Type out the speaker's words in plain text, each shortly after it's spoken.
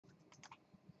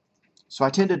So I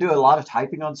tend to do a lot of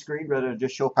typing on screen rather than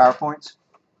just show PowerPoints.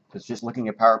 Because just looking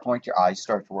at PowerPoint, your eyes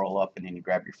start to roll up, and then you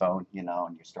grab your phone, you know,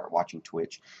 and you start watching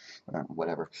Twitch or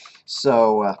whatever.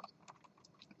 So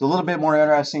it's a little bit more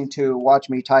interesting to watch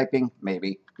me typing,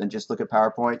 maybe, than just look at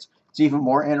PowerPoints. It's even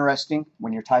more interesting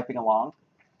when you're typing along.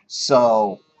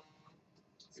 So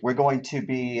we're going to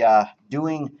be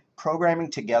doing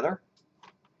programming together.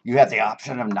 You have the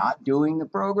option of not doing the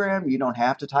program. You don't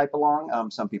have to type along.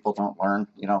 Some people don't learn,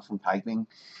 you know, from typing.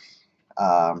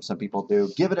 Some people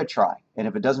do. Give it a try. And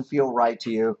if it doesn't feel right to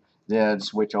you, then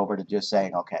switch over to just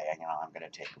saying, okay, you know, I'm going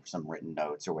to take some written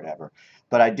notes or whatever.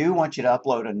 But I do want you to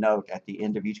upload a note at the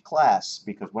end of each class,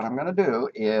 because what I'm going to do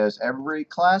is every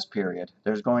class period,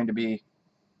 there's going to be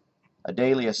a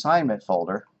daily assignment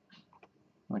folder,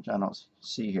 which I don't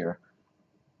see here.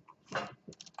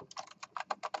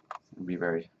 It'll be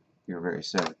here very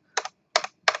soon,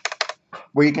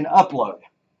 where you can upload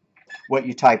what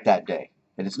you typed that day.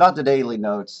 And it's not the daily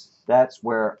notes. That's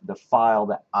where the file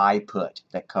that I put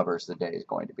that covers the day is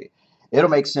going to be.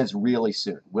 It'll make sense really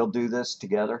soon. We'll do this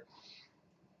together.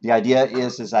 The idea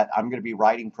is that I'm going to be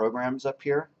writing programs up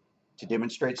here to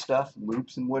demonstrate stuff,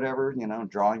 loops and whatever, you know,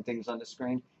 drawing things on the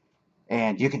screen.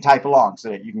 And you can type along so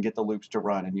that you can get the loops to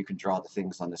run and you can draw the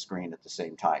things on the screen at the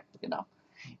same time, you know.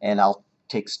 And I'll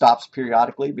take stops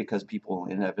periodically because people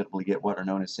inevitably get what are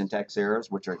known as syntax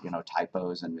errors, which are, you know,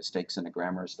 typos and mistakes in the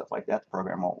grammar and stuff like that. The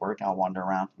program won't work. I'll wander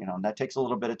around, you know, and that takes a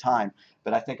little bit of time.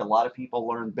 But I think a lot of people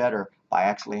learn better by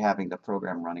actually having the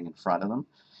program running in front of them,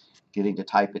 getting to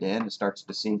type it in. It starts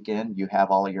to sink in. You have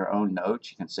all of your own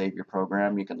notes. You can save your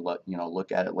program. You can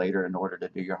look at it later in order to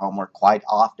do your homework. Quite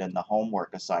often, the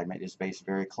homework assignment is based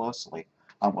very closely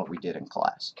on what we did in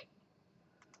class.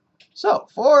 So,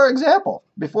 for example,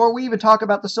 before we even talk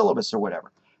about the syllabus or whatever,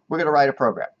 we're going to write a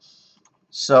program.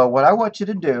 So what I want you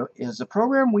to do is the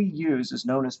program we use is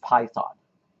known as Python.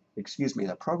 Excuse me,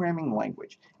 the programming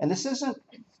language. And this isn't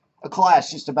a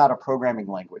class just about a programming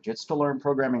language. It's to learn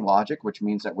programming logic, which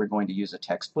means that we're going to use a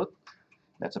textbook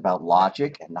that's about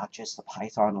logic and not just the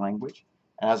Python language.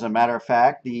 As a matter of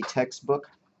fact, the textbook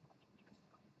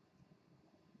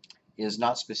is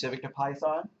not specific to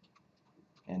Python.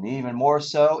 And even more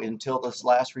so, until this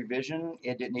last revision,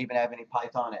 it didn't even have any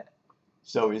Python in it.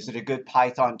 So is it a good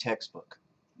Python textbook?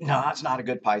 No, it's not a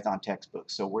good Python textbook.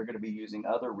 So we're going to be using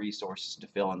other resources to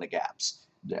fill in the gaps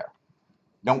there.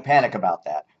 Don't panic about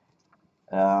that.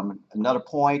 Another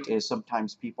point is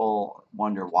sometimes people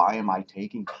wonder, why am I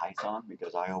taking Python?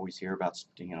 Because I always hear about,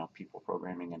 you know, people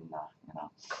programming in you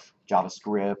know,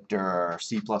 JavaScript or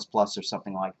C++ or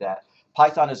something like that.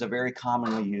 Python is a very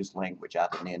commonly used language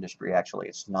out in the industry. Actually,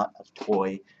 it's not a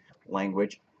toy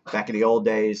language. Back in the old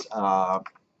days,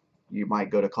 you might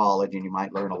go to college and you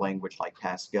might learn a language like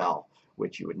Pascal,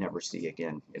 which you would never see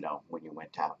again, you know, when you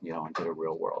went out, you know, into the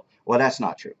real world. Well, that's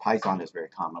not true. Python is very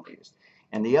commonly used.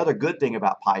 And the other good thing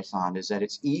about Python is that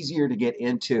it's easier to get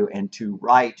into and to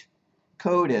write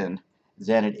code in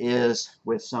than it is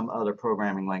with some other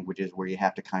programming languages where you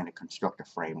have to kind of construct a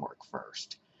framework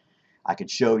first. I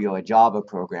could show you a Java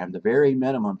program, the very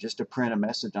minimum, just to print a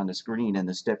message on the screen and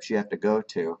the steps you have to go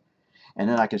to. And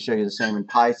then I can show you the same in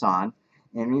Python.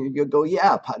 And you'll go,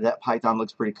 yeah, that Python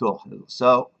looks pretty cool.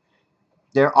 So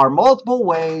there are multiple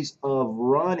ways of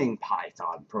running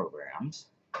Python programs.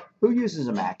 Who uses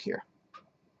a Mac here?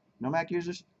 No Mac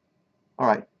users? All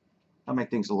right. I'll make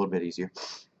things a little bit easier. Do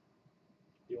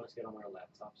you want to get on our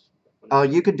laptops?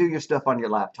 You can do your stuff on your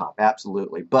laptop,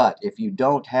 absolutely. But if you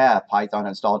don't have Python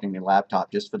installed in your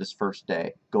laptop just for this first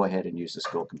day, go ahead and use the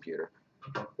school computer.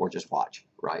 Or just watch,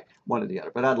 right? One or the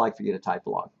other. But I'd like for you to type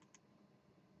along.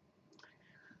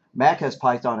 Mac has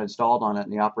Python installed on it,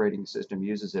 and the operating system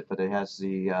uses it, but it has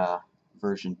the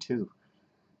version 2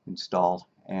 installed.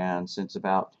 And since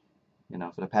about, you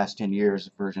know, for the past 10 years,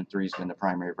 version 3 has been the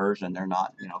primary version. They're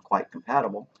not, you know, quite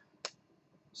compatible.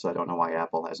 So I don't know why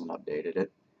Apple hasn't updated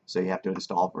it. So you have to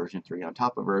install version 3 on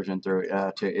top of version 3.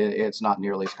 It's not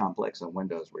nearly as complex on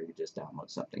Windows, where you just download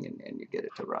something and you get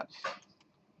it to run.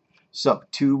 So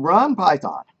to run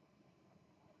Python,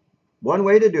 one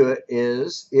way to do it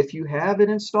is, if you have it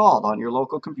installed on your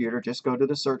local computer, just go to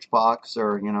the search box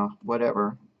or, you know,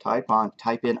 whatever, type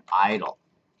in idle.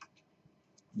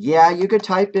 Yeah, you could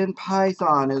type in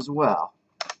Python as well.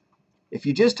 If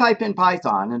you just type in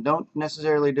Python and don't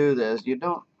necessarily do this, you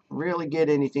don't really get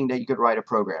anything that you could write a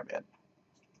program in.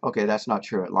 Okay, that's not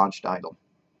true. It launched idle.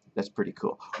 That's pretty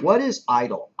cool. What is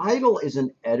idle? Idle is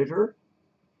an editor.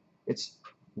 It's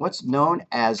what's known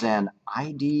as an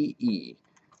IDE.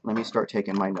 Let me start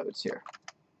taking my notes here.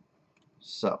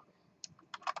 So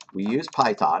we use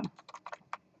Python.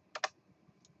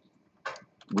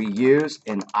 we use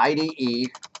an IDE,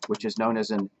 which is known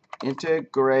as an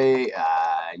integrate.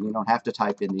 You don't have to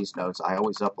type in these notes. I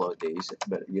always upload these,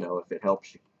 but you know, if it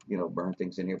helps you know, burn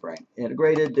things in your brain.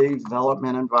 Integrated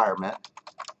development environment.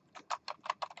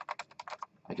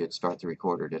 I did start the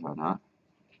recorder, did I not?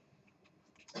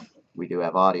 We do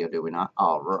have audio, do we not?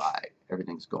 All right,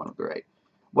 everything's going great.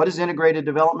 What does integrated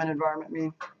development environment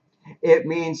mean? It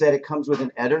means that it comes with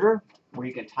an editor where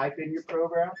you can type in your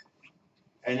program,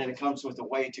 and then it comes with a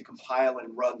way to compile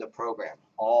and run the program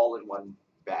all in one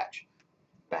batch.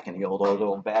 Back in the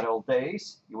old bad old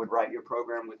days, you would write your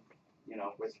program with, you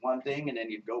know, with one thing, and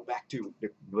then you'd go back to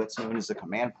what's known as the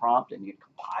command prompt, and you'd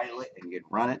compile it and you'd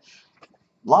run it.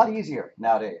 A lot easier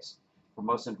nowadays for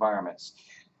most environments.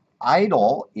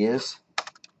 Idle is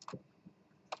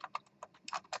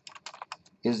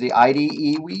the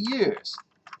IDE we use.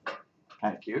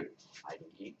 Kind of cute.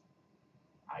 IDE.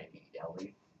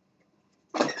 IDLE.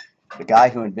 The guy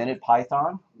who invented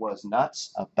Python was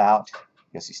nuts about, I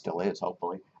guess he still is,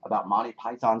 hopefully, about Monty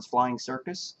Python's Flying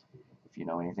Circus. If you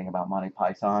know anything about Monty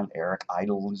Python, Eric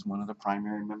Idle is one of the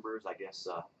primary members. I guess,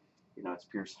 you know, it's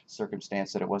pure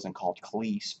circumstance that it wasn't called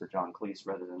Cleese for John Cleese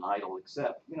rather than Idle,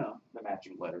 except, you know, the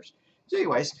matching letters. So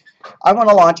anyways, I want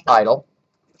to launch Idle.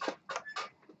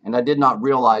 And I did not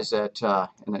realize that,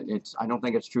 and I don't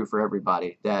think it's true for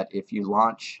everybody, that if you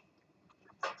launch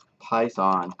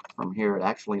Python from here, it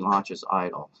actually launches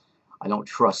Idle. I don't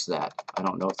trust that. I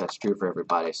don't know if that's true for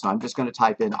everybody. So I'm just going to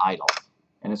type in Idle,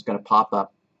 and it's going to pop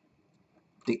up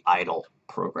the Idle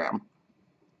program.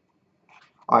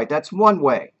 All right, that's one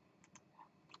way.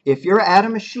 If you're at a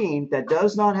machine that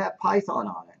does not have Python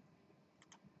on it,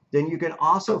 then you can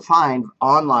also find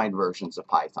online versions of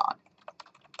Python.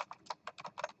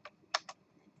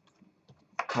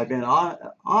 Type in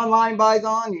online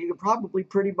Python, you can probably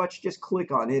pretty much just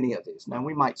click on any of these. Now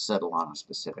we might settle on a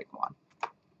specific one.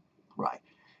 Right.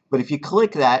 But if you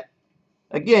click that,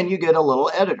 again, you get a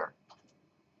little editor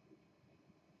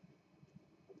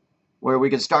where we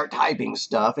can start typing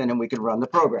stuff and then we can run the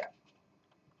program.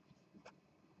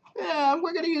 Yeah,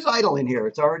 we're going to use Idle in here.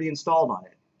 It's already installed on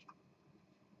it.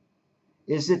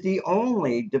 Is it the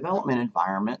only development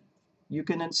environment you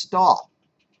can install?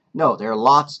 No, there are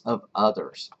lots of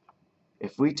others.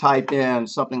 If we type in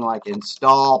something like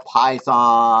install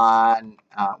Python,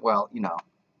 well, you know,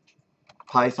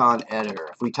 Python editor.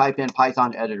 If we type in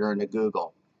Python editor into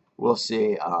Google, we'll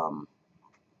see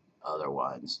other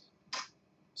ones.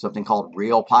 Something called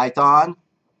Real Python.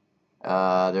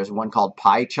 There's one called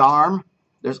PyCharm.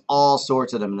 There's all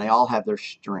sorts of them, and they all have their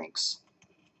strengths.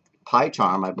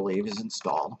 PyCharm, I believe, is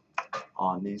installed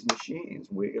on these machines.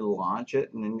 We launch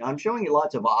it, and I'm showing you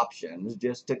lots of options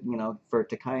just to, you know, for it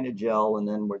to kind of gel, and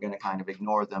then we're going to kind of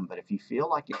ignore them. But if you feel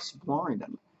like exploring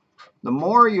them, the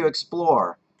more you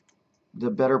explore,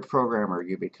 the better programmer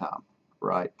you become,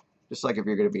 right? Just like if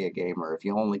you're going to be a gamer, if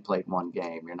you only played one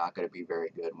game, you're not going to be very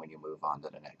good when you move on to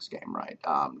the next game, right?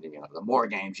 You know, the more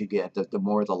games you get, the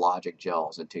more the logic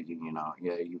gels until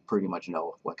you pretty much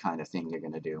know what kind of thing you're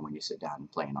going to do when you sit down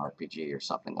and play an RPG or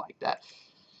something like that.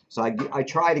 So I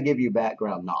try to give you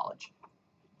background knowledge.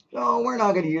 So we're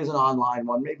not going to use an online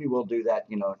one. Maybe we'll do that,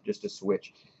 you know, just a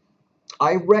switch.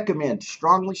 I recommend,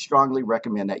 strongly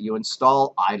recommend that you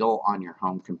install Idle on your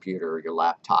home computer or your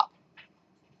laptop.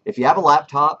 If you have a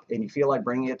laptop and you feel like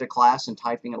bringing it to class and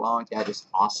typing along, that is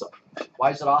awesome.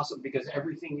 Why is it awesome? Because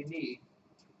everything you need,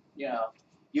 you know,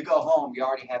 you go home, you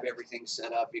already have everything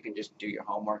set up. You can just do your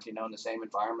homework, you know, in the same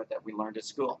environment that we learned at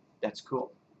school. That's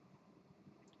cool.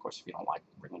 Of course, if you don't like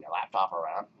bringing your laptop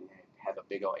around, you have a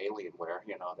big old Alienware,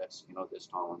 you know, that's, you know, this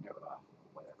tall and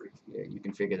whatever. Yeah, you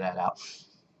can figure that out.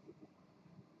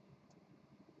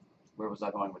 Where was I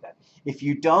going with that? If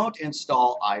you don't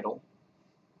install Idle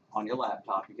on your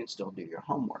laptop, you can still do your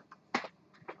homework,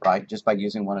 right? Just by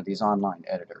using one of these online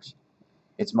editors.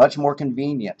 It's much more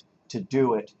convenient to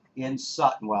do it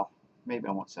inside. Well, maybe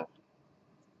I won't say.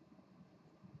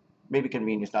 Maybe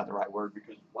convenient is not the right word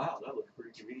because, wow, that looks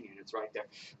pretty convenient. It's right there.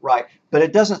 Right. But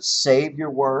it doesn't save your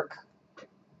work.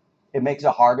 It makes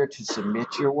it harder to submit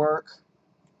your work.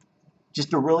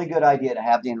 Just a really good idea to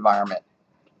have the environment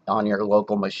on your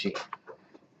local machine.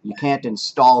 You can't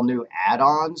install new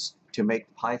add-ons to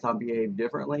make Python behave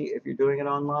differently if you're doing it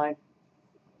online.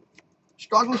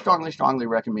 Strongly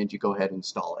recommend you go ahead and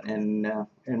install it. And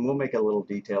we'll make a little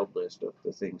detailed list of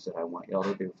the things that I want y'all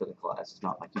to do for the class. It's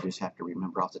not like you just have to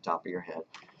remember off the top of your head.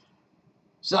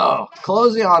 So,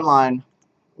 close the online,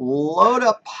 load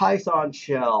up Python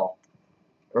shell,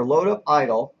 or load up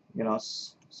Idle, you know,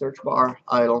 search bar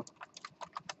Idle.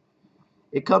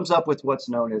 It comes up with what's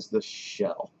known as the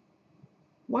shell.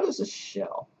 What is a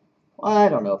shell? I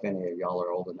don't know if any of y'all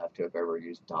are old enough to have ever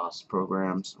used DOS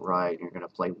programs, right? You're going to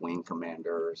play Wing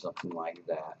Commander or something like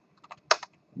that.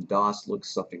 DOS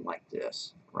looks something like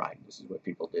this, right? This is what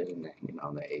people did in the, in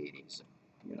the 80s,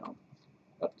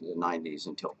 up to the 90s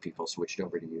until people switched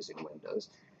over to using Windows.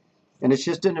 And it's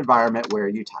just an environment where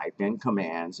you type in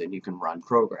commands and you can run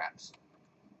programs.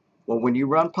 Well, when you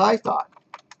run Python,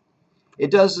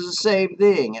 it does the same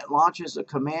thing. It launches a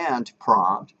command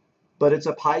prompt, but it's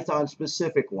a Python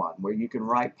specific one where you can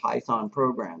write Python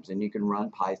programs and you can run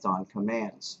Python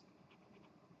commands.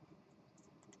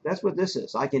 That's what this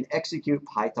is. I can execute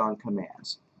Python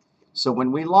commands. So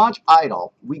when we launch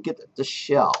idle, we get the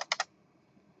shell.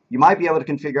 You might be able to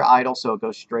configure idle so it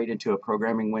goes straight into a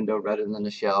programming window rather than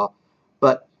the shell.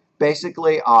 But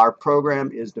basically, our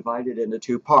program is divided into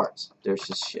two parts. There's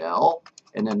the shell,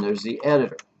 and then there's the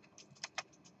editor.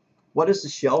 What is the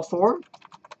shell for?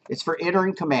 It's for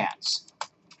entering commands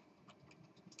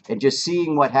and just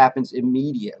seeing what happens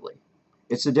immediately.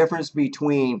 It's the difference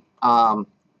between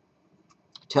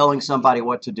telling somebody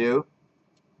what to do.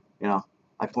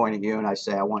 I point at you and I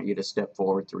say, I want you to step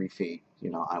forward 3 feet.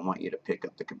 I want you to pick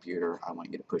up the computer. I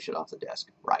want you to push it off the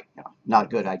desk. Right. Not a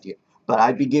good idea. But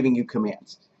I'd be giving you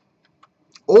commands.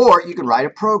 Or you can write a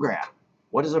program.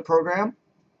 What is a program?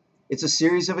 It's a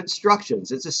series of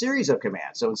instructions. It's a series of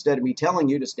commands. So instead of me telling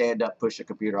you to stand up, push the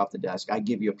computer off the desk, I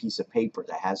give you a piece of paper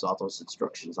that has all those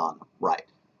instructions on them. Right.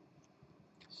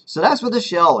 So that's what the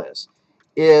shell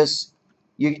is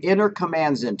you enter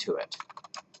commands into it.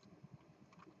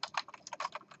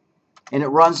 And it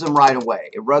runs them right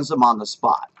away. It runs them on the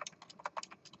spot.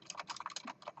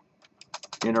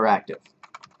 Interactive.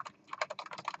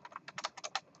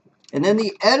 And then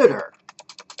the editor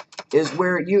is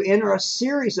where you enter a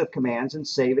series of commands and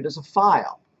save it as a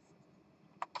file.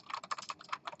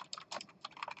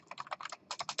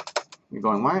 You're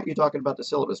going, why aren't you talking about the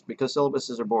syllabus? Because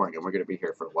syllabuses are boring and we're going to be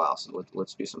here for a while, so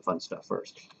let's do some fun stuff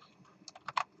first.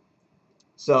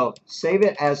 So save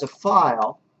it as a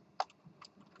file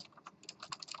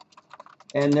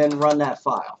and then run that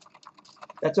file.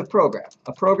 That's a program.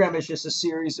 A program is just a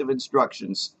series of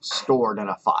instructions stored in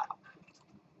a file.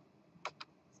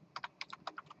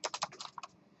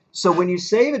 So when you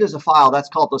save it as a file, that's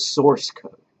called the source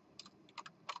code.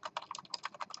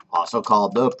 Also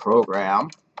called the program.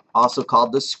 Also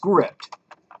called the script.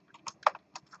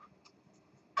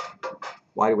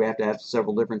 Why do we have to have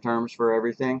several different terms for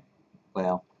everything?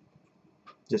 Well,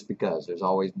 just because there's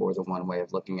always more than one way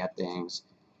of looking at things.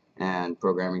 And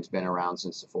programming's been around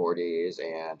since the 40s,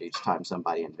 and each time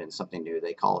somebody invents something new,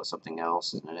 they call it something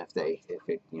else, and then if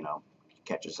it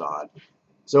catches on.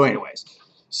 So anyways,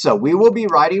 so we will be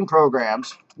writing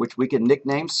programs which we can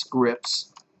nickname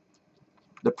scripts.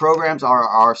 The programs are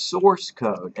our source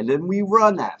code, and then we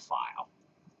run that file.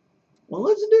 Well,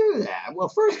 let's do that. Well,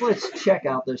 first let's check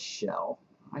out the shell.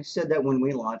 I said that when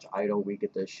we launch idle, we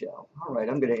get the shell. All right,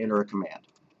 I'm going to enter a command.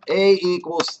 A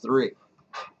equals 3.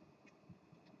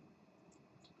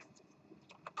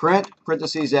 Print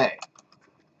parentheses A.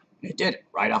 It did it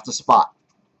right off the spot,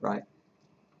 right?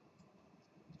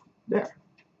 There.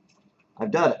 I've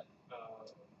done it.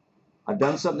 I've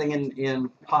done something in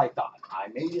Python. I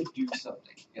made it do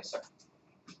something. Yes, sir.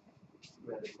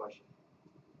 You had a question?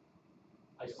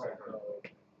 I just said,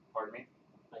 Pardon me?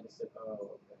 I just said,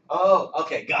 okay. Oh,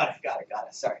 okay. Got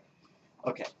it. Sorry.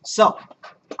 Okay. So,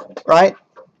 right?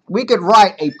 We could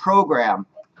write a program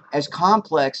as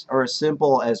complex or as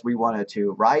simple as we wanted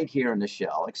to right here in the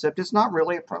shell, except it's not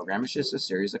really a program. It's just a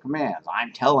series of commands.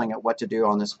 I'm telling it what to do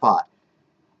on the spot.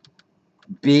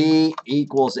 B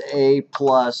equals A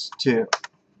plus 2,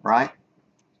 right?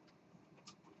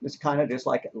 It's kind of just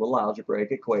like little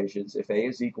algebraic equations. If A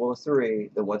is equal to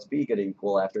 3, then what's B going to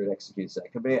equal after it executes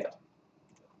that command?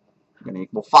 It's going to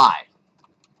equal 5.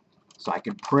 So I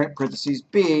can print parentheses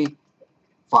B,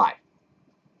 5.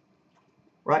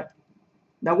 Right?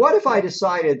 Now what if I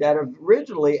decided that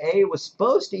originally A was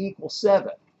supposed to equal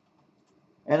 7,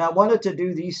 and I wanted to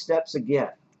do these steps again?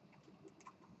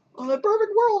 Well, in a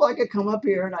perfect world, I could come up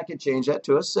here and I could change that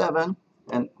to a 7,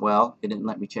 and, well, it didn't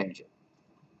let me change it.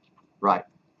 Right.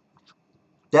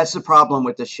 That's the problem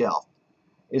with the shell,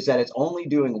 is that it's only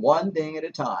doing one thing at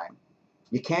a time.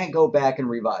 You can't go back and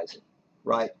revise it,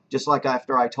 right? Just like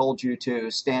after I told you to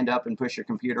stand up and push your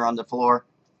computer on the floor.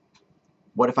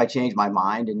 What if I changed my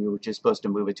mind and you were just supposed to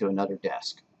move it to another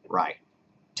desk? Right.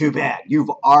 Too bad. You've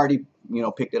already,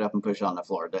 picked it up and pushed it on the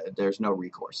floor. There's no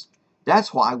recourse.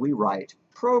 That's why we write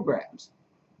programs,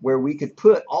 where we could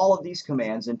put all of these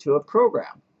commands into a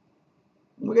program.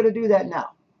 And we're going to do that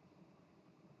now.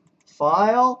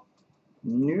 File,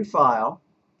 new file,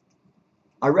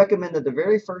 I recommend that the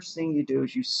very first thing you do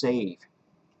is you save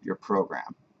your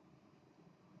program.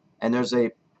 And there's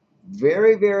a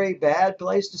very, very bad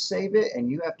place to save it, and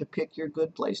you have to pick your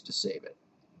good place to save it.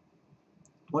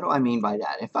 What do I mean by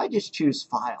that? If I just choose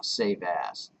File, Save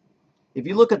As, if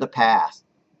you look at the path,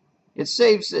 it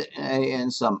saves it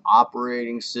in some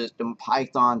operating system,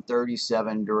 Python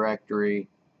 37 directory.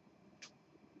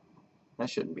 That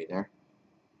shouldn't be there.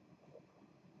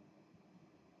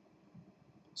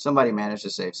 Somebody managed to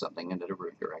save something into the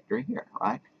root directory here,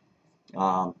 right?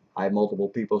 I have multiple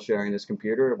people sharing this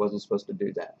computer. It wasn't supposed to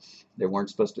do that. They weren't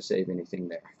supposed to save anything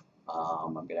there.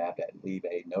 I'm going to have to leave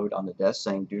a note on the desk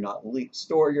saying do not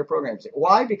store your programs.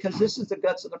 Why? Because this is the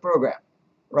guts of the program,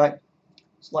 right?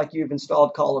 It's like you've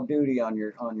installed Call of Duty on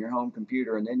your home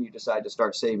computer, and then you decide to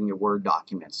start saving your Word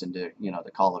documents into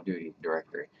the Call of Duty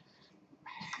directory.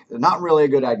 Not really a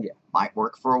good idea. Might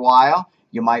work for a while.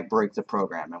 You might break the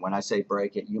program. And when I say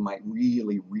break it, you might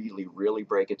really, really, really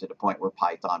break it to the point where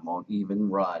Python won't even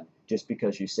run just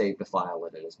because you saved a file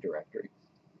into this directory.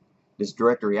 This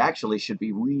directory actually should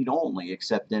be read-only,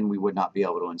 except then we would not be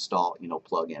able to install,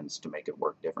 plugins to make it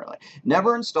work differently.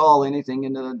 Never install anything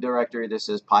into the directory that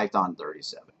says Python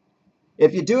 37.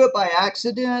 If you do it by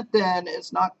accident, then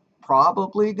it's not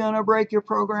probably going to break your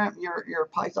program, your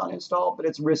Python install, but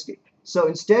it's risky. So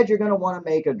instead, you're going to want to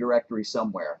make a directory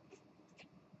somewhere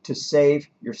to save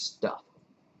your stuff.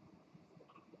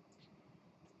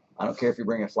 I don't care if you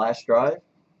bring a flash drive.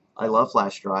 I love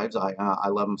flash drives. I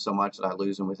love them so much that I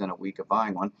lose them within a week of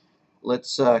buying one.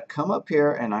 Let's come up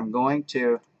here, and I'm going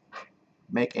to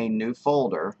make a new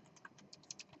folder.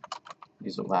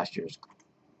 These are last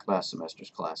semester's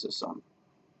classes, so I'm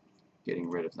getting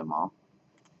rid of them all.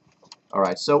 All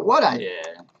right, so what I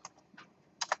did,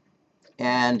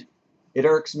 and it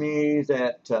irks me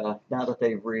that now that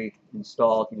they've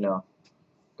reinstalled,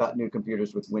 got new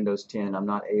computers with Windows 10, I'm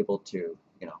not able to,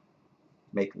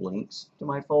 make links to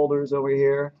my folders over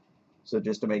here. So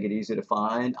just to make it easy to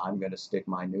find, I'm going to stick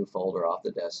my new folder off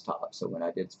the desktop. So when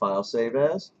I did File Save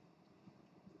As,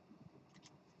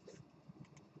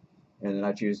 and then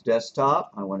I choose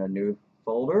Desktop, I want a new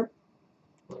folder.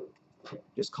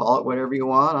 Just call it whatever you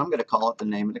want. I'm going to call it the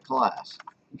name of the class.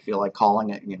 You feel like calling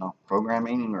it,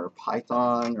 programming or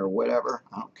Python or whatever,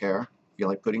 I don't care. If you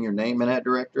like putting your name in that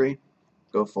directory,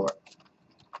 go for it.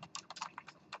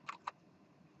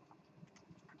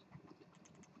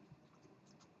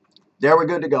 There, we're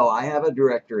good to go. I have a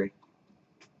directory,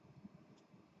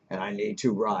 and I need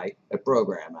to write a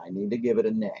program. I need to give it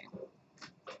a name.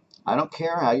 I don't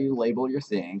care how you label your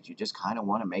things. You just kind of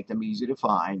want to make them easy to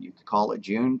find. You could call it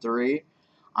June 3.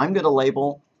 I'm going to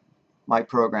label my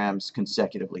programs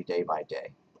consecutively day by day,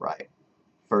 right?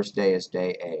 First day is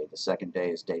day A. The second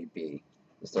day is day B.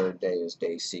 The third day is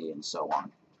day C, and so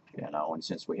on. And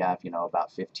since we have,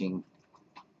 about 15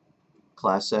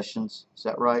 class sessions, is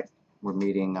that right? We're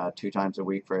meeting 2 times a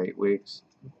week for 8 weeks.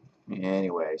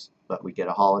 Anyways, but we get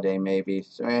a holiday maybe.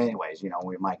 So anyways,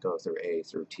 we might go through A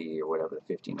through T or whatever the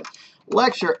 15 is.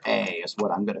 Lecture A is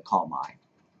what I'm going to call mine.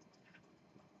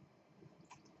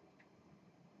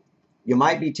 You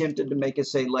might be tempted to make it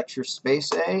say lecture space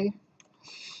A.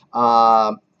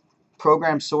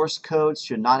 Program source codes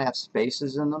should not have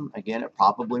spaces in them. Again, it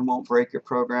probably won't break your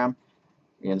program.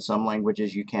 In some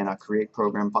languages, you cannot create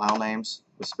program file names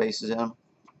with spaces in them.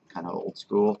 Kind of old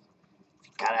school. If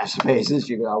you gotta have spaces,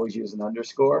 you could always use an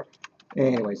underscore.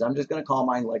 Anyways, I'm just going to call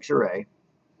mine lecture A.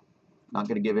 Not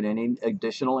going to give it any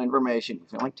additional information. If you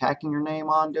feel like tacking your name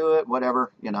onto it,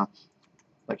 whatever,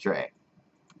 lecture A.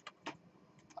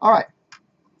 All right.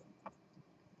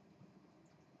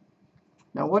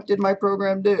 Now, what did my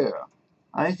program do?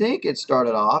 I think it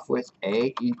started off with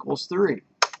A equals 3.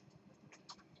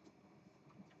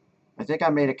 I think I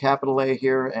made a capital A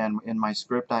here, and in my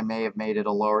script I may have made it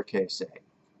a lowercase a.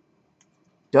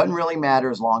 Doesn't really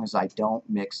matter as long as I don't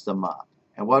mix them up.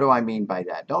 And what do I mean by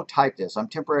that? Don't type this. I'm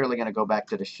temporarily going to go back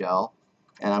to the shell,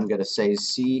 and I'm going to say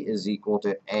C is equal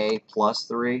to A plus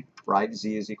 3, right?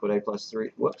 Z is equal to A plus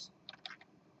 3. Whoops.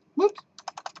 Whoops.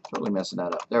 Totally messing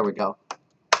that up. There we go.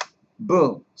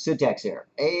 Boom. Syntax error.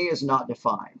 A is not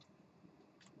defined.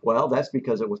 Well, that's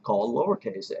because it was called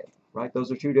lowercase a, right?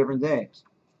 Those are 2 different things,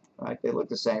 right? They look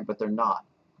the same, but they're not.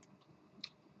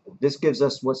 This gives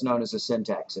us what's known as a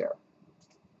syntax error.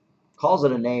 Calls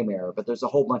it a name error, but there's a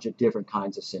whole bunch of different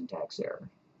kinds of syntax error.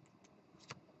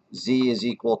 Z is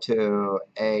equal to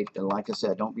A, and like I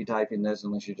said, don't be typing this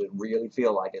unless you just really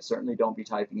feel like it. Certainly don't be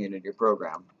typing it in your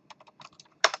program.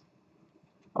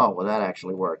 Oh, well, that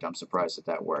actually worked. I'm surprised that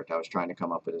that worked. I was trying to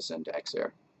come up with a syntax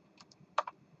error.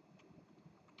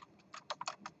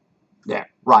 Yeah,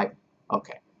 right.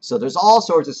 Okay. So there's all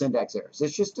sorts of syntax errors.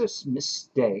 It's just a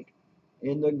mistake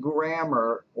in the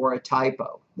grammar or a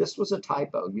typo. This was a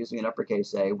typo using an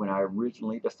uppercase A when I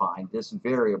originally defined this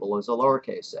variable as a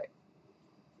lowercase a.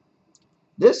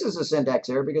 This is a syntax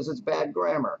error because it's bad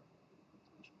grammar.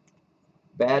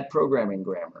 Bad programming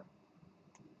grammar.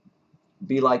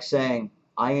 Be like saying,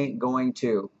 I ain't going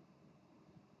to.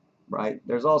 Right?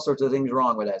 There's all sorts of things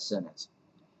wrong with that sentence.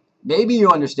 Maybe you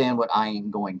understand what I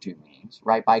ain't going to means,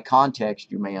 right? By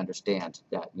context, you may understand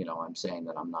that, you know, I'm saying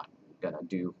that I'm not going to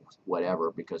do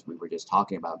whatever because we were just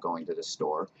talking about going to the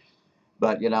store.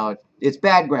 But, you know, it's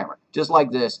bad grammar. Just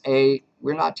like this, A,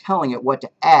 we're not telling it what to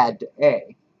add to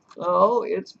A. So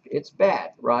it's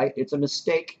bad, right? It's a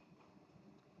mistake.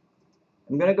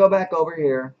 I'm going to go back over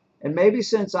here. And maybe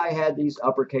since I had these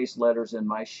uppercase letters in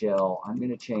my shell, I'm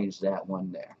going to change that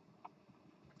one there.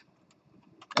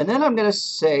 And then I'm going to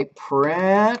say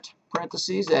print,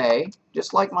 parentheses A,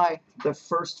 just like the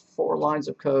first 4 lines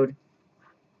of code.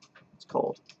 It's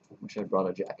cold. Wish I brought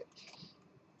a jacket.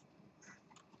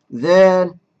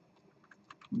 Then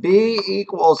B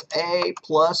equals A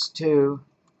plus 2,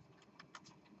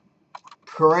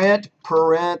 print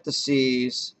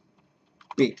parentheses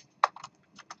B.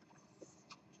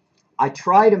 I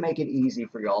try to make it easy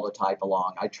for y'all to type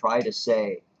along. I try to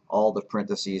say all the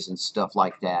parentheses and stuff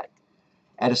like that.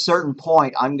 At a certain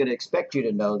point, I'm going to expect you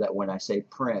to know that when I say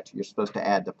print, you're supposed to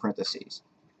add the parentheses.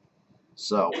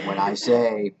 So when I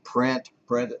say print,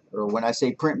 or when I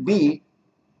say print B,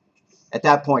 at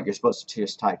that point, you're supposed to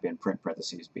just type in print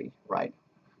parentheses B, right?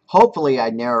 Hopefully, I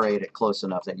narrate it close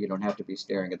enough that you don't have to be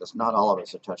staring at this. Not all of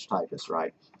us are touch typists,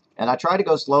 right? And I try to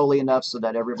go slowly enough so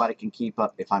that everybody can keep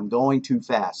up. If I'm going too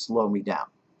fast, slow me down.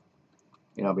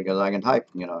 You know, because I can type,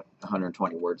 you know,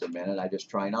 120 words a minute. I just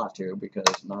try not to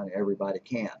because not everybody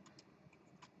can.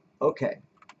 Okay,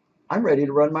 I'm ready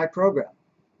to run my program.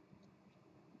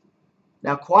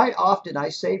 Now, quite often I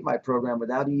save my program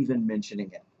without even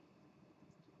mentioning it.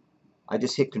 I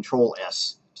just hit Control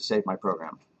S to save my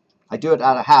program. I do it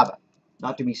out of habit,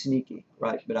 not to be sneaky,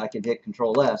 right? But I can hit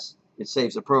Control S, it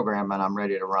saves the program, and I'm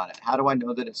ready to run it. How do I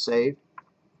know that it's saved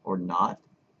or not?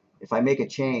 If I make a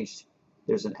change,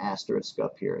 there's an asterisk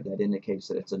up here that indicates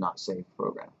that it's a not saved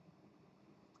program.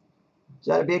 Is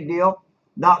that a big deal?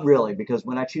 Not really, because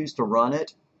when I choose to run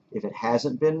it, if it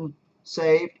hasn't been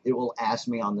saved, it will ask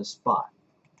me on the spot.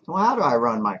 So how do I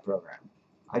run my program?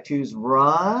 I choose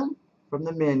Run from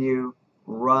the menu,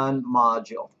 Run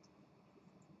Module.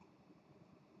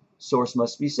 Source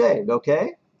must be saved,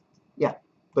 okay? Yeah,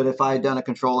 but if I had done a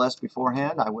Control S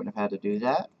beforehand, I wouldn't have had to do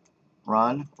that.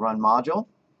 Run Module.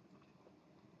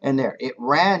 And there, it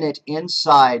ran it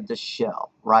inside the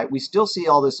shell, right? We still see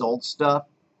all this old stuff,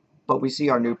 but we see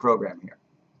our new program here.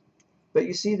 But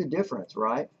you see the difference,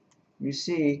 right? You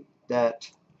see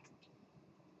that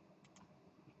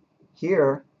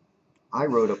here I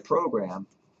wrote a program.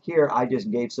 Here I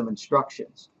just gave some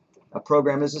instructions. A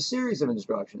program is a series of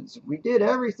instructions. We did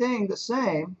everything the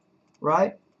same,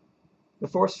 right? The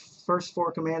first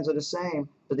 4 commands are the same,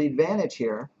 but the advantage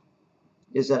here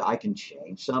is that I can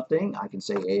change something. I can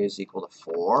say A is equal to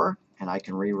 4, and I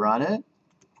can rerun it.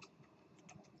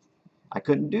 I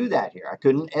couldn't do that here. I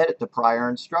couldn't edit the prior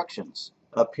instructions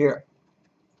up here.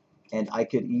 And I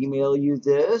could email you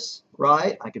this,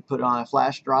 right? I could put it on a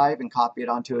flash drive and copy it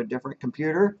onto a different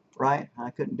computer, right? I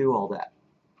couldn't do all that.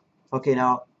 Okay,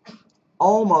 now,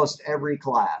 almost every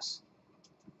class,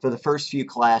 for the first few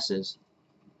classes,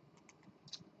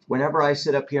 whenever I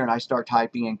sit up here and I start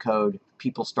typing in code,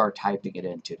 people start typing it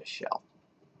into the shell.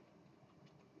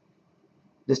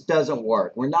 This doesn't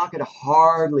work. We're not going to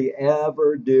hardly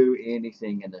ever do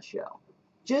anything in the shell.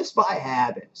 Just by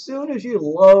habit. As soon as you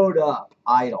load up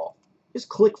idle, just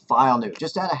click File New,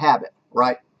 just out of habit,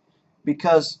 right?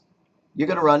 Because you're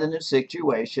going to run into a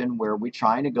situation where we're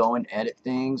trying to go and edit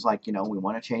things like, you know, we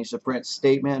want to change the print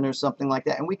statement or something like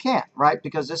that, and we can't, right?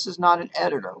 Because this is not an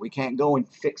editor. We can't go and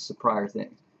fix the prior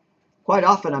thing. Quite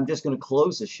often, I'm just going to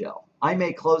close the shell. I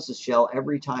may close the shell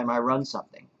every time I run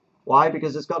something. Why?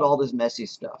 Because it's got all this messy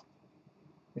stuff.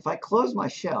 If I close my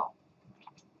shell,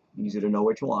 easy to know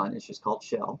which one, it's just called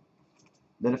shell.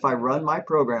 Then if I run my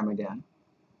program again,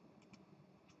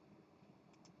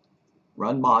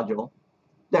 run module,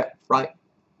 there, right?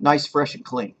 Nice, fresh, and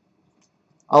clean.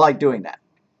 I like doing that.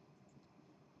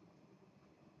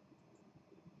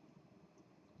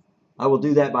 I will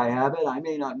do that by habit. I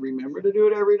may not remember to do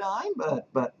it every time,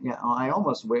 but yeah, I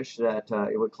almost wish that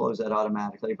it would close that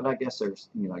automatically. But I guess there's,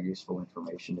 you know, useful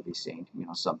information to be seen, you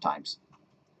know, sometimes.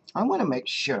 I want to make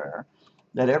sure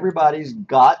that everybody's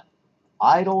got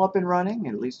idle up and running,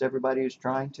 at least everybody who's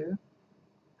trying to.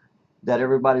 that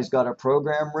everybody's got a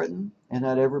program written and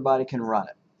that everybody can run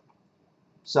it.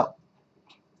 So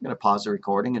I'm going to pause the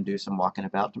recording and do some walking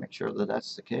about to make sure that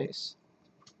that's the case.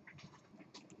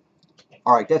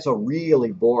 All right, that's a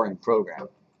really boring program.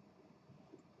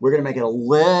 We're going to make it a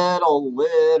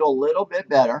little bit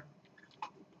better.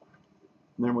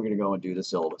 And then we're going to go and do the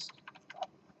syllabus.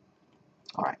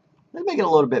 All right, let's make it a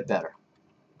little bit better.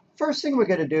 First thing we're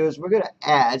going to do is we're going to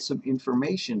add some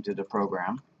information to the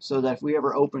program so that if we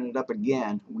ever open it up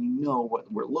again, we know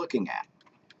what we're looking at.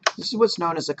 This is what's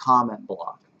known as a comment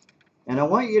block. And I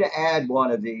want you to add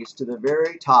one of these to the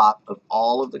very top of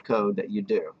all of the code that you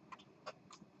do.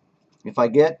 If I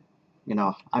get,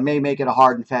 I may make it a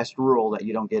hard and fast rule that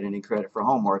you don't get any credit for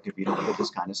homework if you don't put this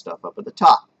kind of stuff up at the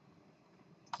top.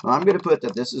 Well, I'm going to put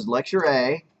that this is lecture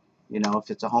A.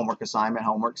 If it's a homework assignment,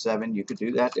 homework 7, you could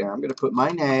do that there. I'm going to put my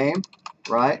name,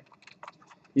 right?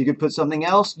 You could put something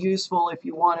else useful if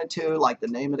you wanted to, like the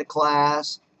name of the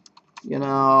class,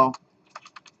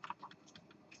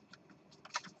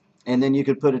 And then you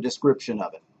could put a description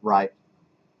of it, right?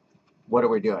 What are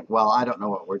we doing? Well, I don't know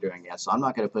what we're doing yet, so I'm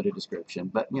not going to put a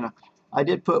description. But, I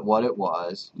did put what it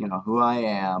was, who I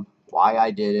am, why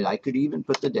I did it. I could even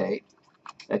put the date.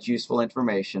 That's useful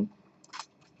information.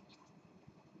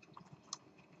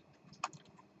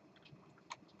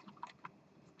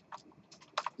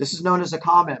 This is known as a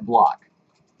comment block.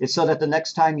 It's so that the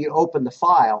next time you open the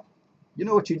file, you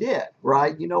know what you did,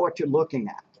 right? You know what you're looking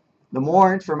at. The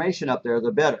more information up there,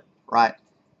 the better, right?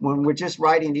 When we're just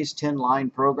writing these 10-line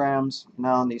programs,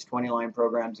 these 20-line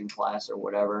programs in class or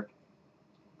whatever,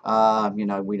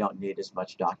 we don't need as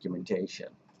much documentation.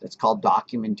 It's called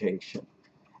documentation.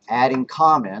 Adding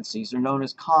comments, these are known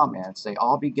as comments. They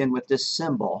all begin with this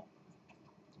symbol.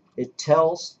 It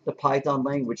tells the Python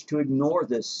language to ignore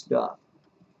this stuff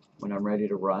when I'm ready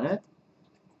to run it.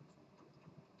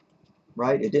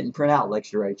 Right? It didn't print out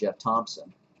lecture A, Jeff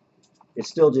Thompson. It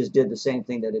still just did the same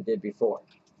thing that it did before.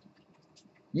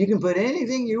 You can put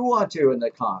anything you want to in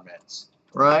the comments,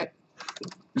 right?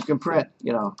 You can print,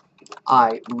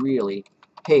 I really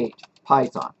hate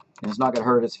Python, and it's not going to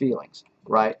hurt its feelings,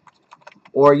 right?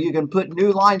 Or you can put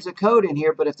new lines of code in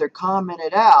here, but if they're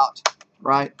commented out,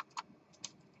 right?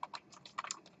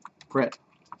 Print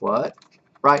what?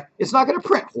 Right? It's not going to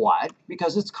print what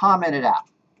because it's commented out,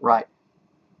 right?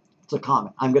 It's a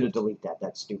comment. I'm going to delete that.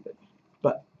 That's stupid.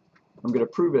 But I'm going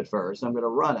to prove it first. I'm going to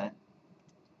run it.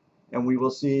 And we will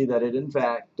see that it, in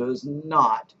fact, does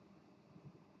not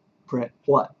print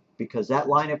what? Because that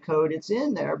line of code, it's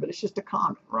in there, but it's just a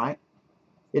comment, right?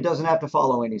 It doesn't have to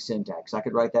follow any syntax. I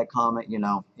could write that comment,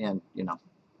 in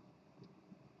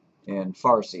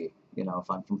Farsi, if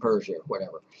I'm from Persia,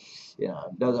 whatever.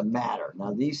 It doesn't matter.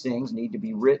 Now, these things need to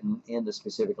be written in the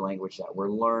specific language that we're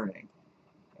learning.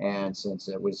 And since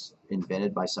it was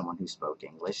invented by someone who spoke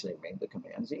English, they made the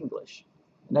commands English.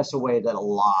 And that's the way that a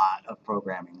lot of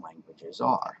programming languages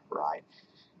are, right?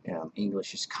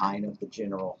 English is kind of the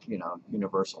general,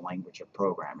 universal language of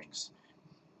programming.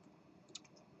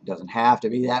 It doesn't have to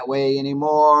be that way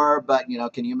anymore, but,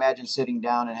 can you imagine sitting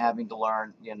down and having to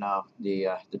learn,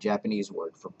 the Japanese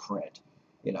word for print,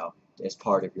 as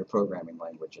part of your programming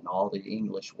language, and all the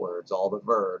English words, all the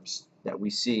verbs that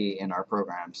we see in our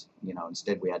programs,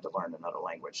 instead we had to learn another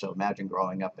language. So imagine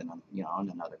growing up in, in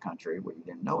another country where you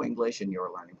didn't know English and you were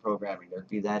learning programming. There'd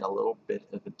be that a little bit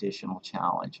of additional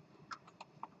challenge.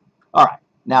 All right,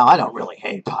 now I don't really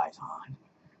hate Python.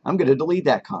 I'm going to delete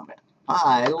that comment.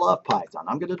 I love Python.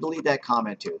 I'm going to delete that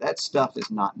comment too. That stuff is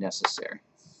not necessary.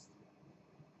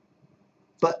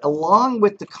 But along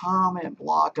with the comment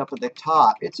block up at the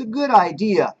top, it's a good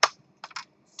idea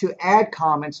to add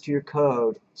comments to your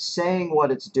code saying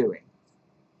what it's doing.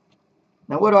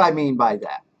 Now, what do I mean by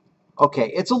that?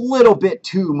 Okay, it's a little bit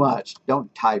too much.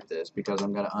 Don't type this because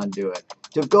I'm going to undo it.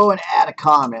 To go and add a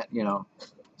comment,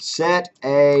 set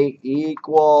A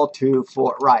equal to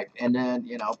 4, right, and then,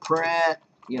 print,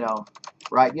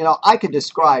 right, I could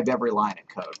describe every line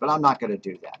of code, but I'm not going to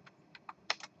do that.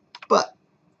 But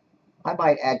I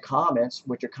might add comments,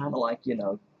 which are kind of like,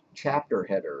 chapter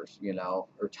headers,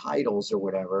 or titles or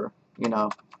whatever,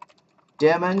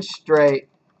 demonstrate,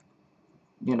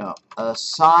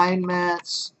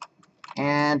 assignments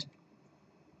and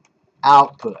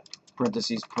output,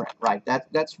 parentheses print, right?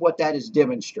 That's what that is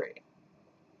demonstrating.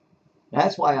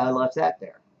 That's why I left that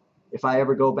there. If I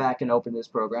ever go back and open this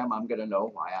program, I'm going to know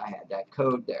why I had that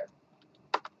code there.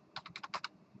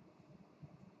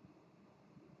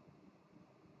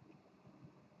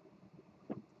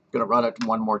 Going to run it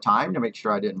one more time to make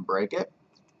sure I didn't break it.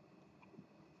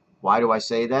 Why do I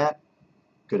say that?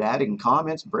 Could adding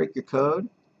comments break your code?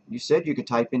 You said you could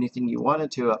type anything you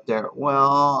wanted to up there.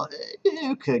 Well,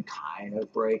 you could kind of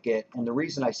break it. And the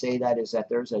reason I say that is that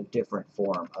there's a different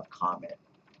form of comment.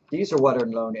 These are what are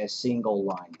known as single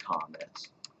line comments,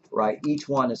 right? Each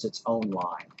one is its own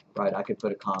line, right? I could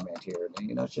put a comment here, and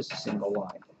you know, it's just a single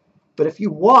line. But if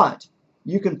you want,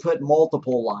 you can put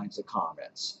multiple lines of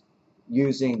comments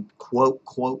using quote,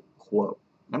 quote, quote.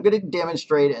 I'm going to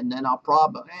demonstrate it, and then I'll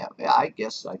probably, yeah, I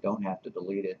guess I don't have to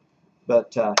delete it.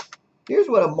 But here's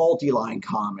what a multi-line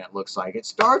comment looks like. It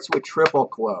starts with triple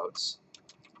quotes.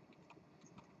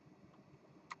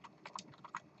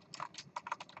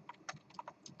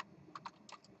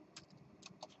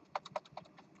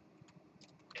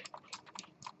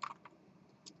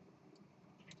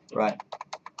 Right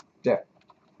there.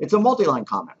 It's a multi-line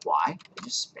comment. Why? It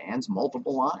just spans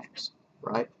multiple lines,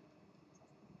 right?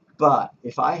 But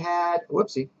if I had,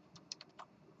 whoopsie.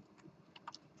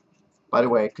 By the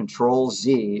way, Control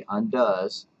Z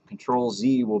undoes. Control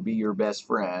Z will be your best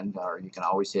friend, or you can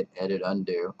always hit Edit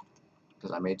Undo,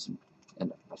 because I made a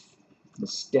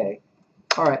mistake.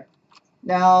 All right.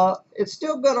 Now, it's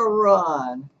still going to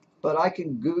run, but I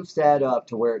can goof that up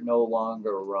to where it no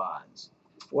longer runs.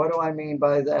 What do I mean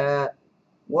by that?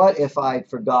 What if I'd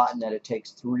forgotten that it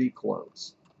takes 3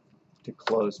 quotes to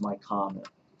close my comment?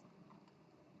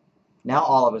 Now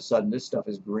all of a sudden this stuff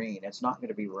is green. It's not going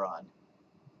to be run.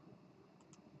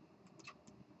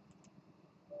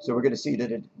 So we're going to see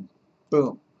that it,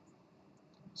 boom.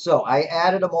 So I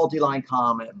added a multi-line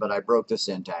comment, but I broke the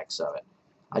syntax of it.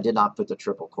 I did not put the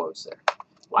triple quotes there.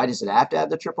 Why does it have to have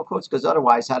the triple quotes? Because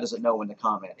otherwise, how does it know when the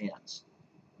comment ends?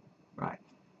 Right.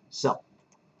 So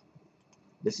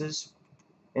this is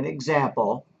an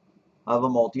example of a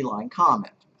multi-line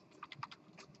comment.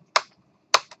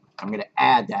 I'm going to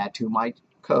add that to my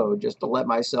code just to let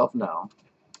myself know.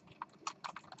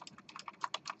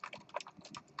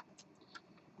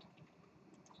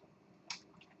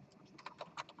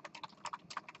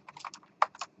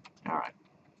 All right.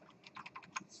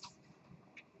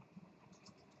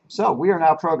 So we are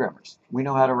now programmers. We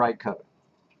know how to write code.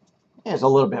 There's a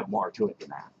little bit more to it than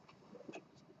that.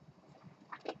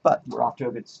 But we're off to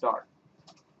a good start.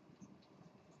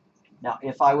 Now,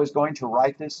 if I was going to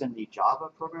write this in the Java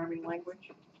programming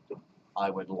language, I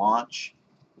would launch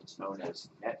what's known as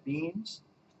NetBeans.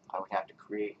 I would have to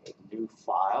create a new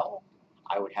file.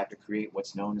 I would have to create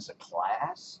what's known as a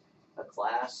class. A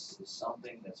class is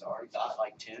something that's already got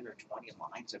like 10 or 20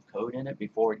 lines of code in it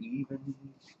before it even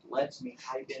lets me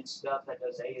type in stuff that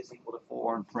does A is equal to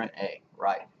 4 and print A,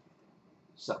 right?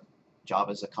 So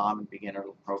Java is a common beginner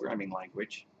programming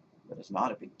language, but it's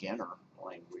not a beginner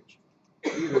language.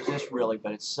 Neither is this really,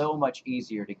 but it's so much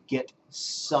easier to get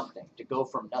something, to go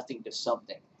from nothing to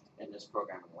something in this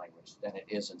programming language than it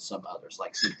is in some others,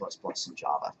 like C++ and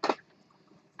Java.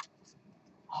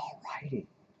 Alrighty.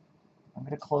 I'm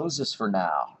going to close this for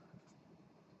now.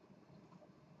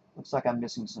 Looks like I'm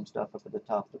missing some stuff up at the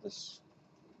top of this.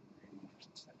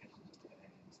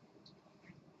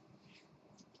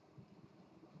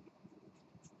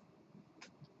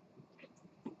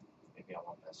 Maybe I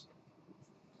won't miss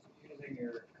it. Using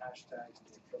your hashtags and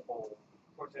your triple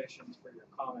quotations for your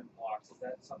comment blocks, is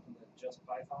that something that just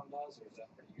Python does, or is that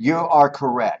for you? You are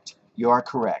correct. You are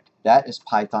correct. That is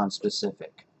Python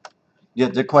specific. Yeah,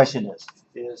 the question is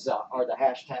are the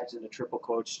hashtags and the triple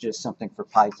quotes just something for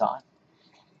Python?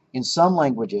 In some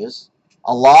languages,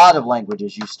 a lot of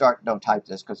languages, you start, don't type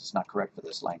this because it's not correct for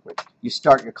this language, you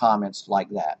start your comments like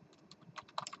that.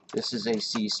 This is a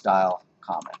C style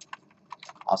comment.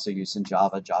 Also used in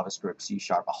Java, JavaScript, C#,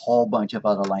 a whole bunch of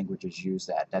other languages use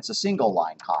that. That's a single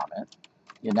line comment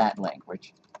in that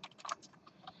language.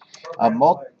 Programs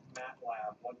like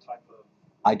MATLAB, what type of...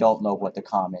 I don't know what the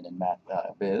comment in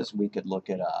MATLAB is. We could look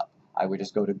it up. I would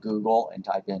just go to Google and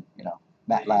type in, you know,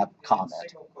 MATLAB comment.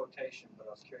 Single quotation, but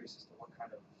I was curious as to what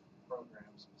kind of program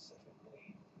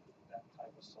specifically that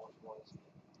type of source was.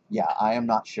 Yeah, I am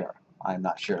not sure. I'm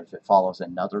not sure if it follows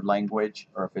another language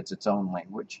or if it's its own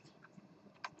language.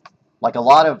 Like a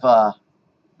lot of,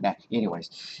 nah,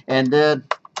 anyways. And then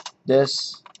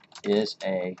this is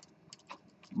a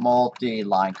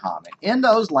multi-line comment in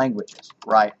those languages,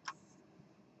 right?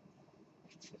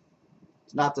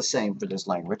 It's not the same for this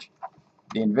language.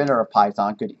 The inventor of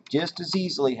Python could just as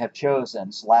easily have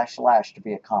chosen / to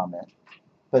be a comment,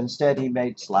 but instead he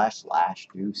made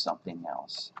 / do something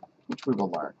else, which we will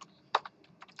learn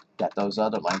that those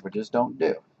other languages don't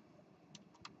do.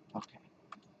 Okay,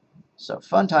 so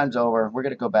fun time's over. We're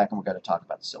going to go back and we're going to talk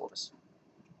about the syllabus.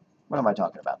 What am I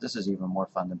talking about? This is even more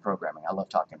fun than programming. I love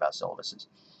talking about syllabuses.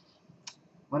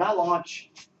 When I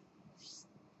launch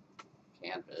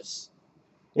Canvas,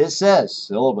 it says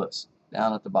syllabus.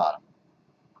 down at the bottom.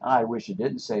 I wish it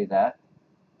didn't say that,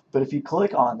 but if you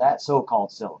click on that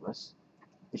so-called syllabus,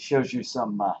 it shows you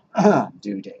some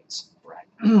due dates,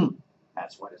 right?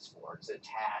 That's what it's for. It's a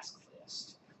task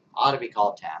list. Ought to be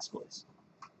called task list.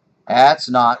 That's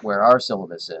not where our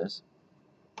syllabus is.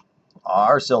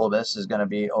 Our syllabus is going to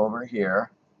be over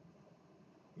here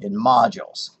in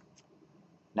modules.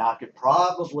 Now I could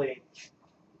probably,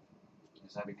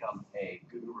 as I become a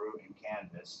guru in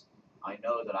Canvas, I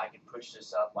know that I can push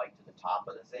this up like to the top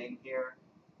of the thing here.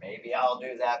 Maybe I'll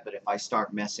do that, but if I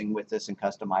start messing with this and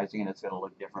customizing it, it's going to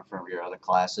look different from your other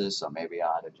classes, so maybe I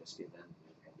ought to just even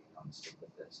stick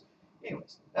with this.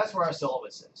 Anyways, that's where our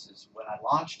syllabus is when I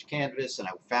launched Canvas and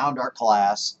I found our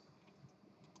class,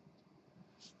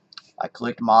 I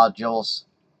clicked modules,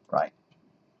 right,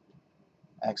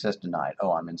 access denied.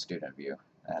 Oh, I'm in student view,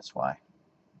 that's why.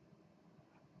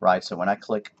 Right, so when I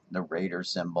click the Raider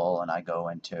symbol and I go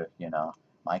into, you know,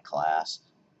 my class,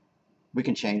 we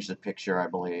can change the picture, I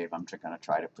believe. I'm going to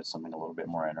try to put something a little bit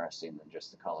more interesting than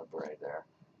just the color gray there.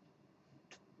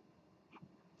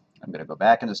 I'm going to go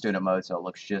back into student mode so it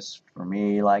looks just for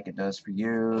me like it does for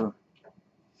you.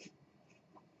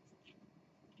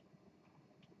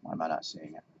 Why am I not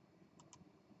seeing it?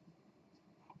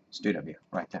 Student view,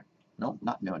 right there. No,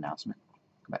 not new announcement.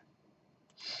 Come back.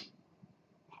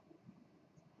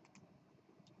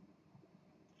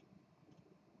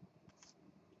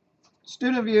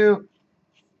 Student view,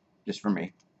 just for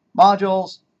me.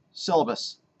 Modules,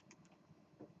 syllabus.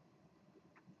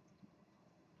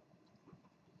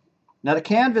 Now the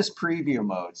Canvas preview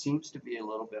mode seems to be a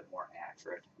little bit more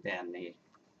accurate than the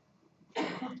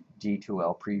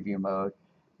D2L preview mode.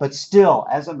 But still,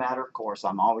 as a matter of course,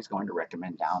 I'm always going to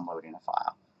recommend downloading a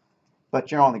file.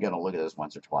 But you're only going to look at this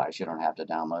once or twice. You don't have to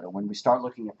download it. When we start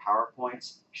looking at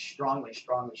PowerPoints, strongly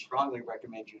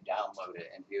recommend you download it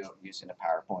and view it using a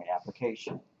PowerPoint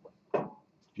application.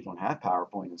 If you don't have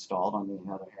PowerPoint installed, on the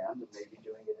other hand, maybe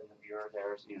doing it in the viewer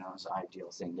there is, you know, is an ideal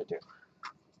thing to do.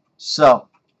 So,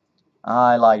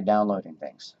 I like downloading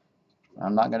things.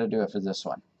 I'm not going to do it for this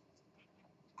one.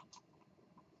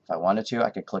 If I wanted to,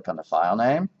 I could click on the file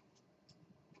name.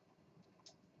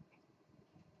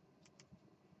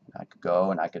 I could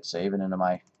go and I could save it into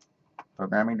my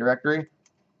programming directory.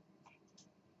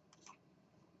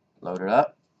 Load it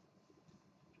up.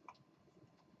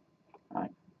 All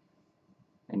right.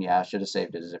 And yeah, I should have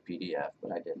saved it as a PDF,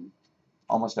 but I didn't.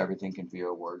 Almost everything can view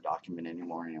a Word document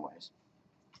anymore anyways.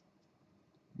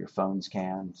 Your phones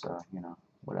can, so, you know,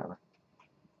 whatever.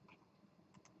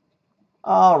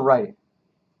 Alrighty.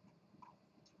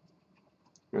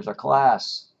 Here's our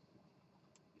class.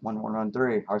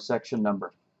 1113, our section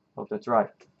number. Hope that's right.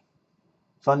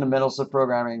 Fundamentals of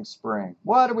Programming Spring.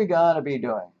 What are we going to be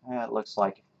doing? It looks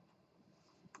like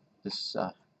this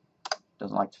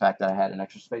doesn't like the fact that I had an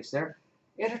extra space there.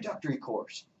 Introductory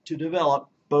course to develop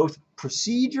both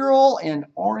procedural and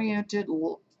object-oriented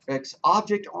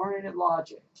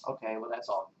logic. Okay, well that's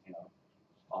all, you know,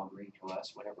 all green to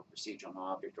us, whatever procedural and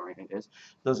object-oriented is.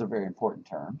 Those are very important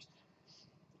terms.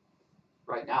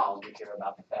 Right now, all we care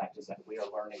about the fact is that we are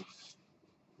learning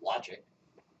logic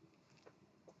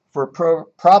for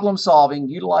problem solving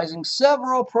utilizing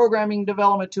several programming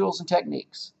development tools and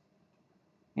techniques,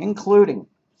 including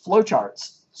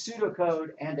flowcharts,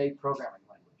 pseudocode, and a programming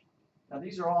language. Now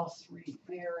these are all three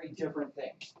very different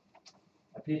things.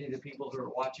 I pity the people who are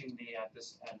watching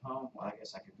this at home. Well, I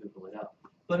guess I could Google it up.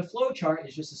 But a flowchart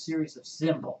is just a series of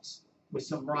symbols with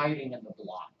some writing in the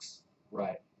blocks,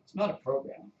 right? It's not a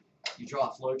program. You draw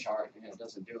a flowchart and it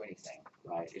doesn't do anything,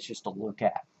 right? It's just to look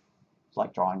at. It's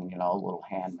like drawing, you know, a little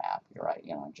hand map, right?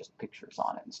 You know, just pictures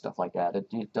on it and stuff like that.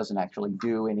 It doesn't actually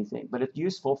do anything, but it's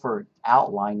useful for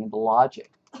outlining the logic.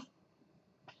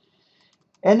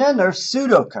 And then there's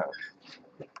pseudocode.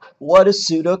 What is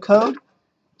pseudocode?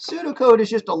 Pseudocode is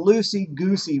just a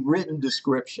loosey-goosey written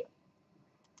description.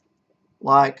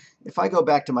 Like, if I go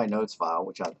back to my notes file,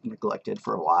 which I've neglected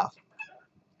for a while,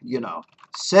 you know,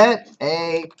 set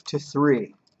A to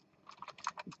 3.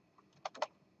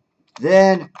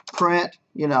 Then print,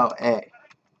 you know, A.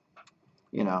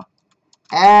 You know,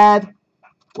 add,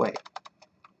 wait,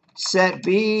 set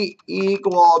B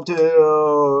equal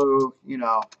to, you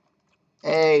know,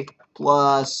 A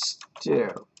plus 2.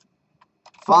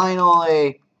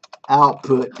 Finally,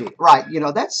 output B. Right, you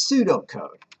know, that's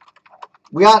pseudocode.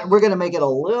 We're going to make it a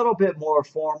little bit more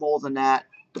formal than that,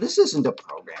 but this isn't a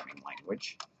programming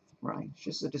language, right?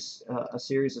 It's just a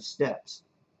series of steps.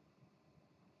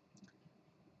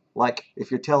 Like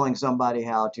if you're telling somebody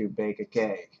how to bake a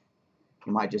cake,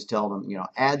 you might just tell them, you know,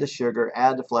 add the sugar,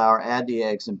 add the flour, add the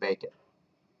eggs, and bake it,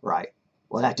 right?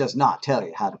 Well, that does not tell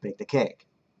you how to bake the cake.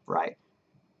 right?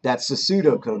 That's the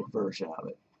pseudocode version of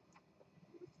it.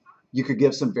 You could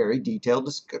give some very detailed,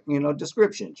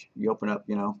 descriptions. You open up,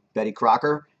 Betty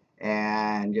Crocker,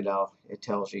 and, it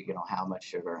tells you, how much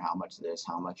sugar, how much this,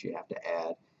 how much you have to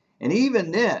add. And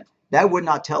even then, that would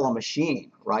not tell a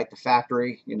machine, right? The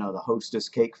factory, the Hostess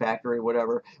Cake Factory,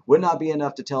 whatever, would not be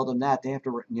enough to tell them that. They have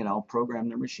to, program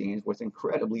their machines with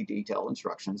incredibly detailed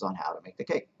instructions on how to make the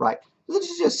cake, right? This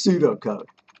is just pseudocode,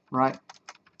 right?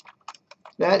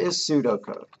 That is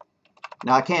pseudocode.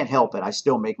 Now, I can't help it. I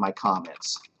still make my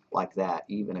comments like that,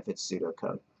 even if it's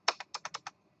pseudocode.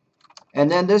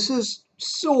 And then this is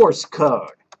source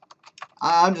code.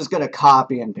 I'm just going to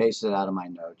copy and paste it out of my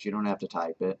notes. You don't have to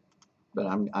type it, but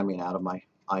out of my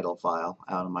idle file,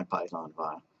 out of my Python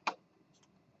file.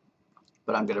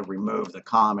 But I'm going to remove the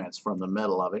comments from the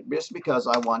middle of it just because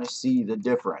I want to see the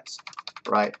difference,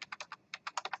 right?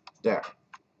 There.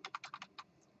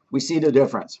 We see the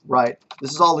difference, right?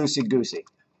 This is all loosey-goosey.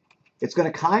 It's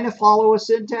going to kind of follow a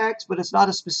syntax, but it's not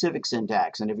a specific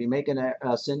syntax. And if you make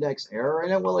a syntax error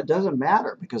in it, well, it doesn't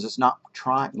matter because it's not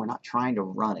we're not trying to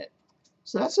run it.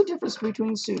 So that's the difference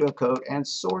between pseudocode and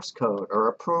source code, or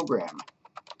a program,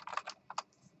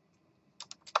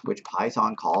 which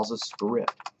Python calls a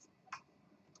script.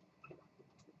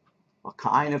 I'll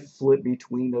kind of flip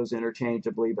between those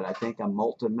interchangeably, but I think I'm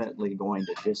ultimately going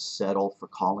to just settle for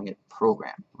calling it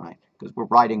program, right? Because we're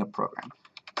writing a program.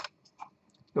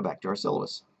 Go back to our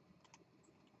syllabus.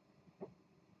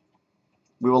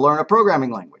 We will learn a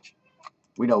programming language.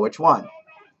 We know which one.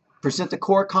 Present the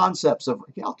core concepts of...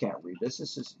 Y'all can't read this.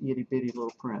 This is itty-bitty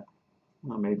little print.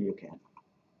 Well, maybe you can.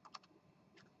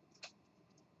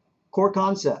 Core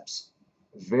concepts.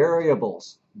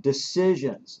 Variables.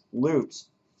 Decisions. Loops.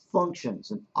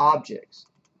 Functions. And objects.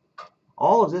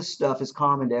 All of this stuff is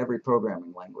common to every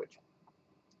programming language.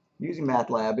 Using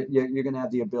MATLAB, you're going to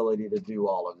have the ability to do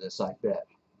all of this, I bet.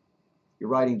 You're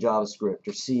writing JavaScript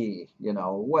or C,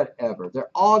 whatever.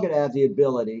 They're all going to have the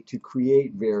ability to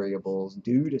create variables,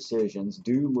 do decisions,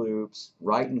 do loops,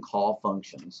 write and call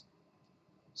functions.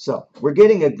 So we're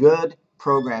getting a good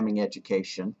programming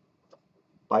education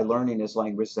by learning this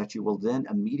language that you will then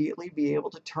immediately be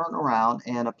able to turn around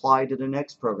and apply to the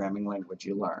next programming language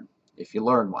you learn, if you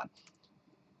learn one.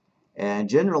 And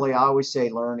generally, I always say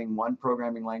learning one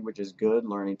programming language is good,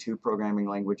 learning 2 programming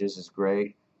languages is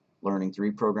great, learning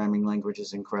 3 programming languages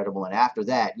is incredible, and after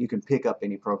that, you can pick up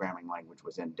any programming language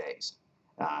within days.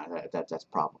 That's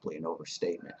probably an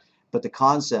overstatement. But the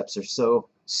concepts are so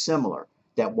similar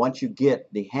that once you get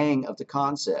the hang of the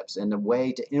concepts and the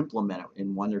way to implement it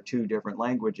in 1 or 2 different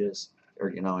languages, or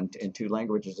in 2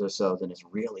 languages or so, then it's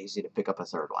real easy to pick up a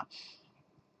third one.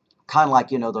 Kind of like,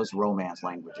 those Romance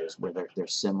languages where they're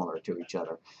similar to each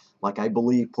other. Like, I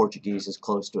believe Portuguese is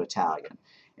close to Italian.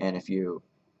 And if you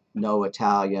know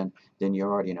Italian, then you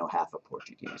already know half of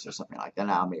Portuguese or something like that.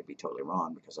 Now, I may be totally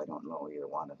wrong because I don't know either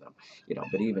one of them.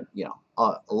 But even,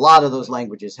 a lot of those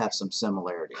languages have some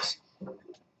similarities.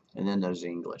 And then there's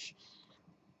English.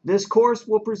 This course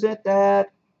will present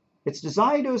that. It's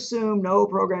designed to assume no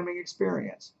programming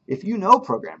experience. If you know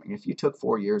programming, if you took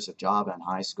 4 years of Java in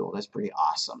high school, that's pretty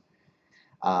awesome.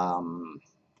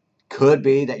 Could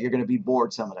be that you're going to be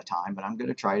bored some of the time, but I'm going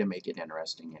to try to make it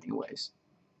interesting anyways.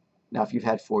 Now, if you've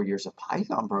had 4 years of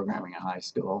Python programming in high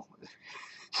school,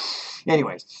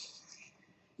 anyways,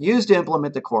 used to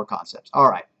implement the core concepts. All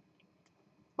right.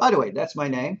 By the way, that's my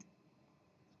name.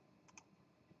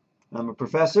 I'm a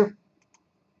professor.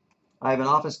 I have an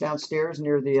office downstairs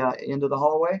near the end of the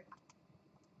hallway.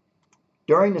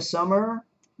 During the summer,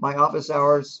 my office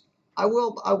hours, I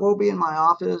will be in my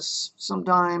office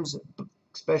sometimes,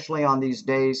 especially on these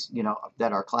days,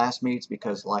 that our class meets,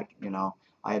 because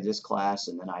I have this class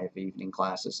and then I have evening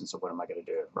classes, and so what am I going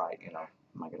to do, right?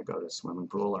 Am I going to go to the swimming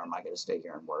pool, or am I going to stay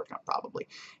here and work? I'll probably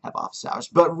have office hours.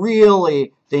 But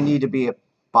really, they need to be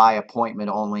by appointment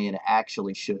only, and it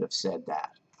actually should have said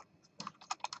that.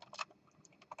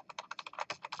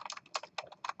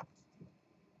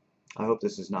 I hope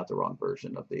this is not the wrong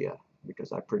version of the,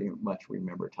 because I pretty much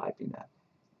remember typing that.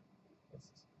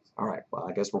 All right, well,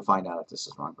 I guess we'll find out if this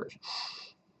is the wrong version.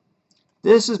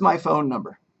 This is my phone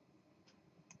number.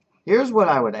 Here's what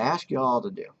I would ask you all to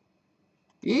do.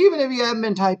 Even if you haven't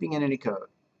been typing in any code,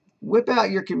 whip out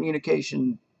your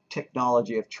communication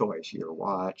technology of choice, your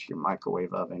watch, your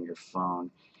microwave oven, your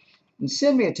phone, and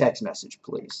send me a text message,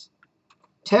 please.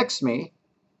 Text me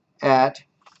at,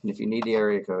 and if you need the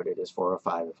area code, it is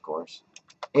 405, of course,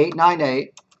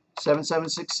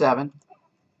 898-7767.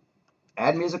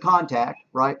 Add me as a contact,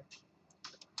 right?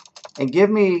 And give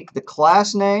me the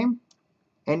class name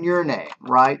and your name,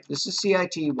 right? This is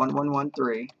CIT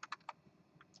 1113.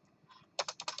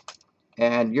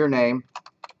 and your name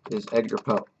is Edgar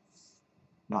Poe.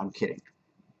 No, I'm kidding.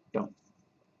 Don't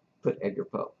put Edgar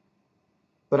Poe.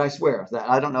 But I swear that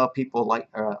I don't know if people like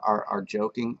are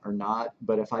joking or not.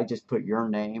 But if I just put your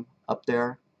name up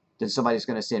there, then somebody's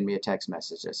going to send me a text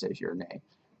message that says your name,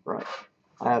 right?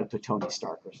 I ought to put Tony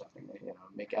Stark or something, you know,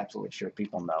 make absolutely sure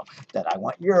people know that I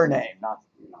want your name, not,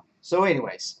 you know. So,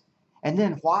 anyways, and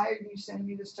then why are you sending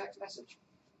me this text message?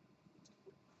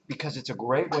 Because it's a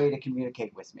great way to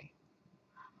communicate with me.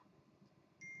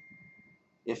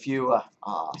 If you,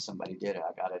 somebody did it,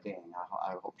 I got a ding.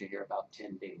 I hope to hear about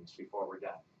 10 dings before we're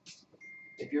done.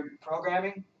 If you're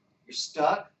programming, you're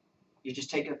stuck, you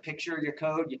just take a picture of your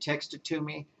code, you text it to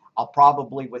me, I'll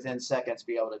probably within seconds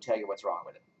be able to tell you what's wrong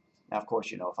with it. Now, of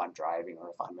course, you know, if I'm driving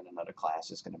or if I'm in another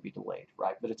class, it's going to be delayed,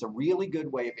 right? But it's a really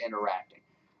good way of interacting,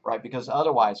 right? Because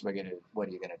otherwise, what are you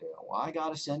going to do? Well, I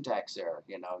got a syntax error.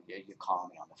 You know, you call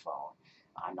me on the phone.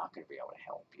 I'm not going to be able to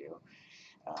help you.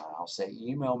 I'll say,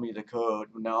 email me the code.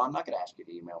 No, I'm not going to ask you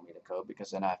to email me the code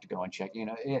because then I have to go and check. You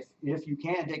know, if you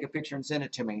can take a picture and send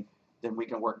it to me, then we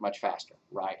can work much faster,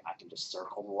 right? I can just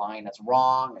circle the line that's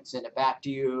wrong and send it back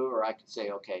to you, or I can say,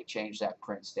 okay, change that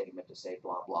print statement to say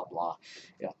blah, blah, blah.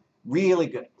 Yeah, really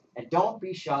good. And don't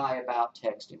be shy about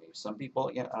texting me. Some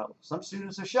people, you know, some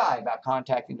students are shy about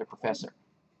contacting the professor.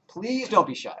 Please don't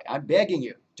be shy. I'm begging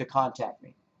you to contact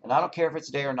me. And I don't care if it's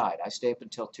day or night. I stay up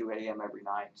until 2 a.m. every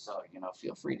night, so, you know,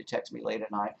 feel free to text me late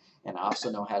at night. And I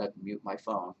also know how to mute my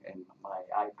phone and my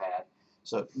iPad.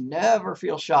 So never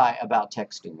feel shy about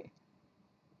texting me.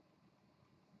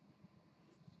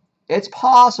 It's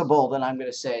possible that I'm going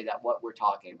to say that what we're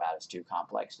talking about is too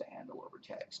complex to handle over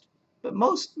text. But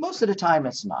most of the time,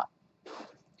 it's not.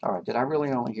 All right, did I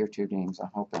really only hear 2 dings? I'm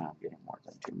hoping I'm getting more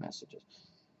than 2 messages.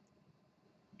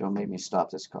 Don't make me stop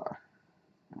this car.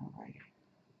 All right.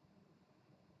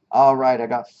 All right, I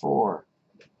got 4.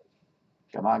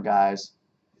 Come on, guys.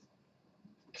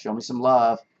 Show me some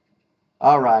love.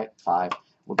 All right, 5.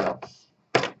 We'll go.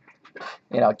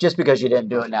 You know, just because you didn't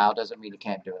do it now doesn't mean you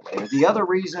can't do it later. The other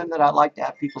reason that I like to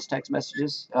have people's text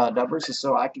messages numbers is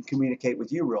so I can communicate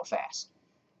with you real fast.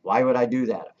 Why would I do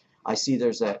that? I see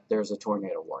there's a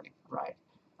tornado warning, right?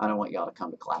 I don't want y'all to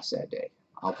come to class that day.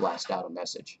 I'll blast out a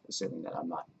message, assuming that I'm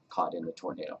not caught in the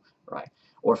tornado, right?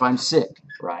 Or if I'm sick,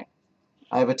 right?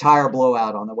 I have a tire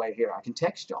blowout on the way here. I can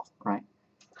text y'all, right?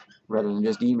 Rather than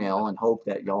just email and hope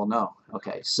that y'all know.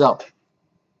 Okay, so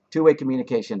two-way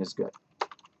communication is good.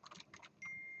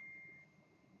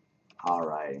 All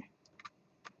right.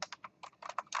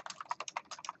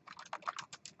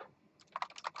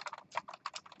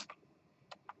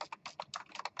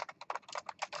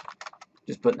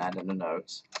 Just putting that in the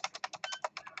notes.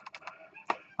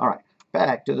 All right,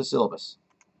 back to the syllabus.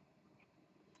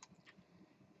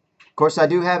 Of course, I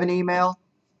do have an email.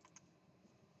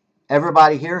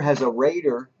 Everybody here has a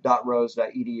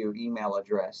raider.rose.edu email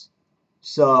address.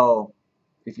 So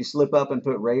if you slip up and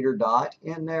put raider dot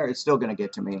in there, it's still going to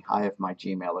get to me. I have my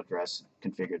Gmail address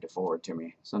configured to forward to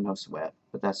me, so no sweat,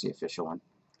 but that's the official one.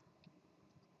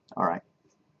 All right.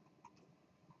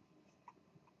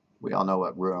 We all know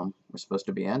what room we're supposed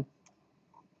to be in.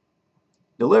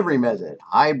 Delivery method,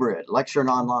 hybrid, lecture and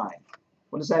online.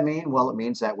 What does that mean? Well, it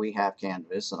means that we have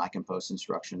Canvas and I can post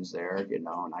instructions there, you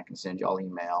know, and I can send y'all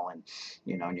email and,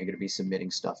 you know, and you're going to be submitting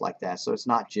stuff like that. So it's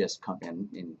not just come in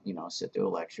and, you know, sit through a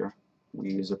lecture.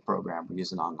 We use a program. We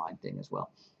use an online thing as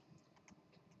well.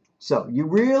 So you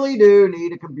really do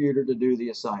need a computer to do the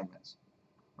assignments,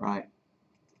 right?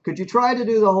 Could you try to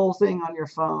do the whole thing on your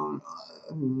phone?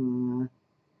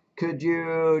 Could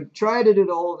you try to do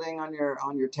the whole thing on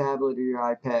your tablet or your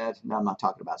iPad? No, I'm not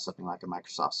talking about something like a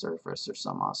Microsoft Surface or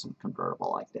some awesome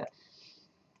convertible like that.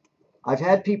 I've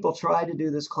had people try to do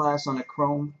this class on a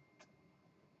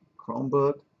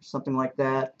Chromebook, something like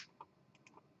that.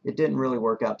 It didn't really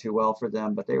work out too well for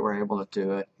them, but they were able to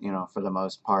do it, you know, for the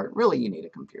most part. Really, you need a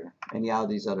computer. And yeah,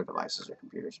 these other devices are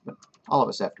computers, but all of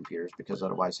us have computers because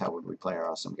otherwise how would we play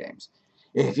our awesome games?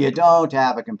 If you don't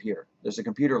have a computer, there's a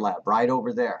computer lab right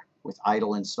over there with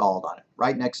IDLE installed on it,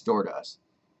 right next door to us.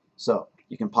 So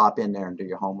you can pop in there and do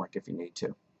your homework if you need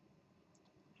to.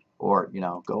 Or, you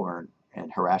know, go over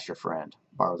and harass your friend,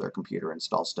 borrow their computer,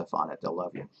 install stuff on it. They'll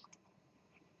love you.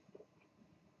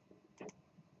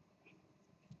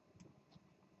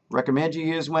 Recommend you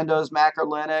use Windows, Mac, or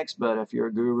Linux, but if you're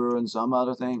a guru in some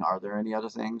other thing, are there any other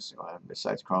things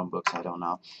besides Chromebooks? I don't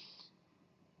know.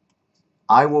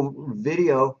 I will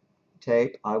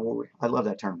videotape. I love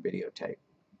that term, videotape.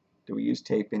 Do we use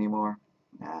tape anymore?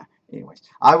 Nah. Anyways,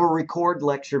 I will record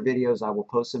lecture videos. I will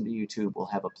post them to YouTube. We'll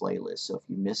have a playlist. So if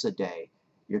you miss a day,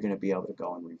 you're going to be able to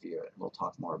go and review it. We'll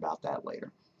talk more about that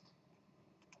later.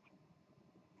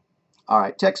 All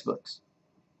right, textbooks.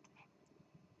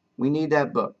 We need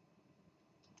that book.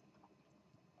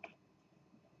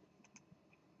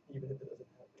 Even if it doesn't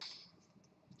have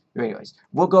it. Anyways,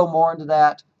 we'll go more into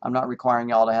that. I'm not requiring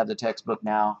y'all to have the textbook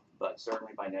now, but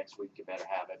certainly by next week you better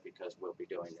have it because we'll be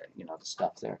doing the, you know, the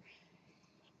stuff there.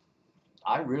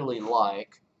 I really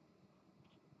like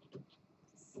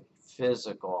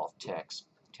physical text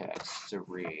to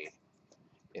read.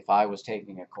 If I was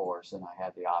taking a course and I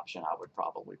had the option, I would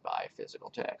probably buy physical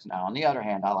text. Now, on the other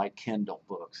hand, I like Kindle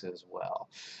books as well.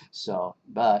 So,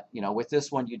 but, you know, with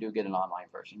this one, you do get an online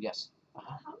version. Yes? How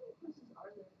many quizzes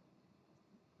are there?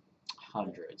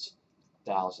 Hundreds.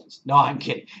 Thousands. No, I'm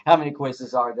kidding. How many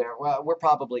quizzes are there? Well, we're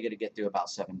probably going to get through about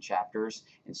 7 chapters,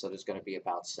 and so there's going to be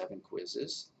about 7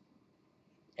 quizzes.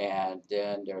 And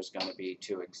then there's going to be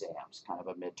 2 exams, kind of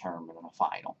a midterm and a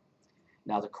final.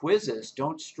 Now, the quizzes,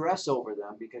 don't stress over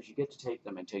them because you get to take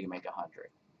them until you make 100,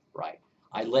 right?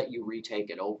 I let you retake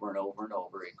it over and over and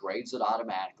over. It grades it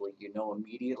automatically. You know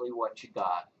immediately what you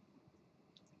got,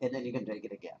 and then you can take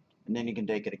it again, and then you can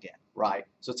take it again, right?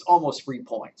 So it's almost free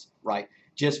points, right?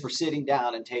 Just for sitting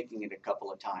down and taking it a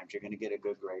couple of times, you're going to get a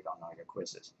good grade on all your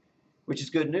quizzes, which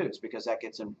is good news because that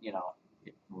gets them, you know,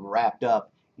 wrapped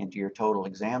up into your total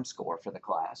exam score for the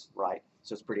class, right?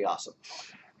 So it's pretty awesome.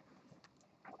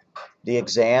 The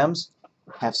exams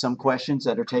have some questions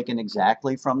that are taken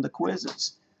exactly from the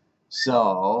quizzes.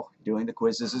 So doing the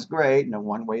quizzes is great, and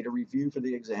one way to review for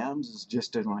the exams is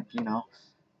just to, like, you know,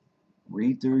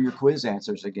 read through your quiz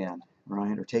answers again,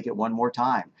 right? Or take it one more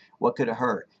time. What could have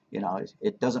hurt? You know,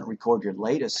 it doesn't record your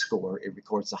latest score, it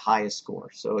records the highest score.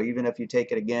 So even if you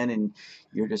take it again and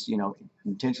you're just, you know,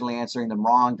 intentionally answering them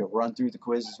wrong to run through the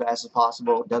quiz as fast as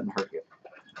possible, it doesn't hurt you.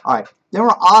 All right, then we're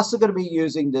also going to be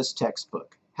using this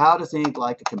textbook, How to Think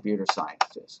Like a Computer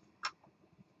Scientist.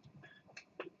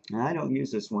 Now, I don't use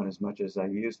this one as much as I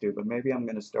used to, but maybe I'm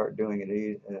going to start doing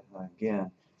it again.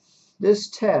 This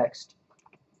text,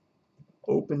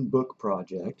 Open Book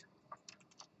Project,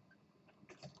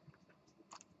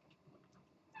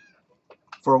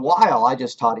 for a while I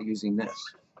just taught it using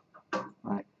this,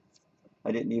 right?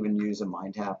 I didn't even use a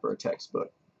MindTap or a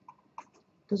textbook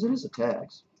because it is a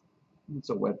text. It's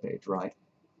a web page, right?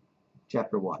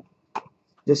 Chapter 1.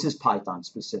 This is Python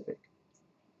specific.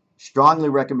 Strongly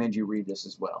recommend you read this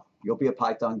as well. You'll be a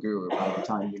Python guru by the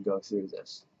time you go through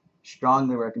this.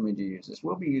 Strongly recommend you use this.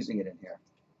 We'll be using it in here,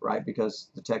 right? Because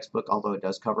the textbook, although it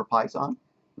does cover Python,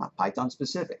 not Python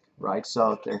specific, right?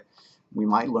 So there, we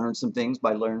might learn some things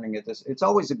by learning it. It's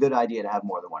always a good idea to have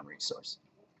more than one resource.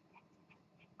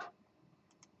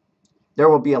 There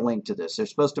will be a link to this. There's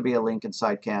supposed to be a link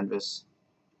inside Canvas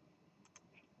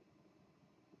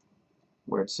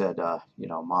where it said, you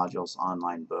know, modules,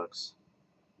 online books.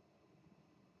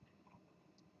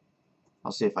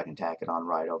 I'll see if I can tack it on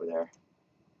right over there.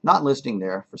 Not listing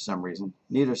there for some reason.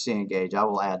 Neither Cengage. I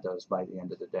will add those by the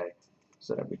end of the day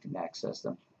so that we can access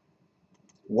them.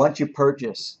 Once you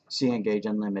purchase Cengage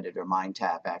Unlimited or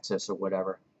MindTap Access or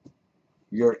whatever,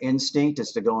 your instinct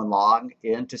is to go and log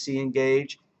into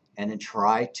Cengage and then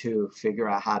try to figure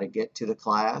out how to get to the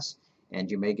class.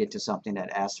 And you may get to something that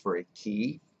asks for a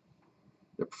key.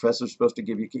 The professor's supposed to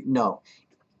give you a key. No.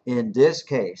 In this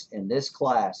case, in this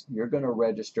class, you're going to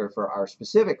register for our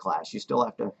specific class. You still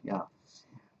have to, you know,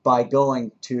 by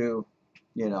going to,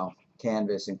 you know,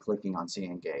 Canvas and clicking on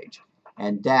Cengage.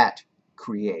 And that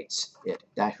creates it.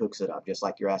 That hooks it up. Just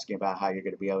like you're asking about how you're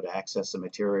going to be able to access the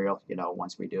material, you know,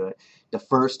 once we do it. The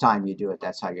first time you do it,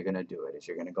 that's how you're going to do it. Is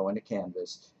you're going to go into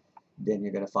Canvas, then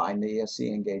you're going to find the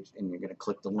Cengage, and you're going to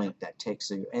click the link that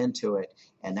takes you into it,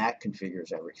 and that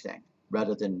configures everything,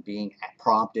 rather than being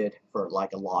prompted for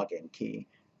like a login key,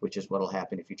 which is what will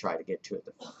happen if you try to get to it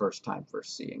the first time for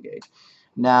Cengage.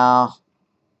 Now,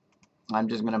 I'm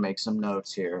just going to make some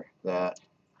notes here that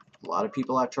a lot of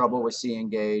people have trouble with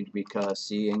Cengage because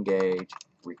Cengage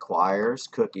requires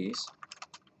cookies,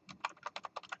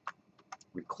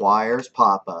 requires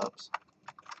pop-ups.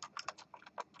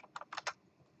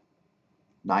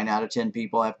 9 out of 10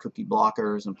 people have cookie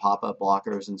blockers and pop-up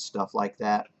blockers and stuff like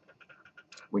that.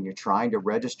 When you're trying to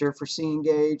register for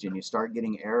Cengage and you start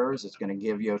getting errors, it's going to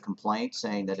give you a complaint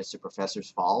saying that it's the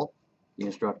professor's fault. The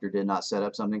instructor did not set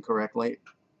up something correctly.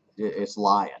 It's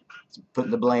lying. It's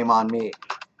putting the blame on me.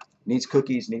 Needs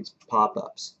cookies, needs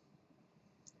pop-ups.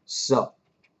 So,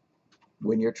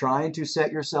 when you're trying to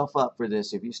set yourself up for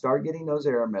this, if you start getting those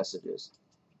error messages,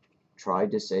 try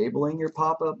disabling your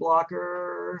pop-up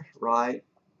blocker, right?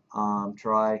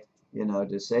 Try, you know,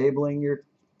 disabling your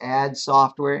ad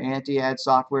software, anti-ad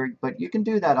software, but you can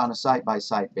do that on a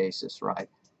site-by-site basis, right?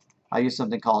 I use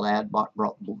something called Ad Block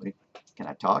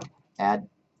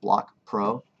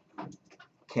Pro.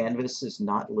 Canvas is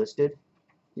not listed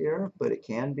here, but it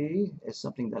can be as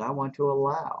something that I want to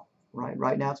allow.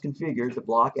 Right now it's configured to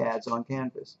block ads on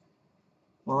Canvas.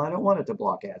 Well, I don't want it to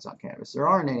block ads on Canvas. There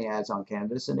aren't any ads on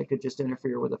Canvas, and it could just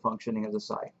interfere with the functioning of the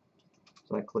site.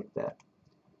 So I click that.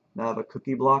 Now I have a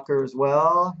cookie blocker as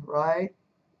well, right?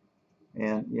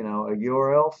 And, you know, a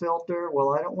URL filter.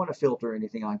 Well, I don't want to filter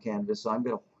anything on Canvas, so I'm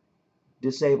going to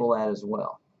disable that as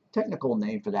well. Technical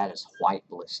name for that is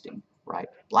whitelisting, right?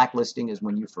 Blacklisting is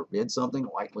when you forbid something.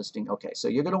 Whitelisting, okay. So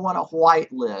you're going to want to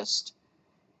whitelist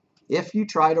if you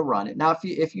try to run it. Now,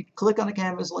 if you click on a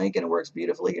Canvas link and it works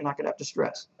beautifully, you're not going to have to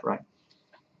stress, right?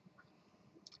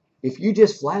 If you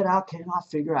just flat out cannot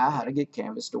figure out how to get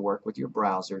Canvas to work with your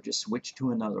browser, just switch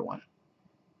to another one.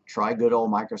 Try good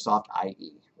old Microsoft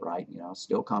IE, right? You know,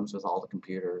 still comes with all the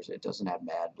computers. It doesn't have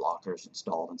bad blockers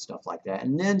installed and stuff like that.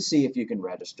 And then see if you can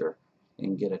register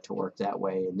and get it to work that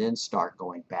way, and then start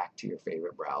going back to your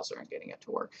favorite browser and getting it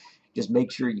to work. Just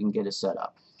make sure you can get it set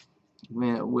up.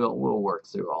 We'll work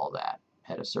through all that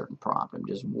at a certain prompt. I'm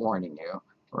just warning you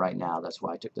right now. That's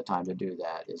why I took the time to do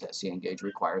that, is that Cengage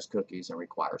requires cookies and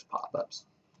requires pop-ups.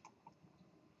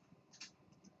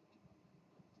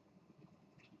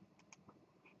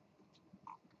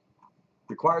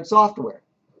 Required software,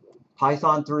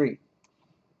 Python 3,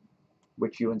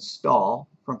 which you install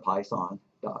from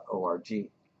python.org.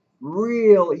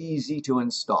 Real easy to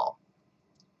install.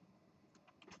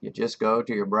 You just go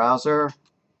to your browser,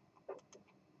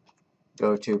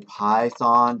 go to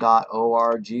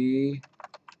python.org,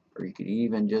 or you could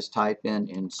even just type in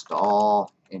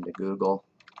install into Google,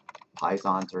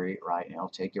 Python 3, right, and it'll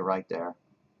take you right there.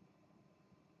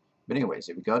 But anyways,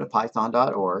 if you go to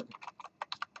python.org,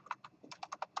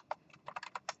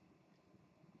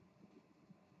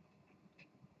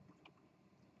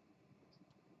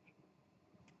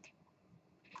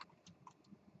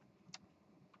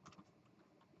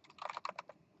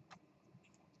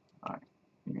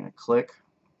 you're going to click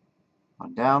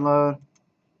on download.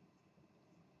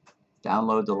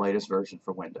 Download the latest version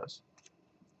for Windows.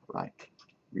 Right.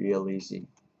 Real easy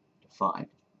to find.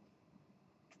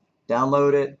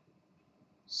 Download it,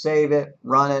 save it,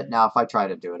 run it. Now, if I try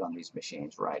to do it on these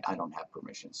machines, right, I don't have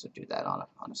permissions to do that on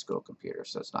a school computer,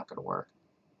 so it's not going to work.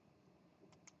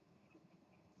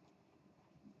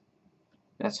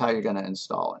 That's how you're going to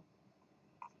install it.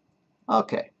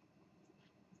 Okay.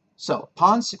 So,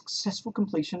 upon successful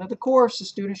completion of the course, the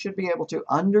student should be able to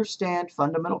understand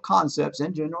fundamental concepts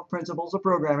and general principles of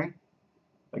programming.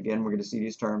 Again, we're going to see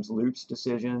these terms: loops,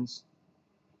 decisions,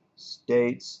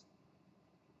 states,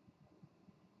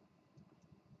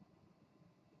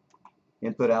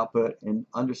 input, output, and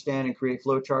understand and create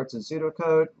flowcharts and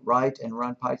pseudocode, write and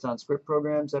run Python script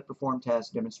programs that perform tasks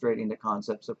demonstrating the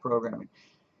concepts of programming.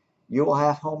 You will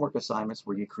have homework assignments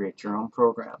where you create your own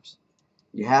programs.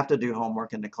 You have to do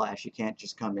homework in the class. You can't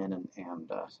just come in and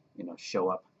you know, show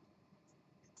up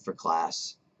for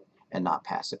class and not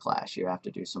pass the class. You have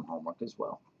to do some homework as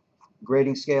well.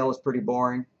 Grading scale is pretty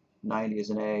boring. 90 is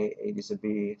an A, 80 is a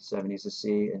B, 70 is a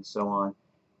C, and so on.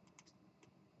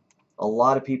 A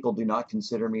lot of people do not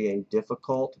consider me a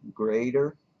difficult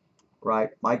grader,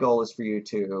 right? My goal is for you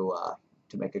to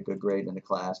make a good grade in the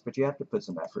class, but you have to put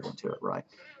some effort into it, right?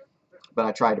 But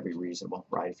I try to be reasonable,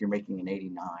 right? If you're making an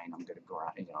 89, I'm going to go,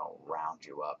 you know, round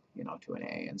you up, you know, to an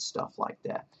A and stuff like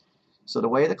that. So the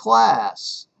way the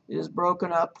class is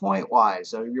broken up point-wise,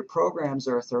 so your programs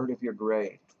are a third of your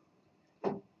grade.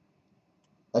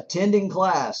 Attending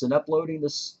class and uploading the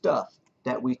stuff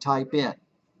that we type in,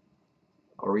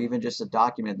 or even just a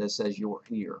document that says you're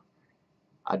here.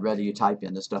 I'd rather you type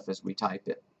in the stuff as we type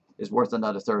it, is worth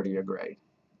another third of your grade.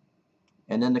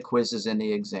 And then the quizzes and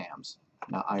the exams.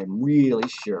 Now, I'm really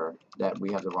sure that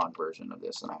we have the wrong version of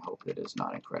this, and I hope it is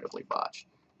not incredibly botched,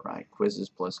 right? Quizzes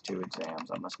plus 2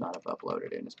 exams. I must not have uploaded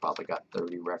it, and it's probably got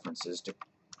 30 references to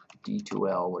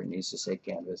D2L where it needs to say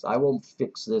Canvas. I will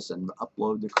fix this and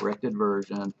upload the corrected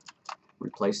version,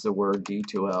 replace the word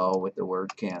D2L with the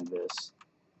word Canvas,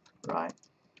 right?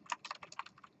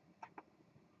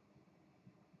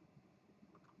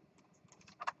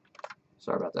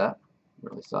 Sorry about that.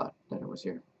 Really thought that it was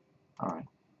here. All right.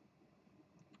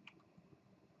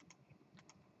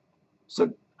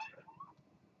 So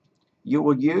you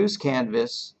will use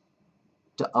Canvas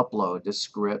to upload the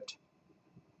script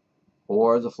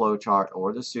or the flowchart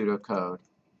or the pseudocode,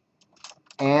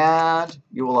 and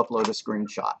you will upload a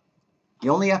screenshot.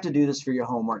 You only have to do this for your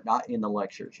homework, not in the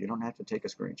lectures. You don't have to take a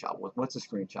screenshot. What's a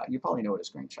screenshot? You probably know what a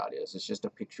screenshot is. It's just a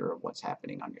picture of what's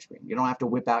happening on your screen. You don't have to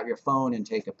whip out your phone and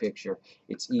take a picture.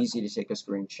 It's easy to take a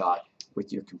screenshot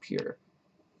with your computer.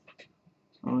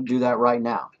 I'm going to do that right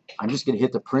now. I'm just going to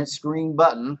hit the print screen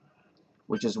button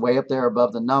which is way up there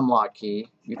above the numlock key.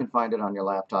 You can find it on your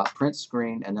laptop. Print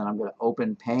screen, and then I'm going to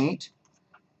open Paint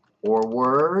or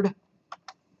Word,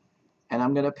 and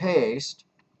I'm going to paste,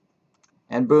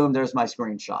 and boom, there's my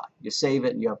screenshot. You save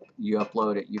it and you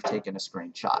upload it. You've taken a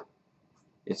screenshot.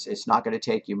 It's not going to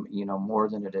take you more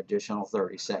than an additional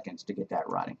 30 seconds to get that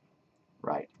running,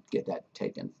 right? Get that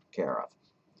taken care of.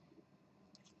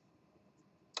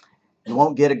 You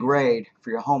won't get a grade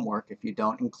for your homework if you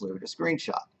don't include a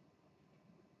screenshot.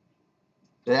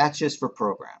 That's just for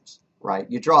programs, right?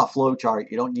 You draw a flow chart,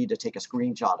 you don't need to take a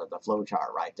screenshot of the flow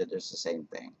chart, right? That is the same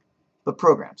thing. But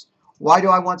programs. Why do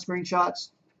I want screenshots?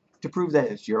 To prove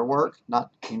that it's your work, not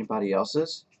anybody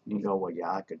else's. You can go, well,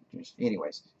 yeah, I could just...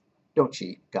 Anyways, don't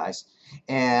cheat, guys.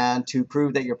 And to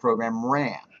prove that your program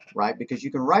ran, right? Because you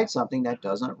can write something that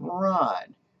doesn't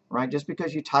run, right? Just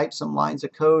because you type some lines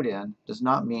of code in does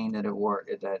not mean that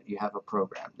that you have a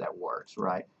program that works,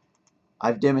 right?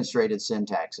 I've demonstrated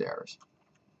syntax errors.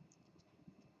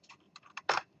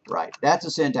 Right, that's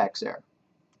a syntax error.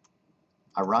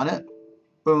 I run it,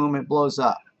 boom, it blows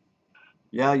up.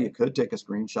 Yeah, you could take a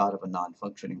screenshot of a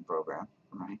non-functioning program,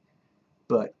 right?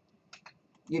 But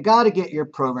you got to get your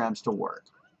programs to work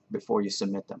before you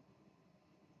submit them.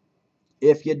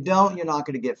 If you don't, you're not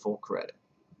going to get full credit.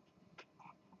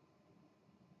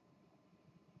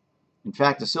 In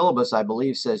fact, the syllabus, I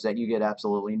believe, says that you get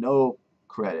absolutely no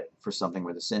credit for something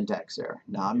with a syntax error.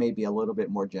 Now, I may be a little bit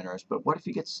more generous, but what if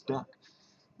you get stuck?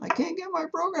 I can't get my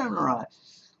program to run.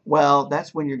 Well,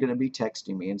 that's when you're going to be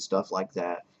texting me and stuff like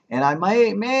that. And I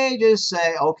may just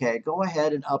say, okay, go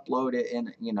ahead and upload it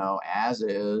in, as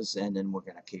is, and then we're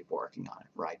going to keep working on it,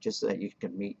 right? Just so that you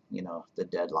can meet, the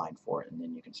deadline for it, and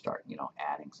then you can start,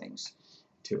 adding things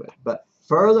to it. But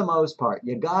for the most part,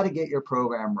 you got to get your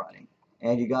program running,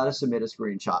 and you got to submit a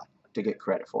screenshot to get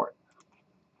credit for it.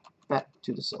 Back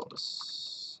to the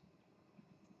syllabus.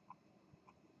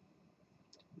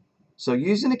 So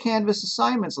using the Canvas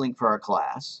assignments link for our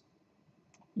class,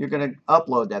 you're going to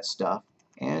upload that stuff,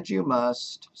 and you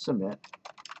must submit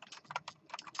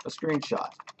a screenshot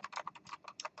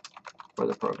for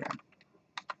the program,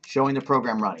 showing the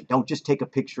program running. Don't just take a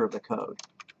picture of the code.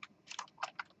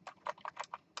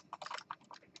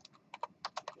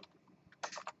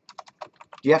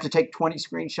 Do you have to take 20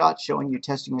 screenshots showing you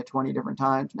testing it 20 different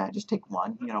times? No, just take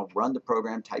one. Run the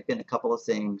program, type in a couple of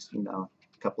things, a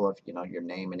couple of, your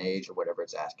name and age or whatever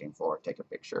it's asking for. Take a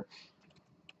picture.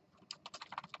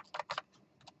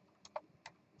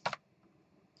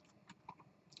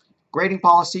 Grading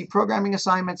policy, programming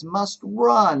assignments must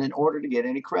run in order to get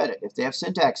any credit. If they have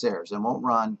syntax errors and won't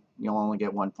run, you'll only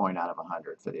get 1 point out of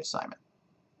 100 for the assignment.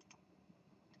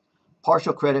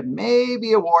 Partial credit may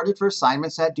be awarded for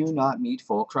assignments that do not meet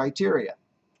full criteria.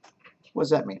 What does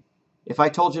that mean? If I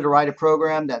told you to write a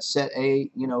program that set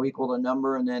A, equal to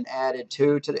number and then added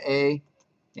 2 to the A,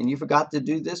 and you forgot to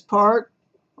do this part,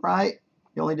 right?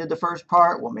 You only did the first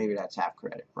part, well, maybe that's half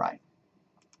credit, right?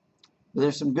 But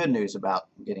there's some good news about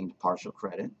getting partial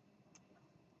credit.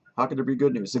 How could there be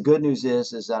good news? The good news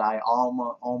is that I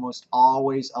almost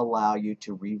always allow you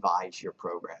to revise your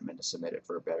program and to submit it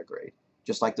for a better grade.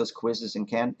 Just like those quizzes in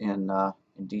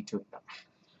D2,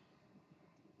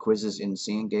 quizzes in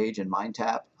Cengage and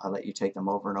MindTap, I let you take them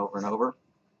over and over and over.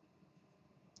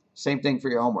 Same thing for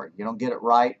your homework. You don't get it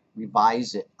right,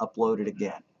 revise it, upload it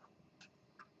again.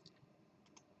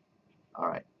 All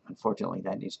right, unfortunately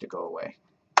that needs to go away.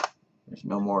 There's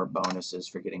no more bonuses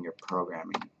for getting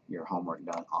your homework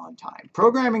done on time.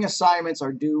 Programming assignments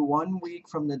are due 1 week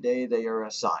from the day they are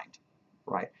assigned,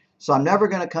 right? So I'm never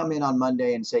going to come in on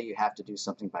Monday and say you have to do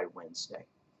something by Wednesday.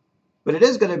 But it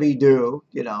is going to be due,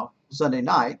 Sunday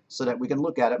night so that we can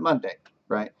look at it Monday,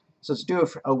 right? So it's due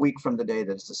a week from the day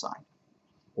that it's assigned.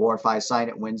 Or if I assign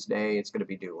it Wednesday, it's going to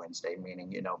be due Wednesday, meaning,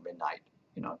 midnight,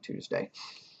 Tuesday.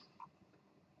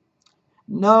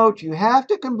 Note, you have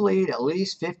to complete at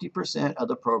least 50% of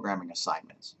the programming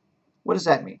assignments. What does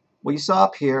that mean? Well, you saw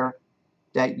up here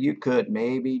that you could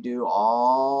maybe do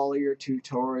all of your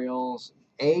tutorials,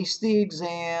 ace the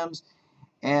exams,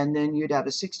 and then you'd have a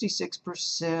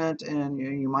 66%, and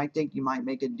you might think you might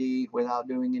make a D without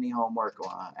doing any homework.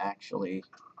 Well, actually,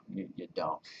 you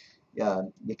don't.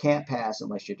 You can't pass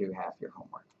unless you do half your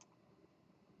homework.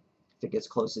 If it gets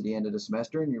close to the end of the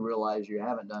semester and you realize you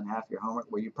haven't done half your homework,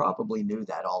 well, you probably knew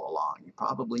that all along. You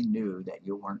probably knew that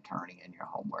you weren't turning in your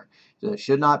homework. So it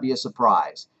should not be a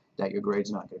surprise that your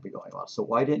grade's not going to be going well. So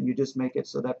why didn't you just make it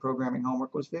so that programming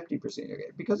homework was 50% of your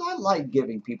grade? Because I like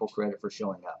giving people credit for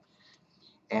showing up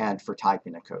and for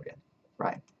typing the code in,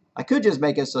 right? I could just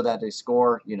make it so that the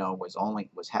score, you know,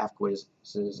 was half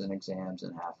quizzes and exams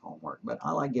and half homework. But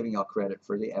I like giving y'all credit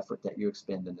for the effort that you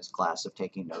expend in this class of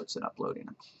taking notes and uploading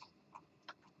them.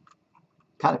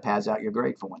 Kind of pads out your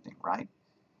grade for one thing, right?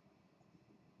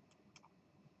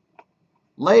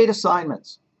 Late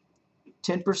assignments,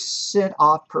 10%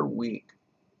 off per week.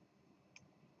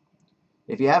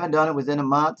 If you haven't done it within a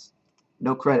month,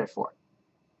 no credit for it.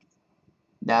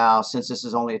 Now, since this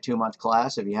is only a 2-month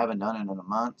class, if you haven't done it in a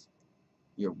month,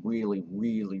 you're really,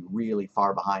 really, really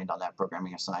far behind on that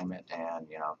programming assignment, and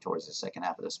you know, towards the second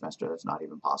half of the semester, that's not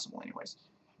even possible anyways.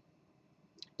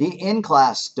 The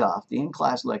in-class stuff, the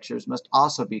in-class lectures must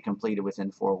also be completed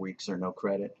within 4 weeks or no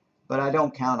credit, but I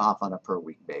don't count off on a per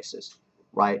week basis,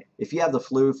 right? If you have the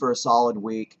flu for a solid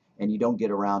week and you don't get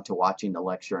around to watching the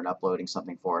lecture and uploading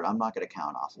something for it, I'm not going to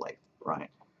count off late, right?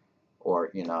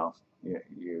 Or, you know,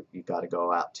 you got to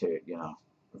go out to, you know,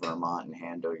 Vermont and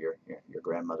handle your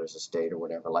grandmother's estate or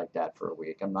whatever like that for a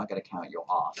week. I'm not going to count you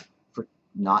off for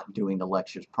not doing the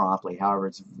lectures promptly. However,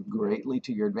 it's greatly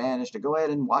to your advantage to go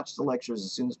ahead and watch the lectures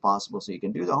as soon as possible so you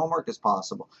can do the homework as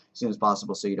soon as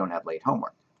possible so you don't have late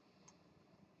homework.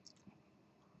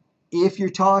 If you're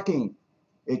talking,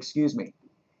 excuse me,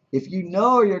 if you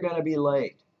know you're going to be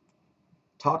late,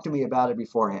 talk to me about it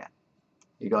beforehand.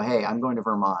 You go, hey, I'm going to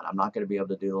Vermont. I'm not going to be able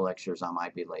to do the lectures. I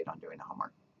might be late on doing the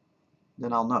homework.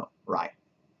 Then I'll know, right?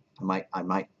 I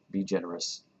might be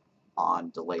generous on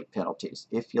delayed penalties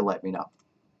if you let me know.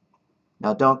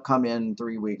 Now, don't come in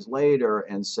 3 weeks later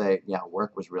and say, yeah,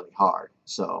 work was really hard,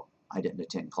 so I didn't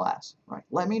attend class, right?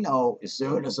 Let me know as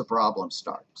soon as the problems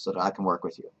start so that I can work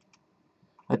with you.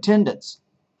 Attendance.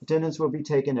 Attendance will be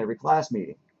taken every class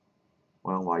meeting.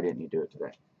 Well, why didn't you do it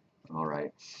today? All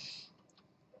right.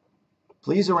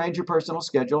 Please arrange your personal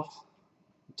schedule.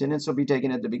 Attendance will be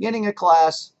taken at the beginning of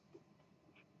class.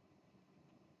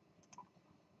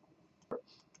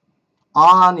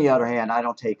 On the other hand, I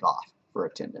don't take off for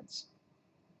attendance,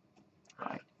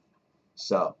 right?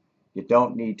 So you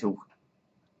don't need to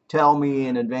tell me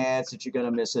in advance that you're going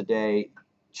to miss a day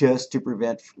just to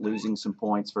prevent losing some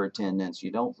points for attendance.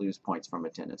 You don't lose points from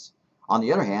attendance. On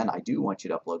the other hand, I do want you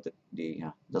to upload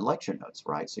the lecture notes,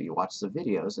 right? So you watch the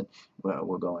videos, and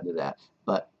we'll go into that.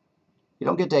 But you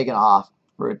don't get taken off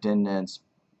for attendance.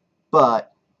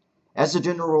 But as a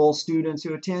general rule, students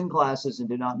who attend classes and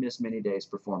do not miss many days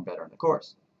perform better in the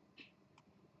course.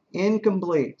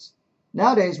 Incompletes.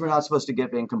 Nowadays, we're not supposed to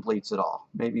give incompletes at all.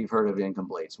 Maybe you've heard of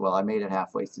incompletes. Well, I made it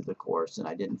halfway through the course and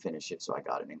I didn't finish it, so I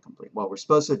got an incomplete. What we're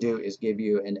supposed to do is give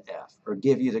you an F, or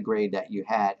give you the grade that you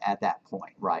had at that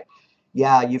point, right?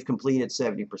 Yeah, you've completed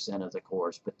 70% of the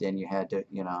course, but then you had to,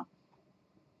 then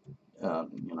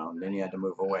you had to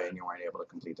move away and you weren't able to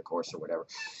complete the course or whatever.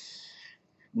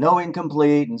 No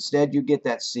incomplete. Instead, you get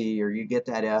that C or you get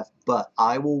that F, but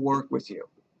I will work with you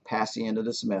past the end of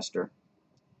the semester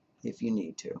if you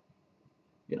need to.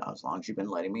 As long as you've been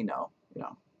letting me know,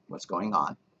 what's going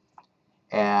on.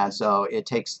 And so that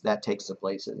takes the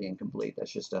place of the incomplete.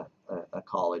 That's just a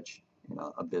college,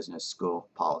 a business school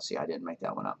policy. I didn't make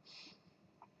that one up.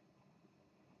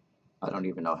 I don't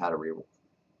even know how to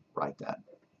rewrite that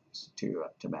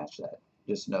to match that.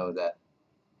 Just know that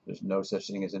there's no such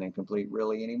thing as an incomplete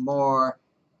really anymore.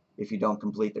 If you don't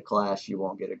complete the class, you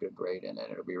won't get a good grade in it.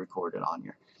 It'll be recorded on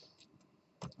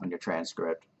your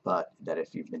transcript. But that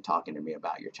if you've been talking to me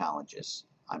about your challenges,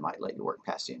 I might let you work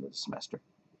past the end of the semester.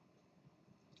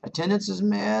 Attendance is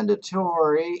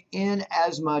mandatory in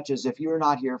as much as if you're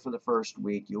not here for the first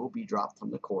week, you will be dropped from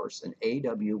the course. An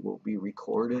AW will be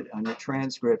recorded on your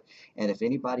transcript. And if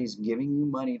anybody's giving you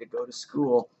money to go to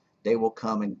school, they will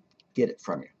come and get it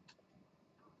from you.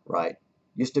 Right?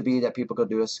 Used to be that people could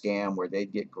do a scam where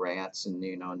they'd get grants and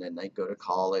and then they'd go to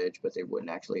college, but they wouldn't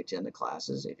actually attend the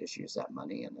classes. They just use that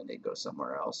money and then they'd go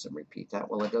somewhere else and repeat that.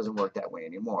 Well, it doesn't work that way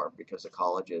anymore because the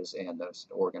colleges and those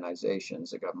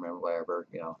organizations, the government, whatever,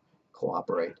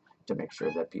 cooperate to make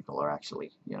sure that people are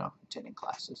actually, attending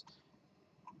classes.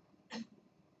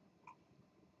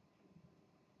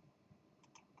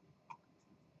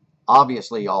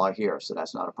 Obviously, y'all are here, so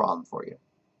that's not a problem for you.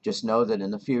 Just know that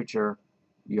in the future,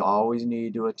 you always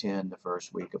need to attend the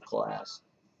first week of class.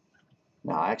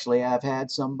 Now, actually, I've had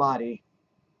somebody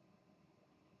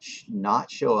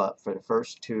not show up for the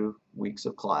first 2 weeks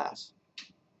of class,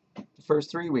 the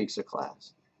first 3 weeks of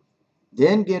class,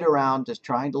 then get around to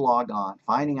trying to log on,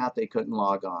 finding out they couldn't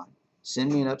log on,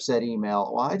 send me an upset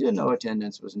email. Well, I didn't know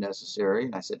attendance was necessary.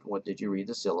 And I said, well, did you read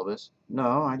the syllabus?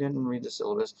 No, I didn't read the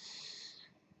syllabus.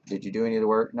 Did you do any of the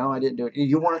work? No, I didn't do it.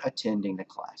 You weren't attending the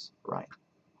class, right?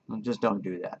 Just don't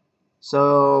do that.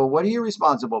 So what are you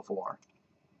responsible for?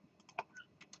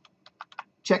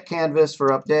 Check Canvas for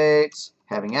updates.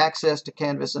 Having access to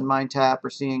Canvas and MindTap or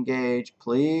Cengage.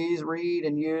 Please read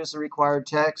and use the required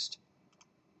text.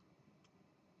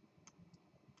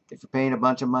 If you're paying a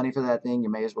bunch of money for that thing, you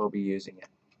may as well be using it.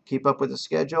 Keep up with the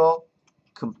schedule.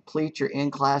 Complete your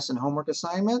in-class and homework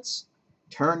assignments.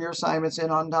 Turn your assignments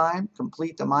in on time.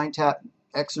 Complete the MindTap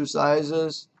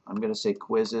exercises. I'm going to say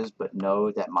quizzes, but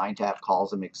know that MindTap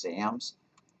calls them exams.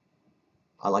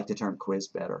 I like the term quiz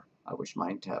better. I wish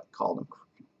MindTap called them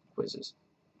quizzes.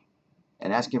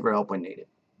 And asking for help when needed.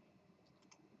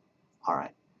 All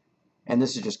right. And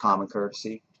this is just common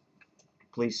courtesy.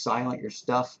 Please silent your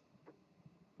stuff,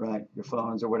 right? Your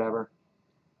phones or whatever.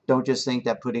 Don't just think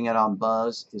that putting it on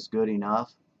buzz is good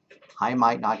enough. I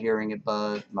might not hearing it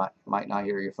buzz, might not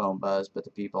hear your phone buzz, but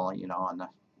the people, you know, on the,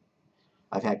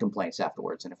 I've had complaints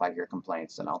afterwards, and if I hear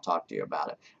complaints, then I'll talk to you about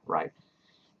it, right?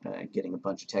 Getting a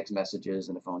bunch of text messages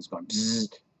and the phone's going bzzz,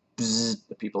 bzzz,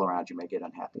 the people around you may get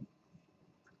unhappy.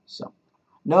 So,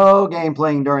 no game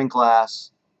playing during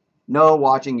class, no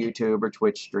watching YouTube or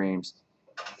Twitch streams.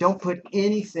 Don't put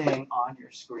anything on your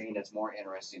screen that's more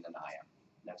interesting than I am.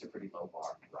 That's a pretty low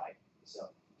bar, right? So,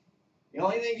 the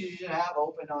only thing you should have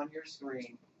open on your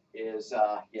screen is,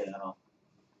 you know,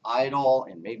 Idle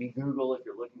and maybe Google if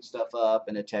you're looking stuff up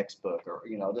in a textbook or,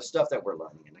 you know, the stuff that we're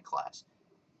learning in the class.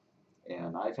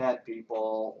 And I've had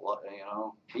people, you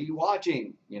know, be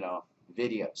watching, you know,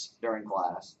 videos during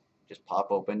class. Just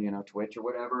pop open, you know, Twitch or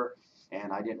whatever,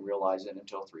 and I didn't realize it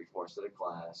until 3/4 of the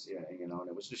class, you know, and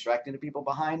it was distracting to people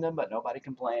behind them, but nobody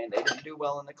complained. They didn't do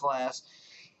well in the class.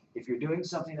 If you're doing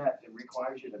something that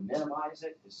requires you to minimize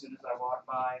it as soon as I walk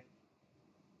by,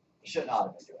 you should not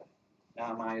have been doing it.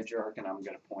 Now, am I a jerk and I'm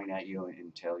going to point at you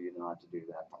and tell you not to do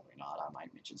that? Probably not. I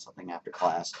might mention something after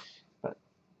class, but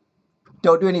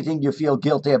don't do anything you feel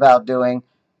guilty about doing.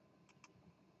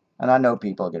 And I know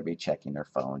people are going to be checking their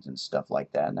phones and stuff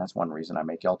like that, and that's one reason I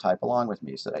make y'all type along with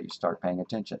me so that you start paying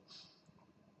attention.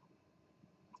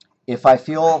 If I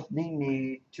feel the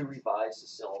need to revise the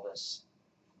syllabus,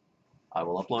 I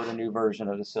will upload a new version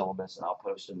of the syllabus and I'll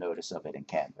post a notice of it in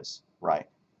Canvas, right?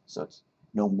 So it's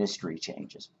no mystery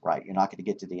changes, right? You're not going to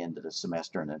get to the end of the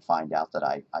semester and then find out that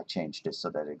I changed it so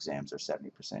that exams are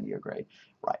 70% of your grade,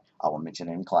 right? I will mention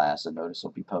it in class, a notice will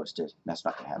be posted. That's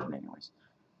not going to happen anyways.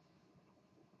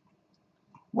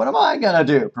 What am I going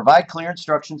to do? Provide clear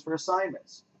instructions for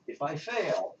assignments. If I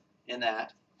fail in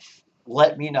that,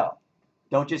 let me know.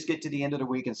 Don't just get to the end of the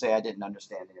week and say I didn't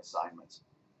understand the assignments.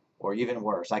 Or even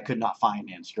worse, I could not find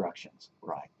the instructions,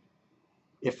 right?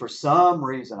 If for some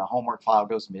reason a homework file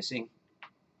goes missing,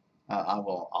 I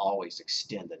will always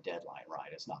extend the deadline,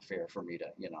 right? It's not fair for me to,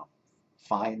 you know,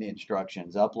 find the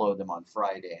instructions, upload them on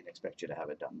Friday, and expect you to have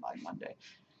it done by Monday.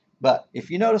 But if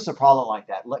you notice a problem like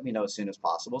that, let me know as soon as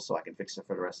possible so I can fix it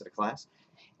for the rest of the class.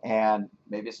 And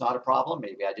maybe it's not a problem.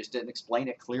 Maybe I just didn't explain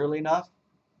it clearly enough.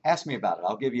 Ask me about it.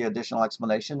 I'll give you additional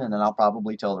explanation, and then I'll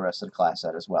probably tell the rest of the class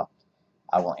that as well.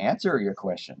 I will answer your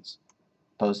questions.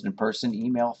 Post in person,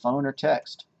 email, phone, or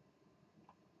text.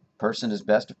 Person is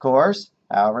best, of course.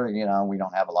 However, you know, we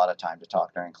don't have a lot of time to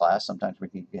talk during class. Sometimes we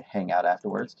can hang out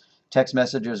afterwards. Text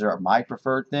messages are my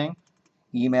preferred thing.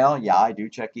 Email, yeah, I do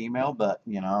check email, but,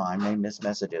 you know, I may miss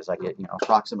messages. I get, you know,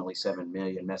 approximately 7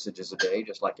 million messages a day,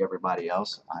 just like everybody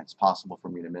else. It's possible for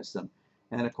me to miss them.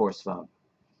 And, of course, phone.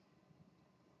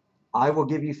 I will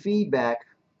give you feedback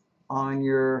on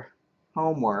your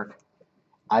homework.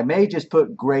 I may just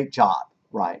put great job,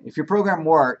 right? If your program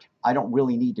worked, I don't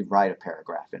really need to write a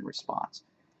paragraph in response.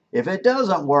 If it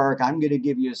doesn't work, I'm going to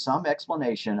give you some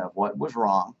explanation of what was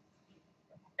wrong.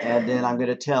 And then I'm going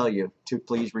to tell you to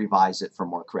please revise it for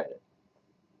more credit.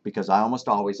 Because I almost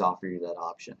always offer you that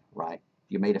option, right?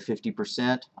 You made a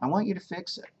 50%, I want you to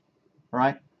fix it,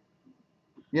 right?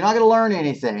 You're not going to learn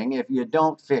anything if you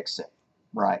don't fix it,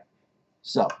 right?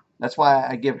 So that's why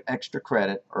I give extra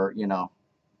credit, or, you know,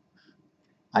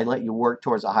 I let you work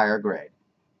towards a higher grade.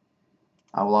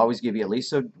 I will always give you at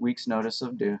least a week's notice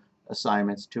of due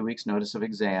assignments, 2 weeks notice of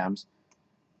exams.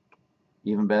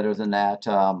 Even better than that,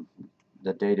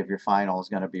 the date of your final is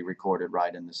going to be recorded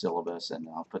right in the syllabus, and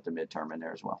I'll put the midterm in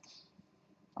there as well.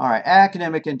 All right,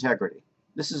 academic integrity.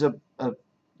 This is an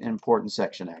important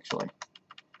section, actually.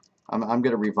 I'm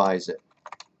going to revise it.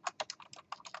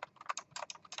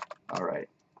 All right.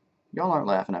 Y'all aren't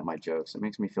laughing at my jokes. It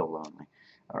makes me feel lonely.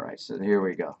 All right, so here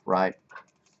we go, right?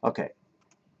 Okay.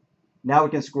 Now we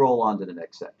can scroll on to the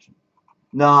next section.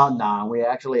 No, we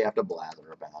actually have to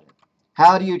blather about it.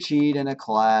 How do you cheat in a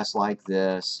class like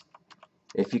this?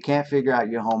 If you can't figure out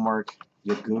your homework,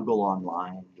 you Google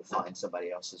online, you find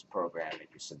somebody else's program, and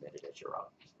you submit it as your own.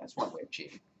 That's one way of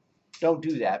cheating. Don't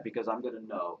do that, because I'm going to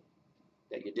know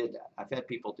that you did that. I've had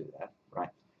people do that, right?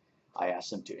 I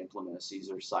asked them to implement a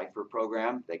Caesar Cipher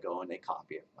program. They go and they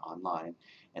copy it online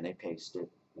and they paste it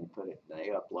and put it, they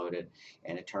upload it,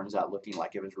 and it turns out looking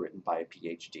like it was written by a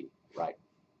PhD, right?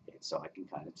 So I can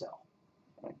kind of tell,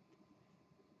 right?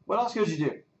 What else could you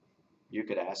do? You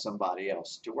could ask somebody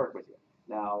else to work with you.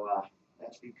 Now,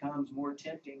 that becomes more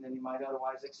tempting than you might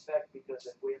otherwise expect, because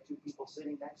if we have two people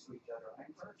sitting next to each other, I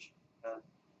encourage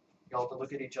y'all to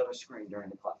look at each other's screen during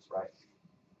the class, right?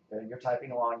 You're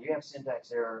typing along, you have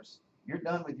syntax errors, you're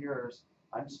done with yours,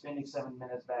 I'm spending 7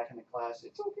 minutes back in the class.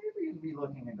 It's okay for you to be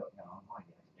looking and go, no, all you have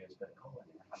to do is put a colon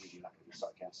in there. I mean, you're not going to be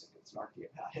sarcastic and snarky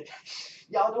about it.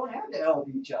 Y'all don't have to help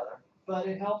each other, but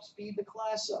it helps speed the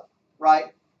class up,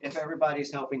 right? If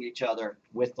everybody's helping each other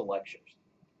with the lectures.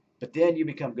 But then you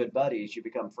become good buddies, you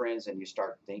become friends, and you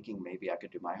start thinking, maybe I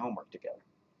could do my homework together.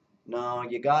 No,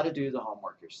 you got to do the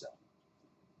homework yourself.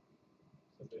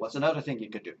 What's another thing you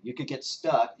could do? You could get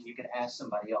stuck and you could ask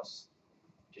somebody else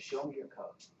to show me your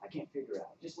code. I can't figure it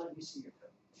out. Just let me see your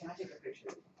code. Can I take a picture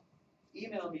of it?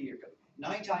 Email me your code.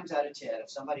 9 times out of 10, if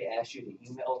somebody asks you to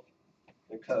email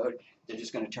their code, they're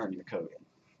just going to turn your code in.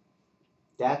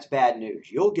 That's bad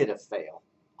news. You'll get a fail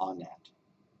on that,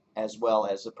 as well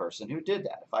as the person who did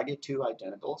that. If I get 2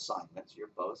 identical assignments, you're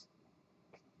both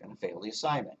going to fail the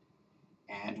assignment,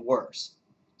 and worse.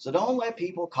 So don't let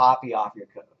people copy off your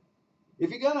code. If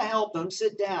you're going to help them,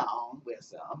 sit down with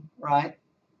them, right?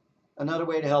 Another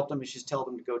way to help them is just tell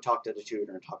them to go talk to the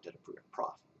tutor and talk to the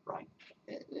prof, right?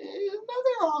 There's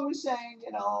nothing wrong with saying,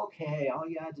 okay, all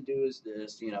you have to do is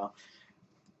this,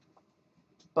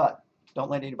 But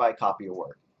don't let anybody copy your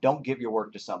work. Don't give your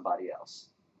work to somebody else,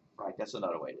 right? That's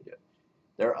another way to do it.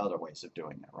 There are other ways of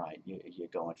doing that, right? You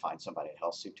go and find somebody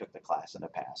else who took the class in the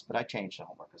past. But I changed the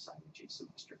homework assignment each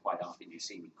semester. Quite often you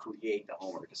see me create the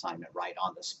homework assignment right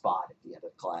on the spot at the end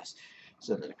of the class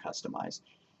so that it's customized.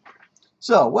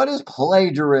 So what is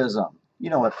plagiarism? You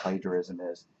know what plagiarism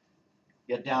is.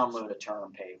 You download a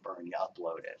term paper and you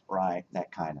upload it, right?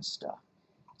 That kind of stuff.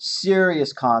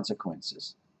 Serious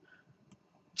consequences.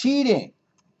 Cheating,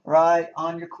 right,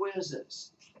 on your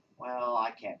quizzes. Well, I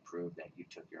can't prove that you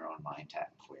took your own MindTap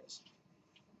quiz.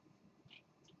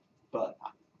 But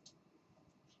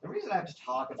the reason I have to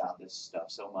talk about this stuff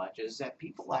so much is that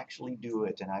people actually do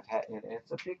it, and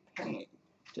it's a big pain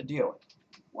to deal with.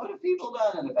 What have people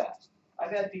done in the past?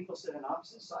 I've had people sit on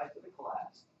opposite sides of the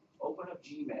class, open up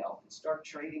Gmail, and start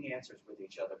trading answers with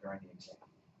each other during the exam.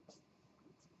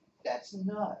 That's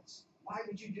nuts. Why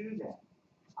would you do that?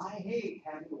 I hate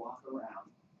having to walk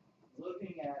around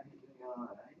looking at it.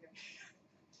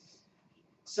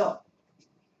 So,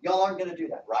 y'all aren't going to do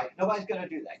that, right? Nobody's going to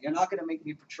do that. You're not going to make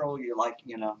me patrol you like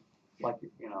y'all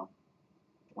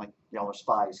are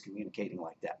spies communicating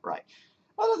like that, right?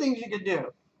 Other things you could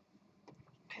do.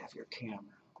 Have your camera.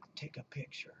 Take a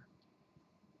picture.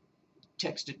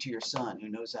 Text it to your son who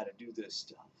knows how to do this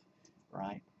stuff,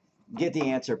 right? Get the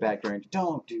answer back during.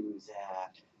 Don't do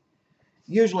that.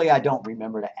 Usually I don't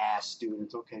remember to ask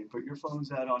students, okay, put your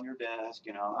phones out on your desk,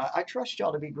 I trust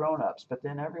y'all to be grown-ups, but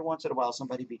then every once in a while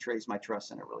somebody betrays my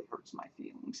trust and it really hurts my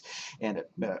feelings. And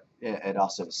it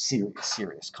also has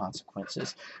serious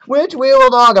consequences, which we will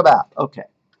talk about. Okay,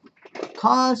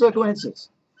 consequences.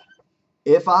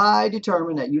 If I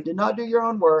determine that you did not do your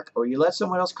own work, or you let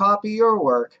someone else copy your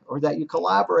work, or that you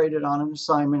collaborated on an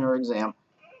assignment or exam,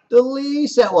 the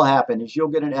least that will happen is you'll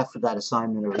get an F for that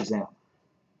assignment or exam.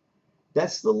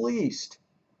 That's the least.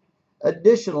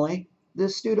 Additionally,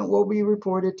 this student will be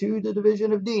reported to the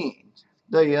Division of Deans,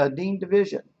 the Dean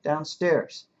Division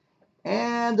downstairs,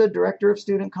 and the Director of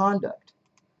Student Conduct.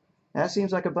 That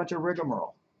seems like a bunch of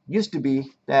rigmarole. Used to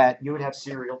be that you would have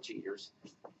serial cheaters.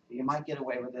 You might get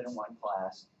away with it in one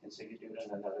class, and so you do it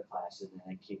in another class, and then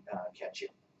they keep catch you.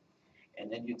 And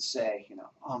then you'd say,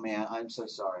 oh man, I'm so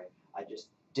sorry. I just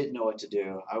didn't know what to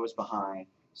do. I was behind.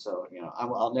 So,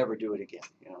 I'll never do it again,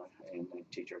 and the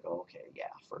teacher will go, okay, yeah,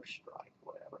 first strike,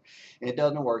 whatever. And it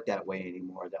doesn't work that way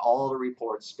anymore. All the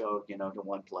reports go, to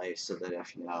one place so that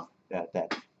if,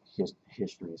 that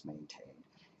history is maintained.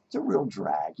 It's a real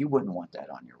drag. You wouldn't want that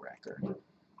on your record.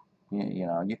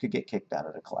 You could get kicked out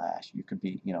of the class. You could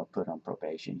be, put on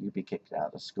probation. You'd be kicked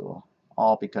out of school,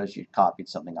 all because you copied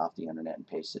something off the internet and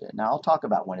pasted it. Now, I'll talk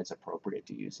about when it's appropriate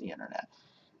to use the internet.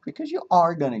 Because you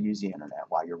are going to use the internet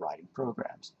while you're writing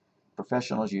programs.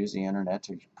 Professionals use the internet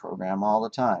to program all the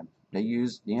time. They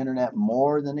use the internet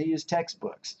more than they use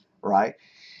textbooks, right?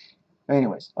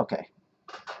 Anyways, okay.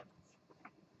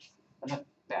 Enough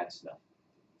bad stuff.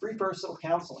 Free personal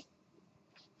counseling.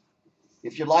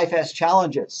 If your life has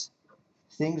challenges,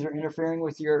 things are interfering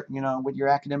with your, with your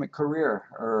academic career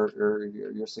or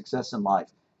your success in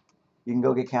life, You can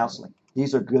go get counseling.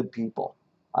 These are good people.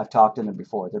 I've talked to them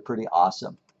before. They're pretty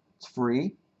awesome. It's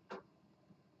free.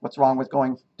 What's wrong with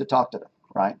going to talk to them,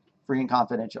 right? Free and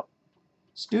confidential.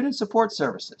 Student support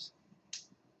services.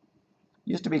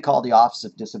 Used to be called the Office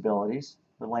of Disabilities.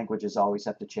 The languages always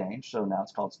have to change, so now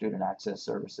it's called Student Access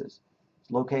Services.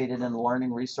 It's located in the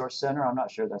Learning Resource Center. I'm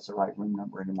not sure that's the right room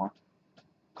number anymore.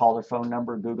 Call their phone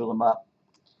number, Google them up.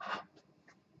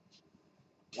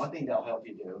 One thing they'll help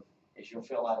you do is you'll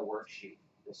fill out a worksheet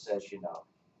that says, you know,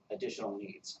 additional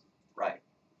needs, right?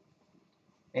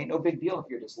 Ain't no big deal if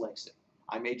you're dyslexic.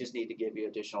 I may just need to give you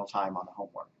additional time on the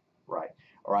homework, right?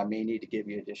 Or I may need to give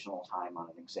you additional time on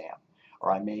an exam.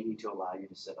 Or I may need to allow you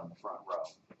to sit on the front row,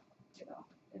 you know,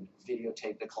 and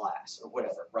videotape the class or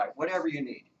whatever, right? Whatever you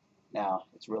need. Now,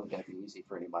 it's really going to be easy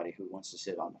for anybody who wants to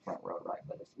sit on the front row, right?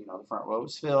 But if, you know, the front row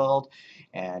is filled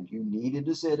and you needed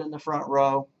to sit in the front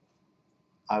row,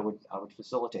 I would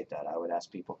facilitate that. I would ask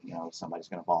people, you know, if somebody's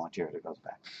going to volunteer to go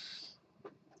back.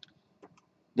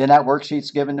 Then that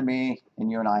worksheet's given to me, and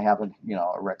you and I have a, you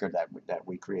know, a record that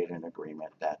we created an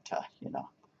agreement that, you know,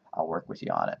 I'll work with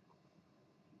you on it.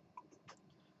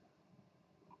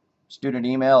 Student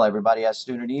email, everybody has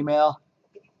student email.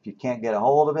 If you can't get a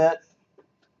hold of it,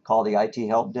 call the IT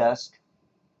help desk.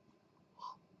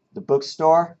 The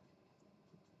bookstore,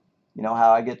 you know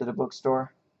how I get to the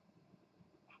bookstore?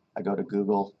 I go to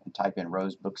Google and type in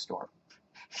Rose Bookstore.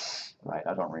 Right,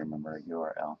 I don't remember a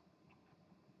URL.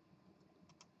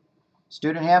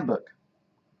 Student handbook.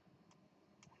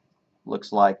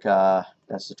 Looks like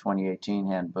that's the 2018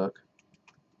 handbook.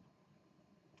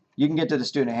 You can get to the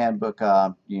student handbook,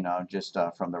 you know, just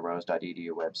from the rose.edu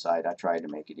website. I tried to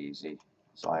make it easy,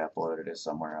 so I uploaded it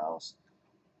somewhere else.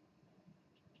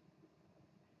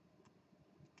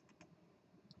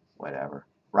 Whatever,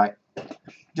 right?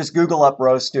 Just Google up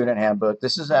Rose Student Handbook.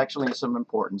 This is actually some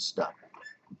important stuff.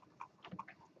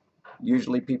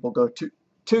 Usually people go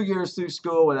two years through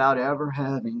school without ever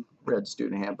having read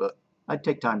Student Handbook. I'd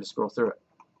take time to scroll through it.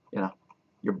 You know,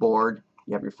 you're bored,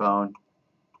 you have your phone,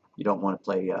 you don't want to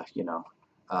play, you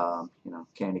know,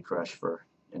 Candy Crush for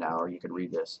an hour. You could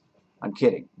read this. I'm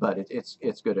kidding, but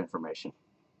it's good information.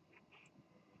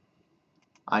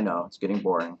 I know it's getting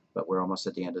boring, but we're almost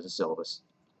at the end of the syllabus.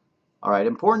 All right,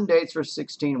 important dates for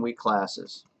 16-week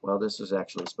classes. Well, this is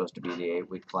actually supposed to be the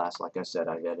 8-week class. Like I said,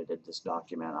 I've edited this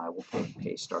document. I will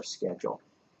paste our schedule.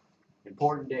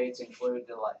 Important dates include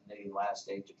the last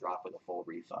day to drop with a full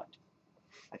refund.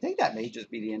 I think that may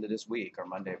just be the end of this week or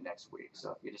Monday of next week.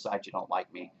 So if you decide you don't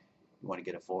like me, you want to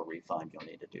get a full refund, you'll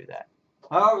need to do that.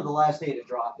 However, the last day to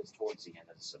drop is towards the end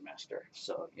of the semester.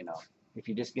 So, you know, if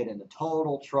you just get into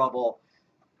total trouble,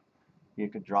 you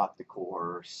could drop the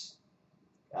course.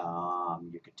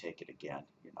 You could take it again,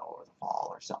 you know, over the fall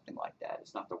or something like that.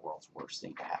 It's not the world's worst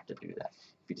thing to have to do that.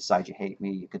 If you decide you hate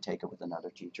me, you could take it with another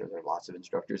teacher. There are lots of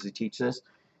instructors who teach this.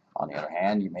 On the other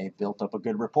hand, you may have built up a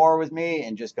good rapport with me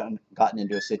and just gotten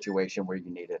into a situation where you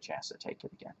need a chance to take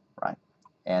it again, right?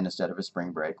 And instead of a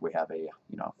spring break, we have a,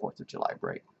 you know, 4th of July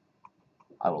break.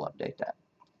 I will update that.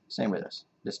 Same with this.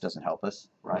 This doesn't help us,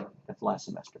 right? That's last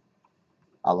semester.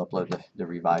 I'll upload the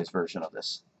revised version of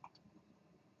this.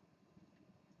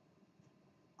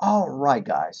 All right,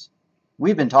 guys.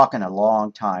 We've been talking a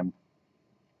long time.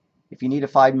 If you need a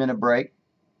 5-minute break,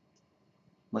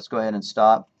 let's go ahead and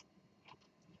stop.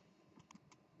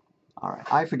 All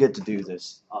right. I forget to do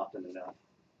this often enough.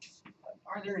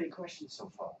 Are there any questions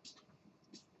so far?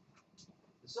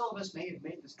 The syllabus may have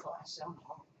made this class sound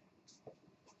hard.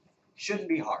 Shouldn't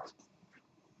be hard.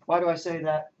 Why do I say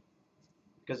that?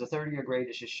 Because the 30-year grade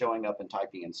is just showing up and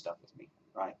typing in stuff with me,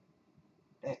 right?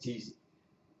 That's easy.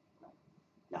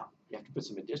 Now, you have to put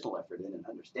some additional effort in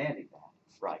understanding that,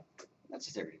 right? That's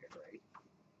a 30-year grade.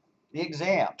 The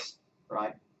exams,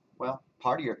 right? Well,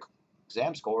 part of your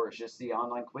exam score is just the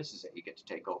online quizzes that you get to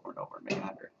take over and over and make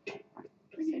 100. Right?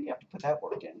 Again, you have to put that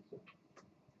work in.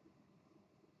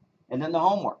 And then the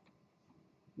homework.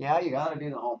 Yeah, you got to do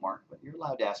the homework, but you're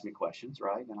allowed to ask me questions,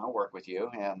 right? And I'll work with you,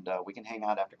 and we can hang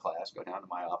out after class, go down to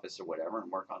my office or whatever,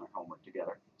 and work on our homework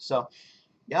together. So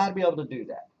you got to be able to do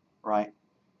that, right?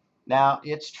 Now,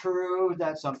 it's true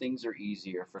that some things are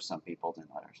easier for some people than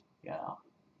others. You know,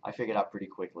 I figured out pretty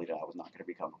quickly that I was not going to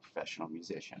become a professional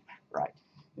musician, right?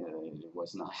 It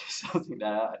was not something that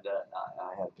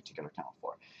I had a particular talent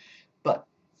for. But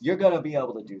you're going to be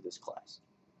able to do this class.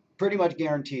 Pretty much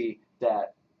guarantee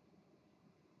that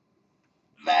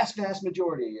vast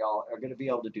majority of y'all are going to be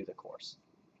able to do the course.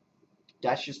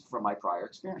 That's just from my prior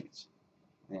experience.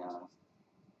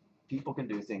 People can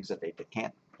do things that they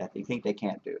think they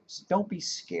can't do. So don't be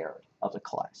scared of the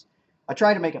class. I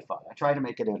try to make it fun. I try to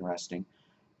make it interesting.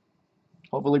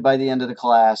 Hopefully by the end of the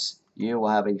class, you will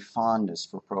have a fondness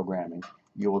for programming.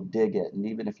 You will dig it, and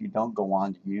even if you don't go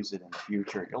on to use it in the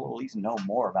future, you'll at least know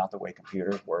more about the way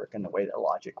computers work and the way that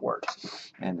logic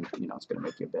works. And it's going to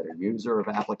make you a better user of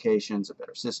applications, a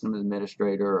better system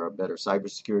administrator, or a better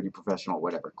cybersecurity professional,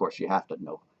 whatever. Of course, you have to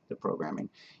know the programming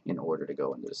in order to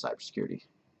go into the cybersecurity.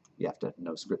 You have to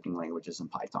know scripting languages and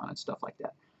Python and stuff like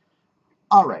that.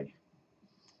 Alright,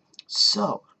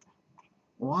 so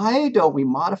why don't we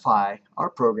modify our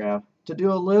program to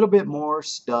do a little bit more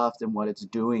stuff than what it's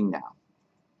doing now?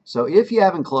 So if you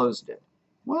haven't closed it,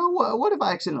 well, what if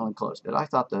I accidentally closed it? I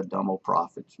thought the dumb old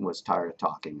prof was tired of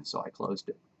talking, and so I closed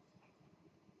it.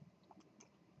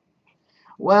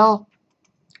 Well,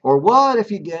 or what if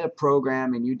you get a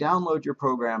program and you download your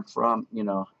program from,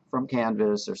 from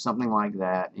Canvas or something like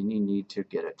that, and you need to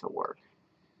get it to work?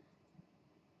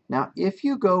 Now, if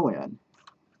you go in,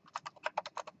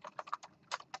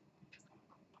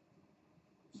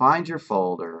 find your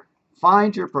folder,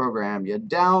 find your program, you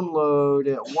download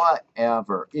it,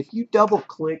 whatever. If you double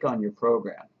click on your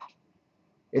program,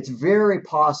 it's very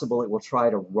possible it will try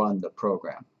to run the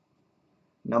program.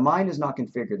 Now mine is not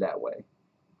configured that way,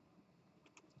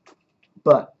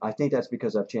 but I think that's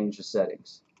because I've changed the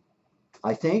settings.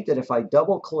 I think that if I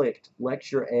double clicked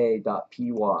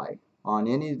lecture.a.py on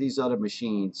any of these other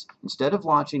machines, instead of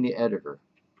launching the editor,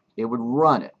 it would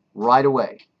run it right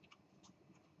away.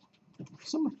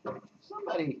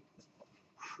 Somebody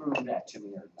prove that to me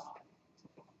or not.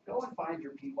 Go and find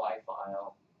your py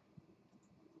file.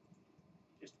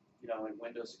 Just, in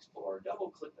Windows Explorer, double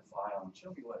click the file and show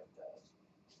me what it does.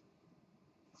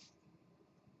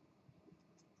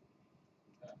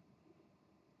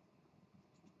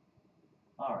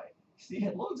 Alright, see,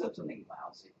 it loads up something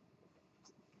lousy.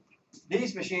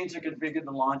 These machines are configured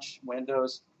to launch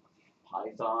Windows,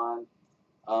 Python.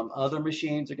 Other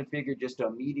machines are configured just to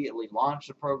immediately launch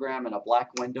the program in a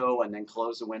black window and then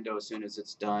close the window as soon as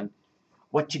it's done.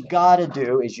 What you got to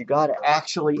do is you got to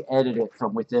actually edit it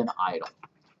from within idle.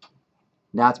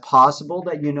 Now it's possible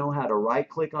that you know how to right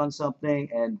click on something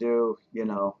and do,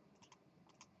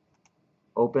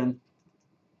 open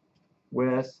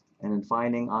with, and then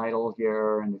finding idle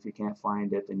here, and if you can't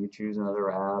find it, then you choose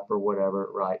another app or whatever,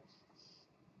 right?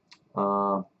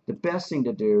 The best thing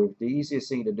to do, the easiest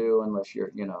thing to do, unless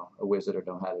you're, a wizard or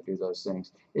know how to do those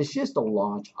things, is just to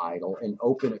launch idle and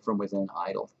open it from within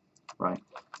idle, right?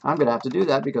 I'm going to have to do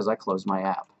that because I closed my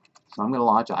app. So I'm going to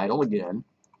launch idle again.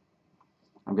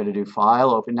 I'm going to do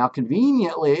file open. Now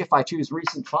conveniently, if I choose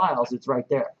recent files, it's right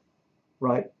there,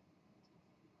 right?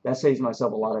 That saves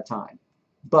myself a lot of time.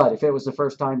 But if it was the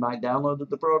first time I downloaded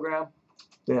the program,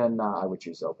 then I would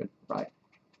choose open, right?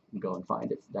 And go and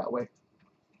find it that way.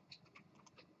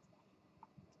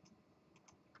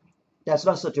 That's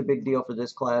not such a big deal for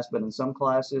this class, but in some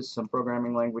classes, some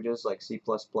programming languages like C++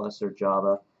 or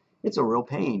Java, it's a real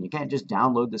pain. You can't just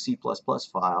download the C++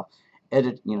 file,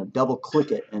 edit, double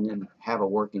click it, and then have a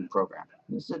working program.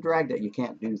 It's a drag that you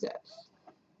can't do that.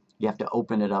 You have to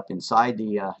open it up inside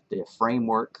the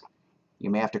framework.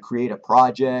 You may have to create a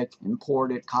project,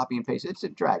 import it, copy and paste it. It's a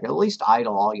drag. At least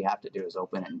idle, all you have to do is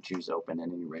open it and choose open,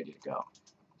 and then you're ready to go.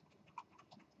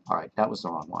 All right, that was the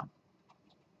wrong one.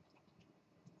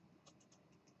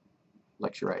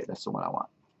 Lecture A, that's the one I want.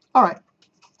 All right.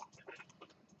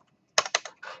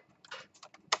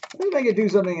 Maybe I could do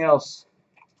something else.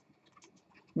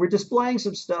 We're displaying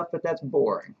some stuff, but that's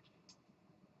boring.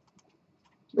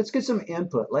 Let's get some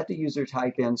input. Let the user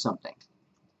type in something.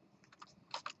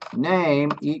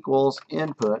 Name equals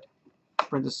input,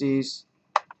 parentheses,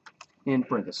 in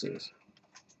parentheses.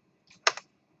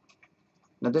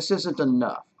 Now this isn't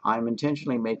enough. I'm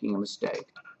intentionally making a mistake.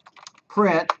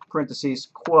 Print, parentheses,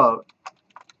 quote,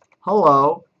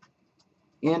 hello,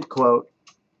 end quote,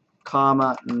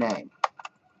 comma, name.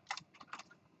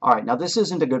 All right, now this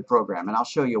isn't a good program, and I'll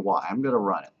show you why. I'm going to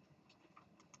run it.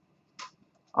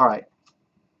 All right,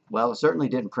 well, it certainly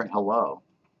didn't print hello.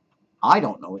 I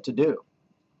don't know what to do.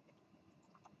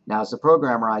 Now, as a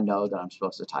programmer, I know that I'm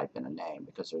supposed to type in a name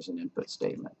because there's an input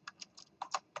statement.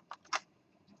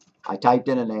 I typed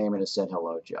in a name and it said,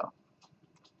 hello, Joe.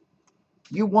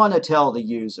 You want to tell the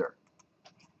user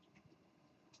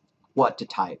what to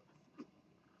type.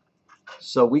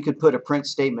 So we could put a print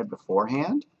statement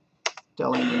beforehand,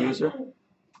 telling the user,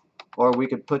 or we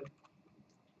could put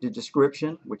the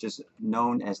description, which is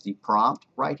known as the prompt,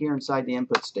 right here inside the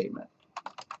input statement.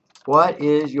 What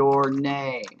is your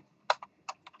name?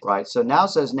 Right, so now it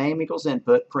says name equals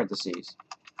input, parentheses,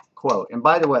 quote. And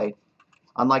by the way,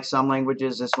 unlike some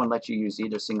languages, this one lets you use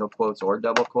either single quotes or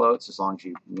double quotes, as long as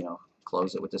you,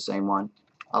 close it with the same one.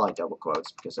 I like double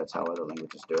quotes because that's how other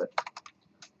languages do it.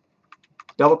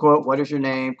 double quote, what is your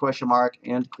name, question mark,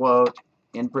 end quote,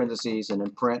 in parentheses, and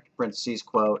then print, parentheses,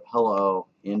 quote, hello,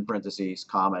 in parentheses,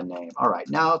 comma, name. All right,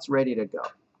 now it's ready to go.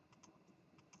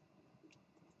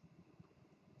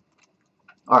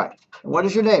 All right, what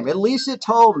is your name? At least it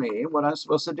told me what I'm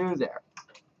supposed to do there.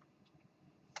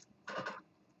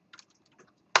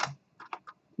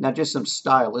 Now, just some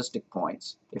stylistic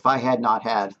points. If I had not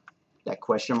had that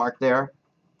question mark there,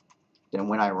 then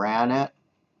when I ran it,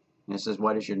 and it says,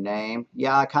 what is your name?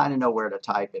 Yeah, I kind of know where to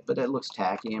type it, but it looks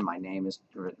tacky, and my name is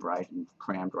right and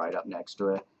crammed right up next to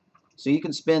it. So you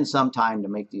can spend some time to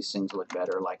make these things look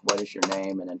better, like what is your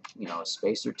name, and then, you know, a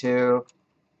space or two.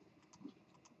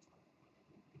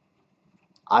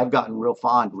 I've gotten real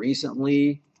fond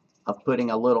recently of putting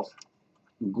a little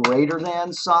greater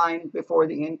than sign before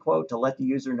the end quote to let the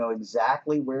user know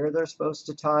exactly where they're supposed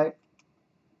to type.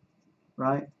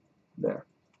 Right? There.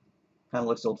 Kind of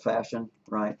looks old-fashioned,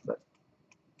 right? But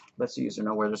lets the user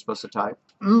know where they're supposed to type.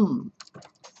 All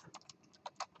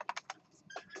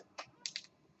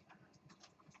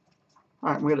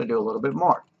right, we're going to do a little bit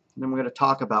more. Then we're going to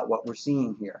talk about what we're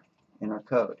seeing here in our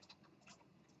code.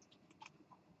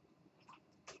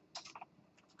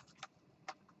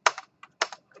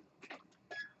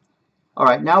 All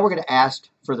right, now we're going to ask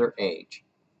for their age.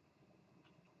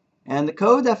 And the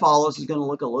code that follows is going to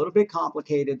look a little bit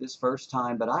complicated this first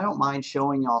time, but I don't mind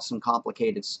showing y'all some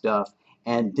complicated stuff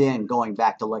and then going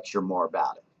back to lecture more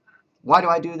about it. Why do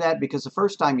I do that? Because the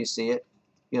first time you see it,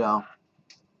 you know,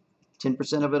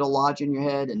 10% of it will lodge in your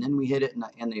head, and then we hit it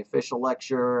in the official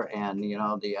lecture, and, you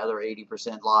know, the other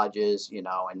 80% lodges, you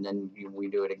know, and then we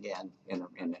do it again, and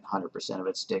 100% of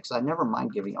it sticks. I never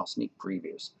mind giving y'all sneak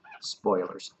previews,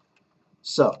 spoilers.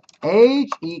 So,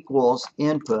 age equals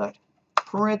input,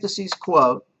 parentheses,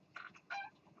 quote,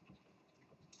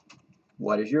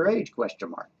 what is your age, question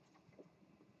mark.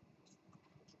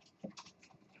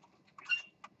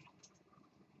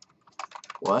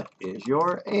 What is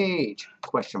your age,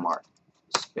 question mark,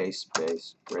 space,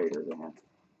 space, greater than,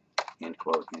 end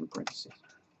quote, in parentheses.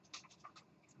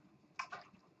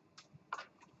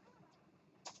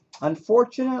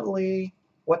 Unfortunately,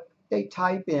 what they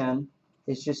type in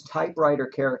is just typewriter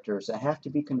characters that have to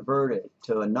be converted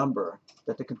to a number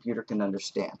that the computer can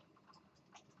understand.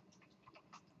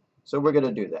 So we're going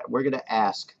to do that. We're going to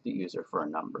ask the user for a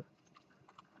number.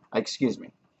 Excuse me.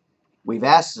 We've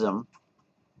asked them,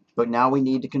 but now we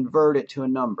need to convert it to a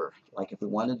number, like if we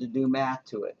wanted to do math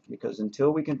to it, because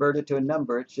until we convert it to a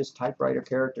number, it's just typewriter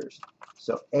characters.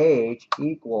 So age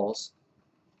equals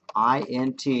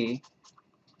int,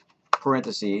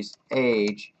 parentheses,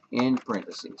 age, in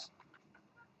parentheses.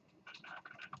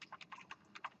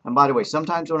 And by the way,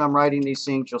 sometimes when I'm writing these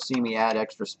things, you'll see me add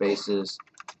extra spaces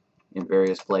in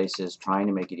various places, trying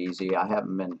to make it easy. I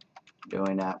haven't been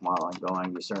doing that while I'm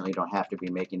going. You certainly don't have to be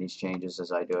making these changes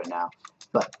as I do it now.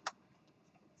 But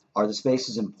are the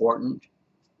spaces important?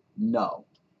 No,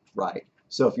 right?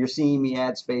 So if you're seeing me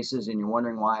add spaces and you're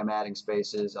wondering why I'm adding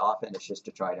spaces, often it's just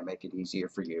to try to make it easier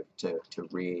for you to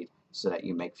read so that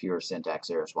you make fewer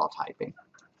syntax errors while typing.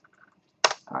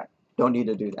 All right, don't need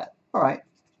to do that. All right,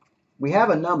 we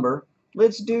have a number.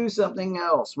 Let's do something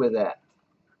else with that.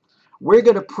 We're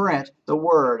going to print the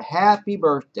word happy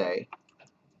birthday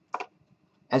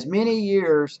as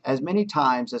many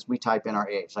times as we type in our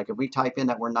age. Like if we type in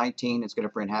that we're 19, it's going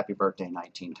to print happy birthday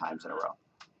 19 times in a row.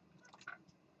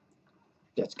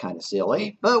 That's kind of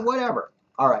silly, but whatever.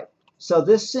 All right, so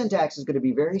this syntax is going to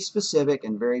be very specific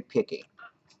and very picky.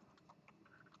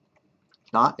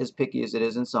 Not as picky as it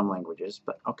is in some languages,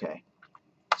 but okay.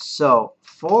 So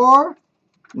for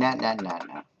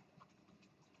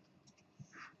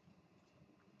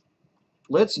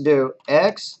let's do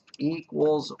x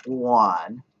equals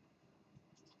 1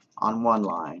 on one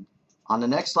line. On the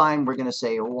next line, we're going to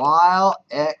say while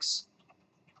x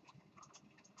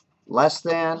less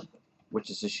than, which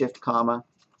is a shift comma,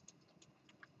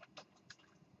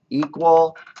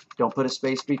 equal, don't put a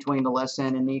space between the less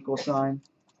than and the equal sign,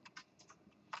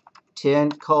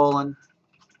 10 colon.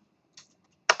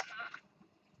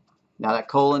 Now that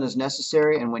colon is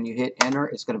necessary, and when you hit enter,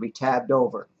 it's going to be tabbed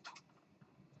over.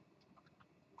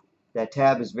 That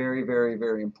tab is very, very,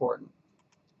 very important.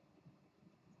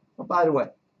 Oh, by the way,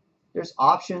 there's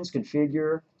options,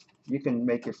 configure. You can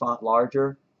make your font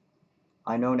larger.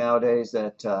 I know nowadays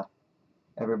that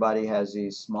everybody has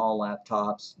these small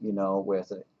laptops, you know,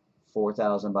 with a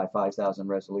 4,000 by 5,000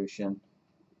 resolution.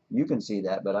 You can see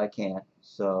that, but I can't.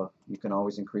 So you can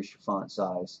always increase your font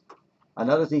size.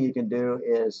 Another thing you can do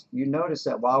is, you notice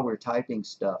that while we're typing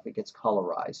stuff, it gets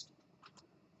colorized.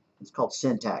 It's called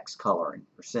syntax coloring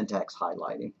or syntax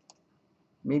highlighting.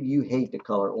 Maybe you hate the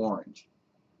color orange.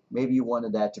 Maybe you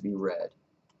wanted that to be red.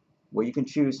 Well, you can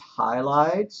choose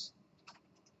highlights,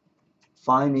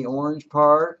 find the orange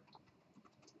part,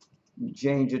 and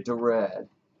change it to red.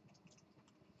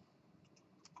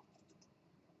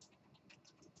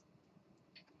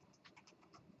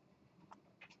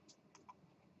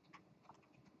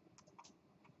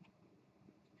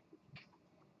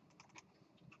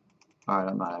 All right,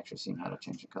 I'm not actually seeing how to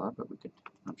change the color, but we could,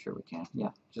 I'm sure we can. Yeah,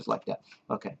 just like that.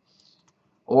 Okay.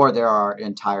 Or there are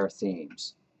entire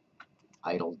themes.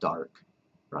 Idle dark,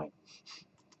 right?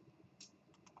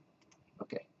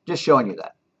 Okay, just showing you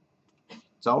that.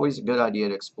 It's always a good idea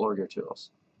to explore your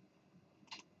tools.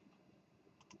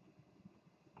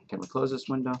 Can we close this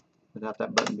window without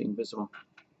that button being visible?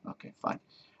 Okay, fine.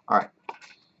 All right,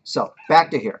 so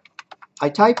back to here. I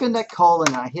type in that colon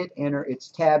and I hit enter, it's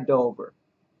tabbed over.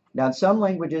 Now in some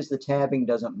languages the tabbing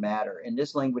doesn't matter. In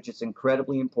this language it's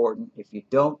incredibly important. If you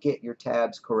don't get your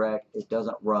tabs correct, it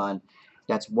doesn't run.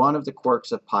 That's one of the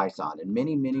quirks of Python. In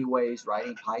many, many ways,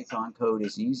 writing Python code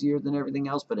is easier than everything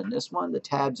else, but in this one, the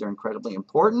tabs are incredibly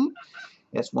important.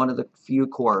 It's one of the few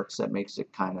quirks that makes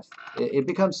it kind of, it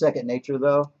becomes second nature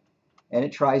though, and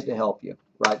it tries to help you,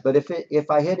 right? But if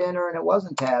I hit enter and it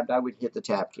wasn't tabbed, I would hit the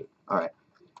tab key. All right,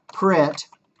 print,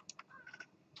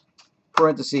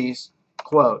 parentheses,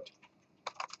 quote,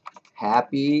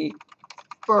 happy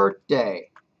birthday,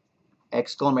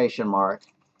 exclamation mark,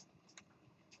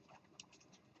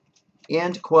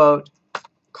 end quote,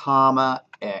 comma,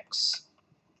 X,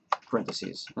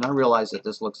 parentheses. And I realize that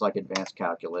this looks like advanced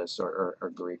calculus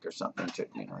or Greek or something to,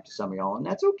 you know, to some of y'all, and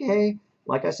that's okay.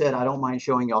 Like I said, I don't mind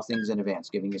showing y'all things in advance,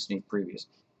 giving you sneak previews.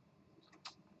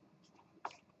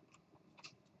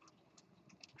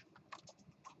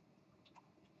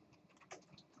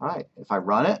 All right, if I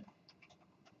run it,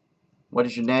 what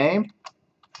is your name?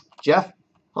 Jeff.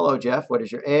 Hello, Jeff. What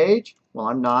is your age? Well,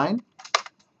 I'm 9.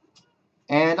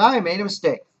 And I made a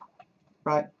mistake,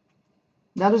 right?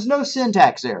 Now, there's no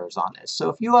syntax errors on this. So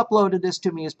if you uploaded this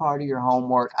to me as part of your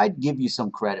homework, I'd give you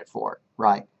some credit for it,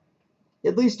 right?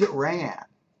 At least it ran.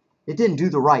 It didn't do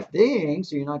the right thing,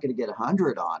 so you're not going to get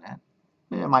 100 on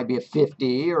it. It might be a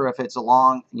 50, or if it's a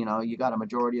long, you know, you got a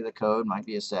majority of the code, might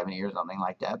be a 70 or something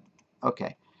like that.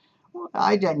 Okay. Well,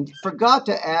 I forgot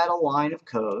to add a line of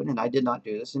code, and I did not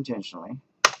do this intentionally,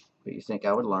 but you think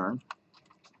I would learn.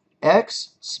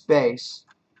 X space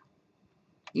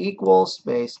equals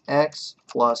space X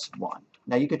plus 1.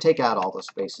 Now you could take out all those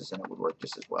spaces and it would work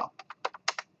just as well.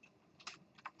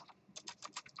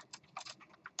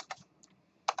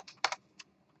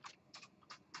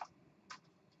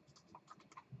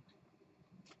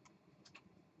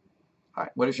 All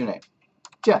right, what is your name?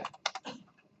 Jeff.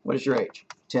 What is your age?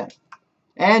 10.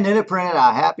 And then it printed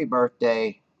out happy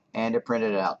birthday, and it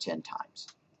printed it out 10 times.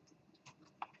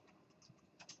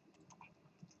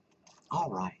 All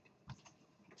right.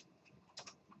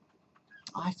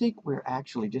 I think we're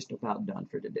actually just about done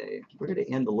for today. We're going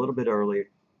to end a little bit early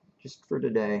just for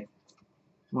today.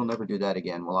 We'll never do that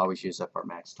again. We'll always use up our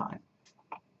max time.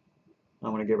 I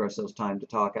want to give ourselves time to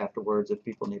talk afterwards if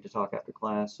people need to talk after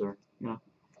class, or, you know,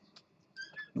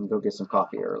 and go get some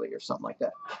coffee early or something like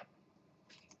that.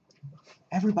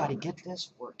 Everybody get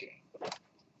this working. If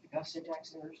you have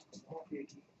syntax errors, no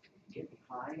biggie. Get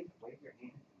behind, wave your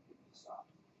hand, and stop.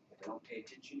 If I don't pay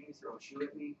attention to you, throw a shoe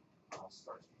at me, I'll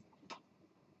start.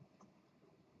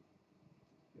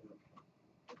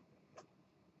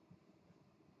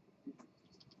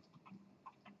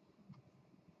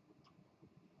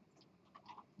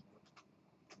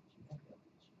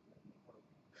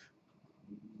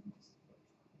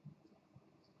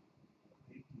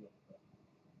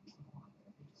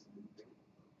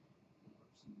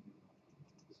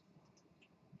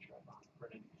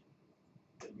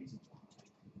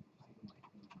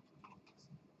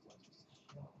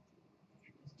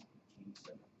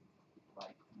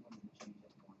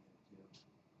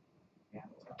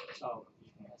 So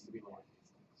it has to be like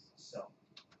So,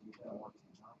 you uh, want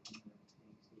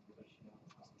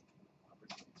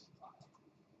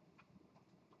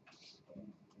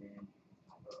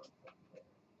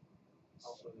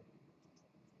also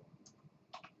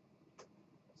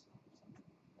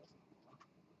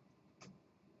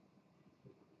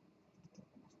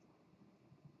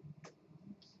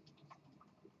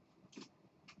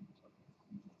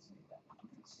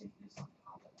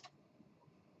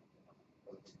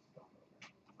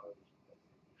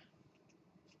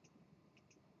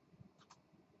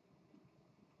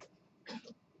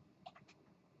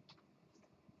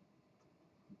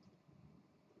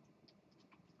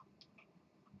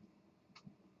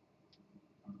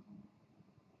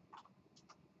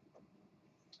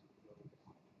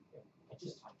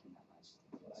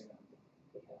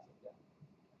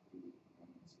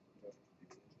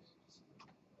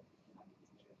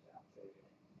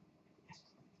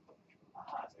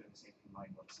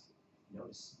mine was,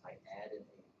 notice I added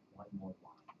one more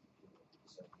line to it.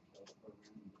 So if you go to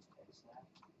program and just paste that,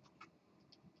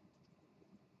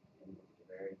 and look at the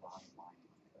very bottom line of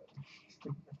the code.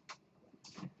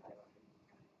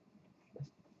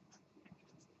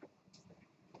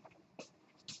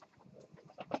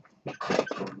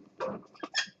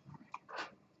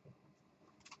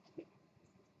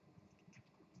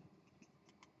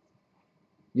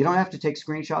 You don't have to take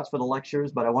screenshots for the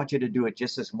lectures, but I want you to do it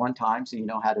just this one time so you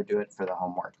know how to do it for the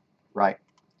homework, right?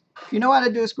 If you know how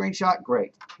to do a screenshot,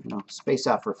 great. You know, space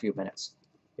out for a few minutes.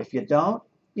 If you don't,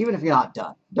 even if you're not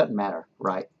done, doesn't matter,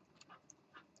 right?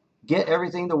 Get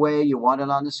everything the way you want it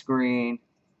on the screen.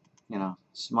 You know,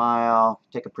 smile,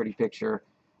 take a pretty picture.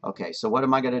 Okay, so what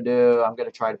am I going to do? I'm going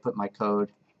to try to put my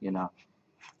code, you know,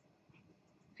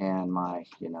 and my,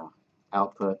 you know,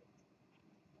 output.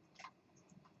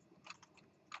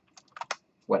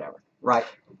 Whatever. Right.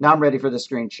 Now I'm ready for the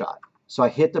screenshot. So I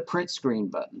hit the print screen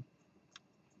button.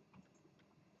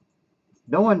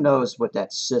 No one knows what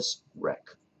that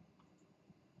sysrec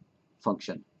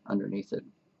function underneath it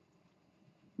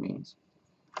means.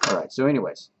 All right. So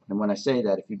anyways, and when I say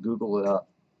that, if you Google it up,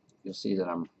 you'll see that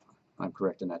I'm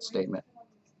correct in that statement.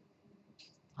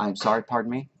 I'm sorry, pardon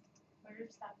me?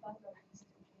 Where's that button?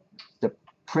 The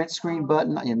print screen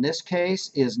button in this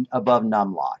case is above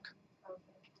numlock.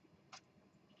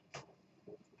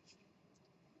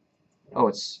 Oh,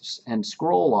 and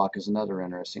scroll lock is another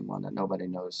interesting one that nobody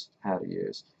knows how to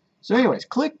use. So anyways,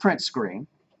 click print screen.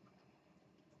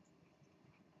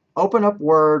 Open up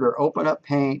Word or open up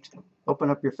Paint. Open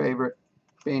up your favorite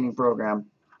painting program.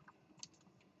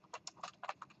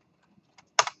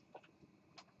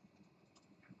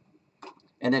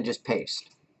 And then just paste.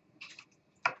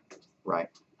 Right.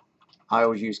 I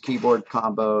always use keyboard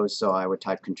combos, so I would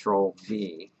type Control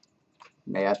V.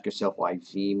 You may ask yourself why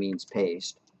V means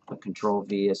paste. But Control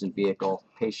V is in vehicle,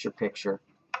 paste your picture,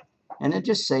 and then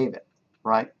just save it,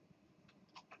 right?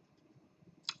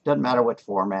 Doesn't matter what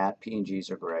format,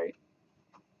 PNGs are great.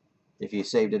 If you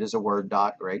saved it as a Word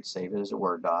doc, great, save it as a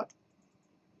Word doc.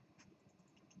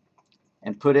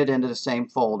 And put it into the same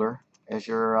folder as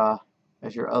your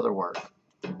other work.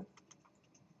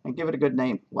 And give it a good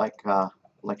name, like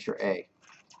Lecture A,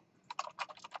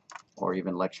 or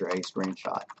even Lecture A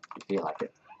screenshot, if you like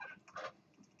it.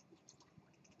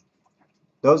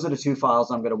 Those are the two files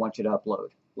I'm going to want you to upload,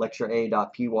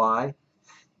 lecturea.py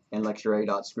and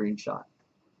lecturea.screenshot.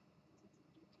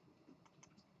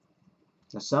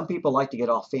 Now, some people like to get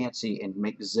all fancy and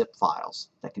make zip files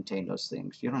that contain those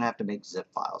things. You don't have to make zip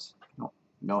files. You don't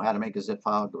know how to make a zip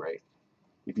file? Great.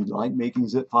 If you like making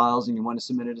zip files and you want to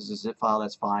submit it as a zip file,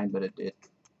 that's fine, but it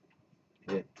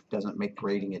doesn't make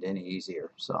grading it any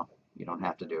easier, so you don't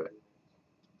have to do it.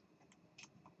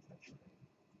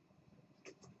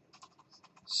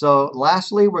 So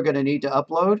lastly, we're going to need to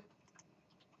upload.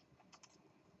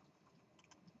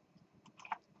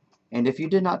 And if you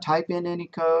did not type in any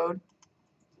code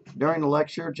during the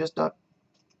lecture, just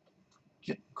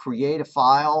create a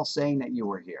file saying that you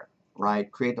were here,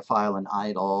 right? Create the file in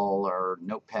idle or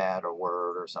Notepad or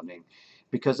Word or something,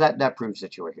 because that proves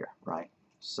that you were here, right?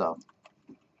 So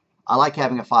I like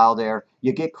having a file there.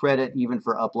 You get credit even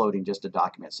for uploading just a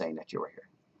document saying that you were here.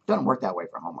 Doesn't work that way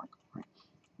for homework, right?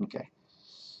 Okay.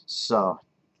 So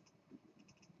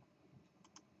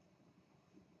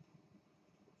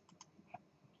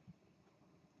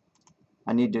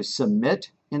I need to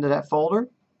submit into that folder.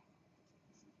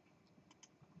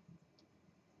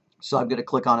 So I'm going to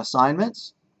click on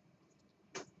assignments.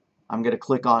 I'm going to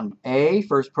click on A,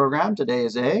 first program. Today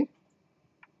is A.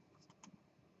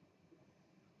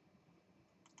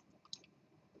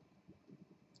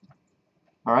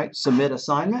 All right, submit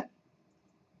assignment.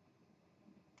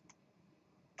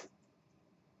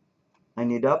 I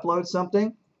need to upload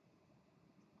something.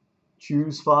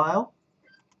 Choose file.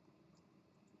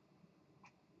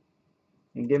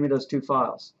 And give me those two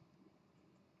files.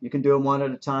 You can do them one at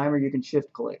a time, or you can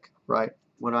shift click, right?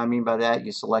 What do I mean by that?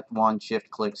 You select one, shift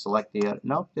click, select the other.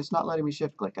 Nope, it's not letting me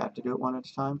shift click. I have to do it one at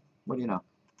a time. What do you know?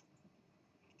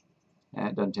 And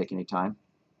it doesn't take any time.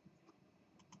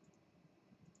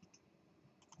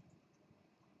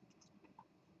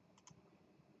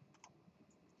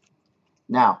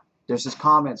 Now, there's this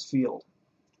comments field.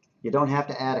 You don't have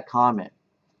to add a comment.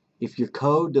 If your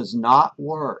code does not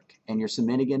work and you're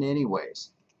submitting it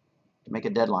anyways, to make a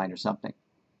deadline or something,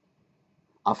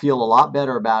 I'll feel a lot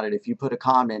better about it if you put a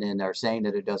comment in there saying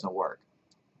that it doesn't work.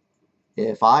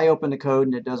 If I open the code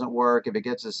and it doesn't work, if it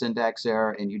gets a syntax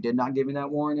error and you did not give me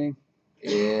that warning,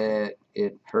 it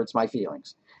hurts my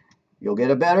feelings. You'll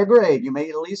get a better grade. You may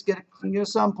at least get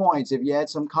some points if you add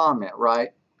some comment,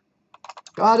 right?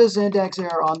 Got his index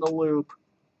error on the loop.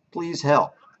 Please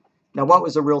help. Now, what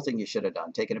was the real thing you should have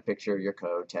done? Taken a picture of your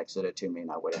code, texted it to me,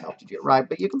 and I would have helped you do it right.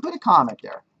 But you can put a comment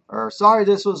there. Or, sorry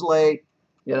this was late.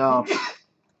 You know,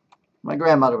 my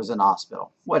grandmother was in the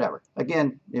hospital. Whatever.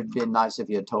 Again, it'd been nice if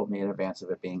you had told me in advance of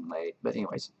it being late. But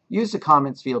anyways, use the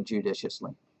comments field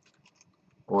judiciously.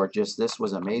 Or just, this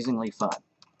was amazingly fun.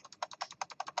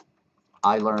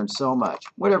 I learned so much.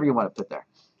 Whatever you want to put there.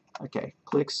 Okay,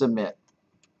 click submit.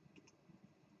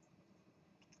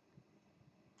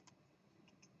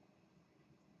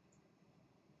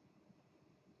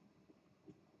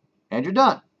 And you're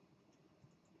done.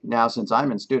 Now, since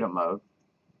I'm in student mode,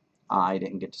 I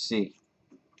didn't get to see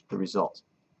the results.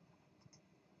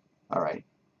 All right.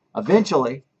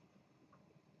 Eventually,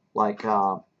 like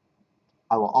I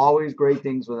will always grade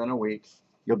things within a week.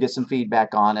 You'll get some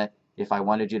feedback on it. If I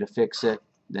wanted you to fix it,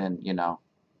 then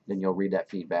then you'll read that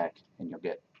feedback and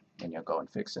you'll go and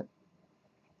fix it.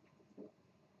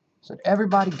 So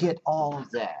everybody get all of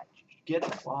that. Get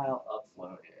the file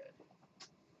uploaded.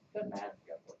 Doesn't matter if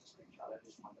you got to put the screenshot. I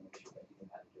just want to make sure that you know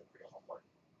how to do it for your homework.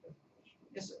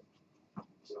 Yes, sir.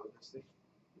 So this thing,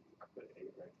 I put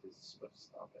 8, right? This is supposed to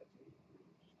stop at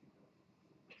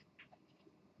 8.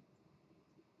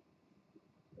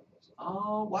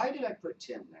 Oh, why did I put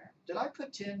 10 there? Did I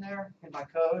put 10 there in my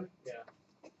code?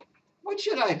 Yeah. What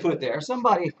should I put there?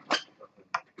 Somebody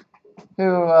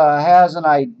who has an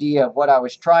idea of what I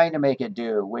was trying to make it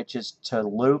do, which is to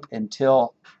loop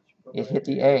until it hit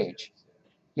the age.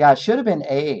 Yeah, it should have been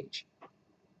age.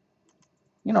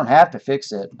 You don't have to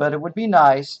fix it, but it would be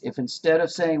nice if instead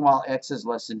of saying while x is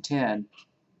less than 10,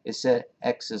 it said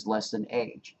x is less than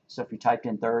age. So if you typed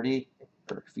in 30,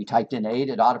 or if you typed in 8,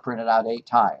 it ought to print it out 8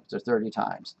 times or 30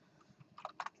 times.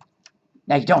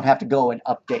 Now you don't have to go and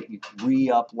update, you can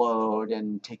re-upload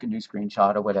and take a new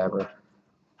screenshot or whatever.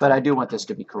 But I do want this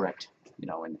to be correct, in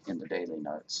the daily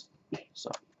notes. So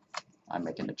I'm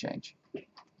making the change.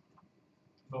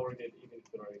 But we did, even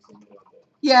if it already submitted on the.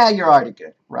 Yeah, you're already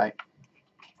good, right?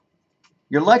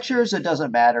 Your lectures, it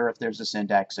doesn't matter if there's a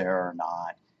syntax error or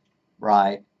not,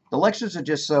 right? The lectures are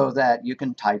just so that you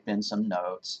can type in some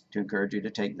notes to encourage you to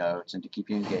take notes and to keep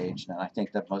you engaged. And I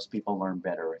think that most people learn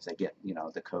better if they get,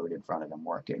 the code in front of them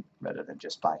working rather than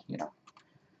just by,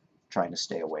 trying to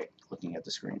stay awake looking at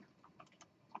the screen.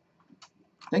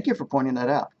 Thank you for pointing that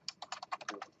out.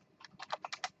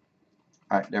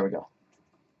 All right, there we go.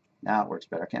 Now it works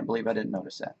better. I can't believe I didn't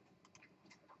notice that.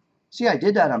 See, I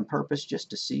did that on purpose just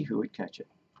to see who would catch it.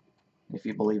 If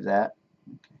you believe that.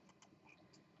 Okay.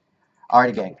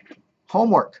 Alrighty, gang.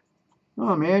 Homework.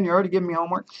 Oh, man, you're already giving me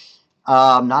homework?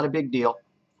 Not a big deal.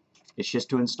 It's just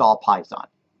to install Python.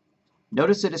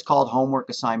 Notice it is called Homework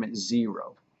Assignment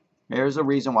 0. There's a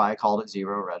reason why I called it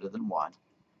 0 rather than 1,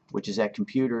 which is that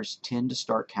computers tend to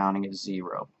start counting at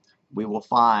 0. We will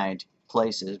find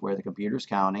places where the computer's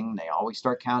counting. They always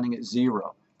start counting at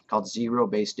 0. It's called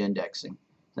zero-based indexing.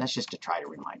 That's just to try to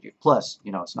remind you. Plus,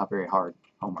 it's not very hard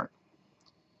homework.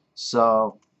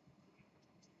 So,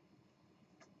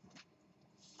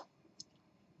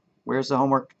 where's the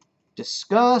homework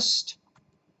discussed?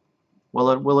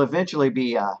 Well, it will eventually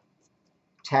be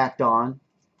tacked on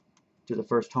to the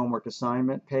first homework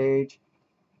assignment page.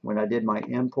 When I did my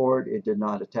import, it did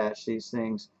not attach these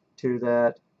things to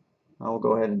that. I will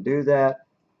go ahead and do that.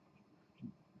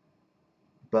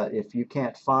 But if you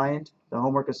can't find the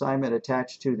homework assignment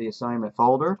attached to the assignment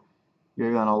folder,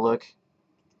 you're going to look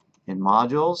in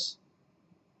Modules,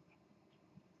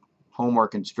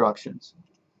 Homework Instructions.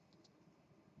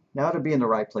 Now it'll be in the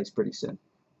right place pretty soon.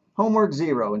 Homework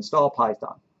 0, install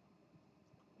Python.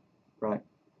 Right.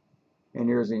 And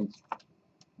here's the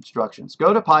instructions.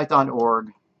 Go to python.org,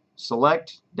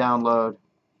 select, download.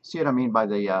 See what I mean by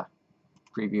the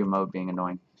preview mode being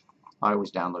annoying? I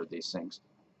always download these things.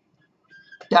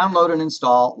 Download and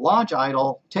install, launch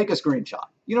idle, take a screenshot.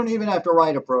 You don't even have to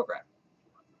write a program.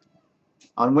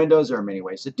 On Windows, there are many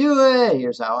ways to do it.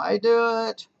 Here's how I do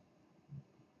it.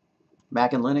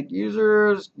 Mac and Linux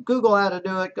users, Google how to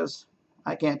do it because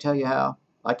I can't tell you how.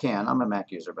 I can. I'm a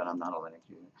Mac user, but I'm not a Linux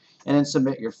user. And then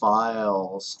submit your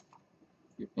files.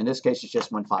 In this case, it's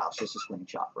just one file. It's just a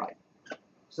screenshot, right?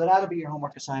 So that'll be your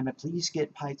homework assignment. Please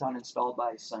get Python installed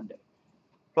by Sunday.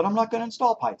 But I'm not going to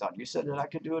install Python. You said that I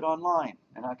could do it online,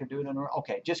 and I could do it in.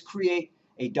 Okay, just create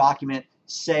a document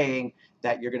saying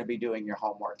that you're going to be doing your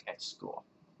homework at school,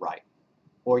 right?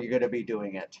 Or you're going to be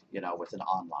doing it, with an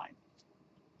online.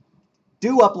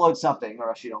 Do upload something, or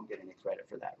else you don't get any credit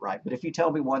for that, right? But if you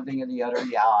tell me one thing or the other,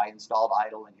 yeah, I installed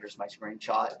idle, and here's my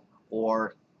screenshot,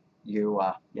 or you,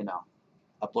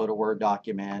 upload a Word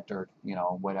document, or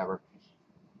whatever.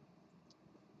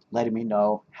 letting me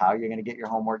know how you're going to get your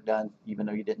homework done, even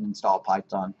though you didn't install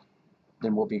Python,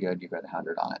 then we'll be good. You got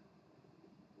 100 on it.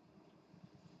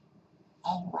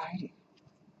 Alrighty.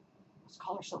 Let's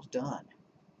call ourselves done.